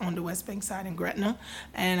on the West Bank side in Gretna,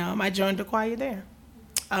 and I joined the choir there.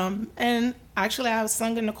 And actually, I was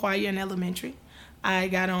sung in the choir in elementary. I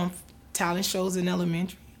got on talent shows in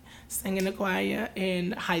elementary, sang in the choir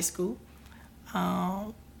in high school,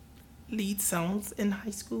 lead songs in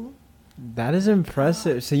high school. That is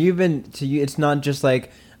impressive. So it's not just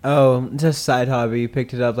like, oh, it's a side hobby, you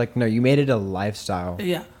picked it up. Like, no, you made it a lifestyle.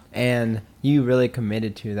 Yeah. And you really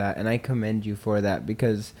committed to that, and I commend you for that,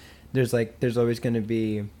 because there's always going to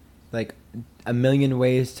be like a million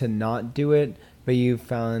ways to not do it, but you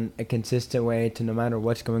found a consistent way to, no matter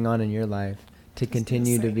what's going on in your life, to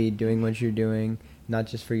continue to be doing what you're doing, not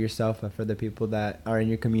just for yourself, but for the people that are in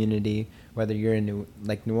your community, whether you're in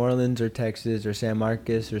New Orleans or Texas or San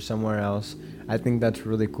Marcos or somewhere else. I think that's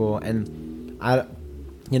really cool. And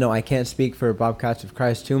I can't speak for Bobcats of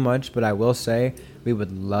Christ too much, but I will say we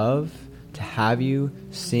would love to have you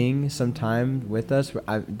sing sometime with us.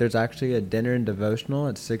 There's actually a dinner and devotional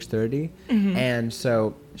at 6:30, and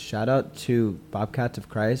so shout out to Bobcats of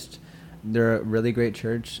Christ. They're a really great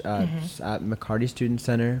church at McCarty Student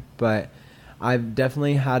Center, but I've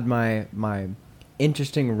definitely had my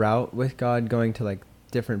interesting route with God, going to like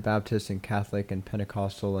different Baptist and Catholic and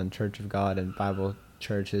Pentecostal and Church of God and Bible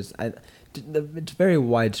churches. It's very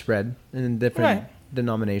widespread in different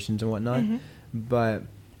denominations and whatnot, but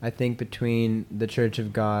I think between the Church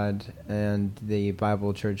of God and the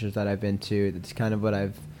Bible churches that I've been to, that's kind of what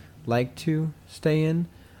I've liked to stay in.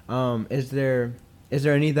 Is there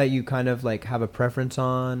any that you kind of like have a preference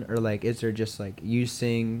on, or like is there just like you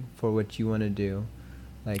sing for what you want to do?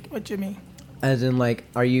 Like, what do you mean? As in like,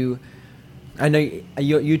 are you? I know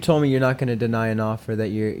you told me you're not going to deny an offer that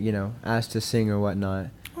you're asked to sing or whatnot.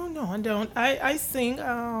 Oh no, I don't. I sing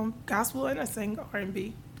gospel and I sing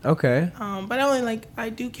R&B. Okay. But I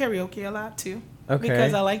do karaoke a lot too. Okay.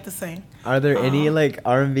 Because I like to sing. Are there any like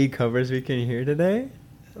R&B covers we can hear today?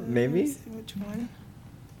 Maybe. Let's see which one.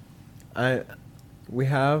 We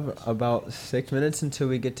have about 6 minutes until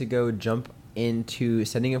we get to go jump into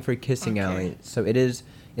setting up for Kissing Alley. So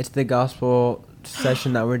it's the gospel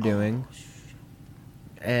session that we're doing,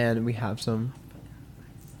 and we have some,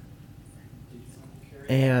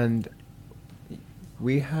 and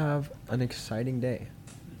we have an exciting day.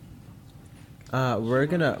 I'm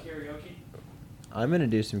gonna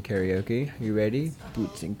do some karaoke. You ready?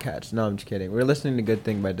 Boots and Cats. No, I'm just kidding. We're listening to Good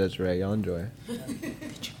Thing by Desirah. Y'all enjoy.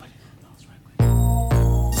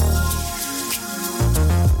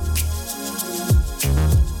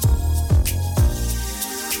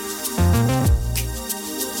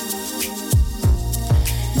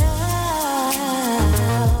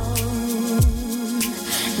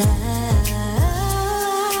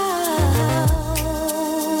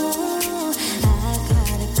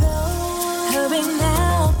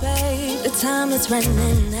 Time is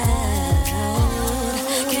running out.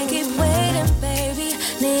 Can't keep waiting, baby.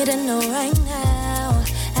 Need to know right now.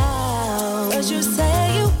 What you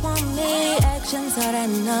say you want me, actions are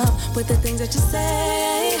enough. With the things that you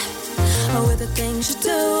say, or with the things you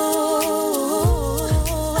do.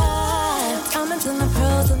 Diamonds and the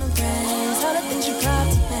pearls and the rings, all the things you brought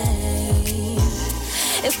to me.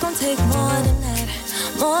 It's gonna take more than that,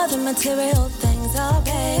 more than material things, oh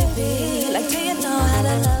baby. Like, do you know how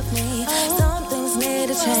to love me? Some things need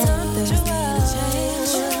to change. Some things need to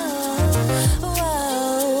change.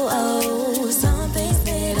 Whoa, some things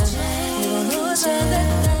need to change. You gon' lose a good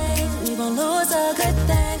thing. You gon' lose a good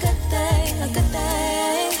thing, good thing, a good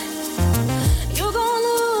thing. You gon'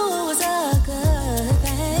 lose a good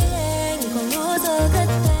thing. You gon' lose a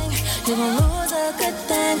good thing. You gon' lose a good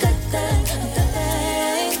thing, good thing, a good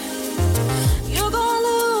thing. You gon'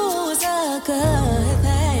 lose a good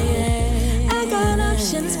thing. I got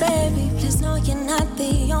options, baby. Please know you're not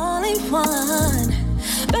the only one.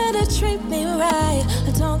 Better treat me right,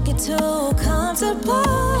 or don't get too comfortable.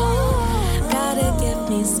 Gotta give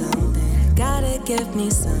me something. Gotta give me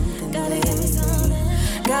something. Gotta give me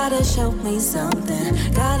something. Gotta show me something.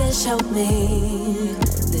 Gotta show me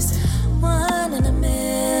this 1 in a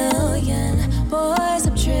million. Boys,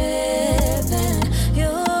 I'm tripping.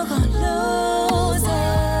 You're gonna lose a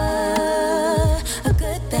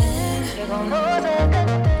good thing. You're gonna lose a good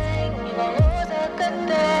thing. You're gonna lose a good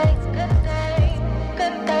thing. Good thing.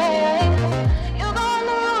 Good thing. You're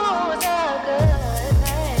gonna lose a good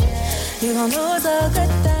thing. You're gonna lose a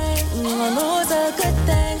good thing. You're gonna lose a good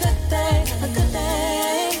thing. Good thing. A good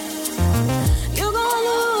thing. You're gonna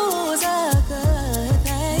lose a good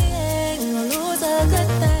thing. You're gonna lose a good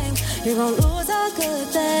thing. You're gonna lose a good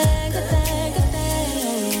thing. Good thing. Good thing.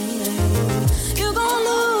 You're gonna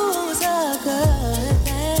lose a good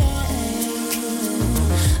thing.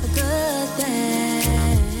 A good thing.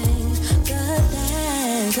 Good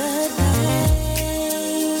thing. Good thing.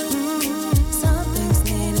 Some things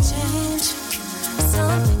need to change.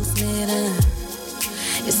 Some things need to.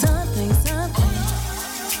 Yeah, some things need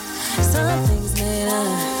to.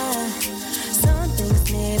 Some things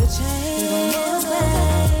need to change.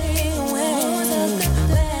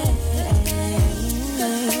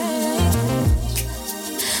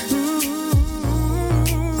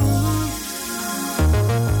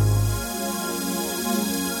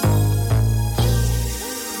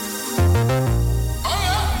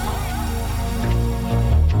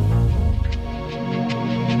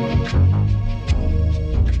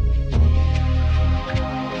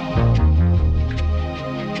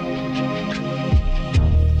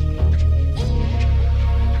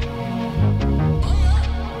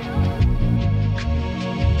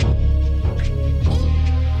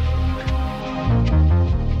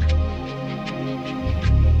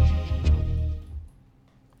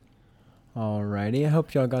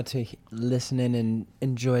 hope y'all got to listen in and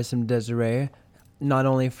enjoy some Desirah, not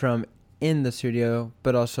only from in the studio,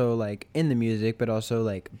 but also like in the music, but also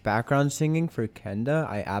like background singing for Kenda.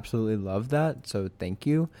 I absolutely love that. So thank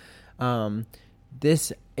you.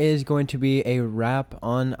 This is going to be a wrap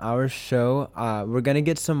on our show. We're going to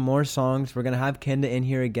get some more songs. We're going to have Kenda in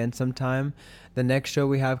here again sometime. The next show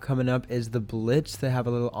we have coming up is the Blitz. They have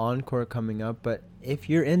a little encore coming up. But if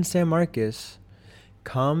you're in San Marcos,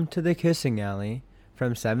 come to the Kissing Alley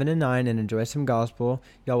from 7 to 9 and enjoy some gospel.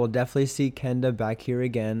 Y'all will definitely see Kenda back here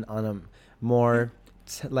again on a more...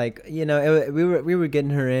 like, you know, we were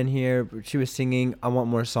getting her in here. She was singing. I want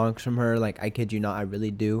more songs from her. Like, I kid you not, I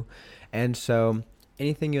really do. And so,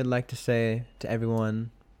 anything you'd like to say to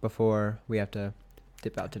everyone before we have to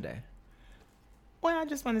dip out today? Well, I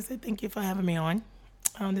just want to say thank you for having me on.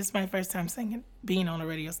 This is my first time being on a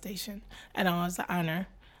radio station, and it's an honor.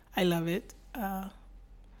 I love it. And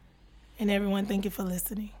everyone, thank you for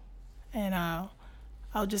listening. And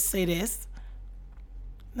I'll just say this: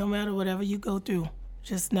 no matter whatever you go through,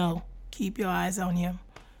 just know, keep your eyes on him.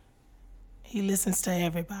 He listens to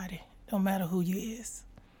everybody, no matter who you is.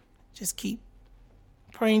 Just keep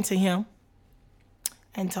praying to him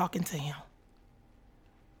and talking to him.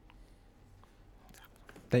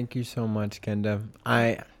 Thank you so much, Kenda.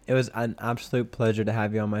 It was an absolute pleasure to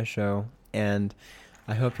have you on my show, and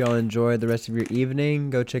I hope y'all enjoy the rest of your evening.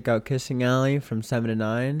 Go check out Kissing Alley from 7 to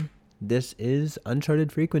 9. This is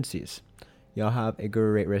Uncharted Frequencies. Y'all have a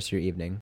great rest of your evening.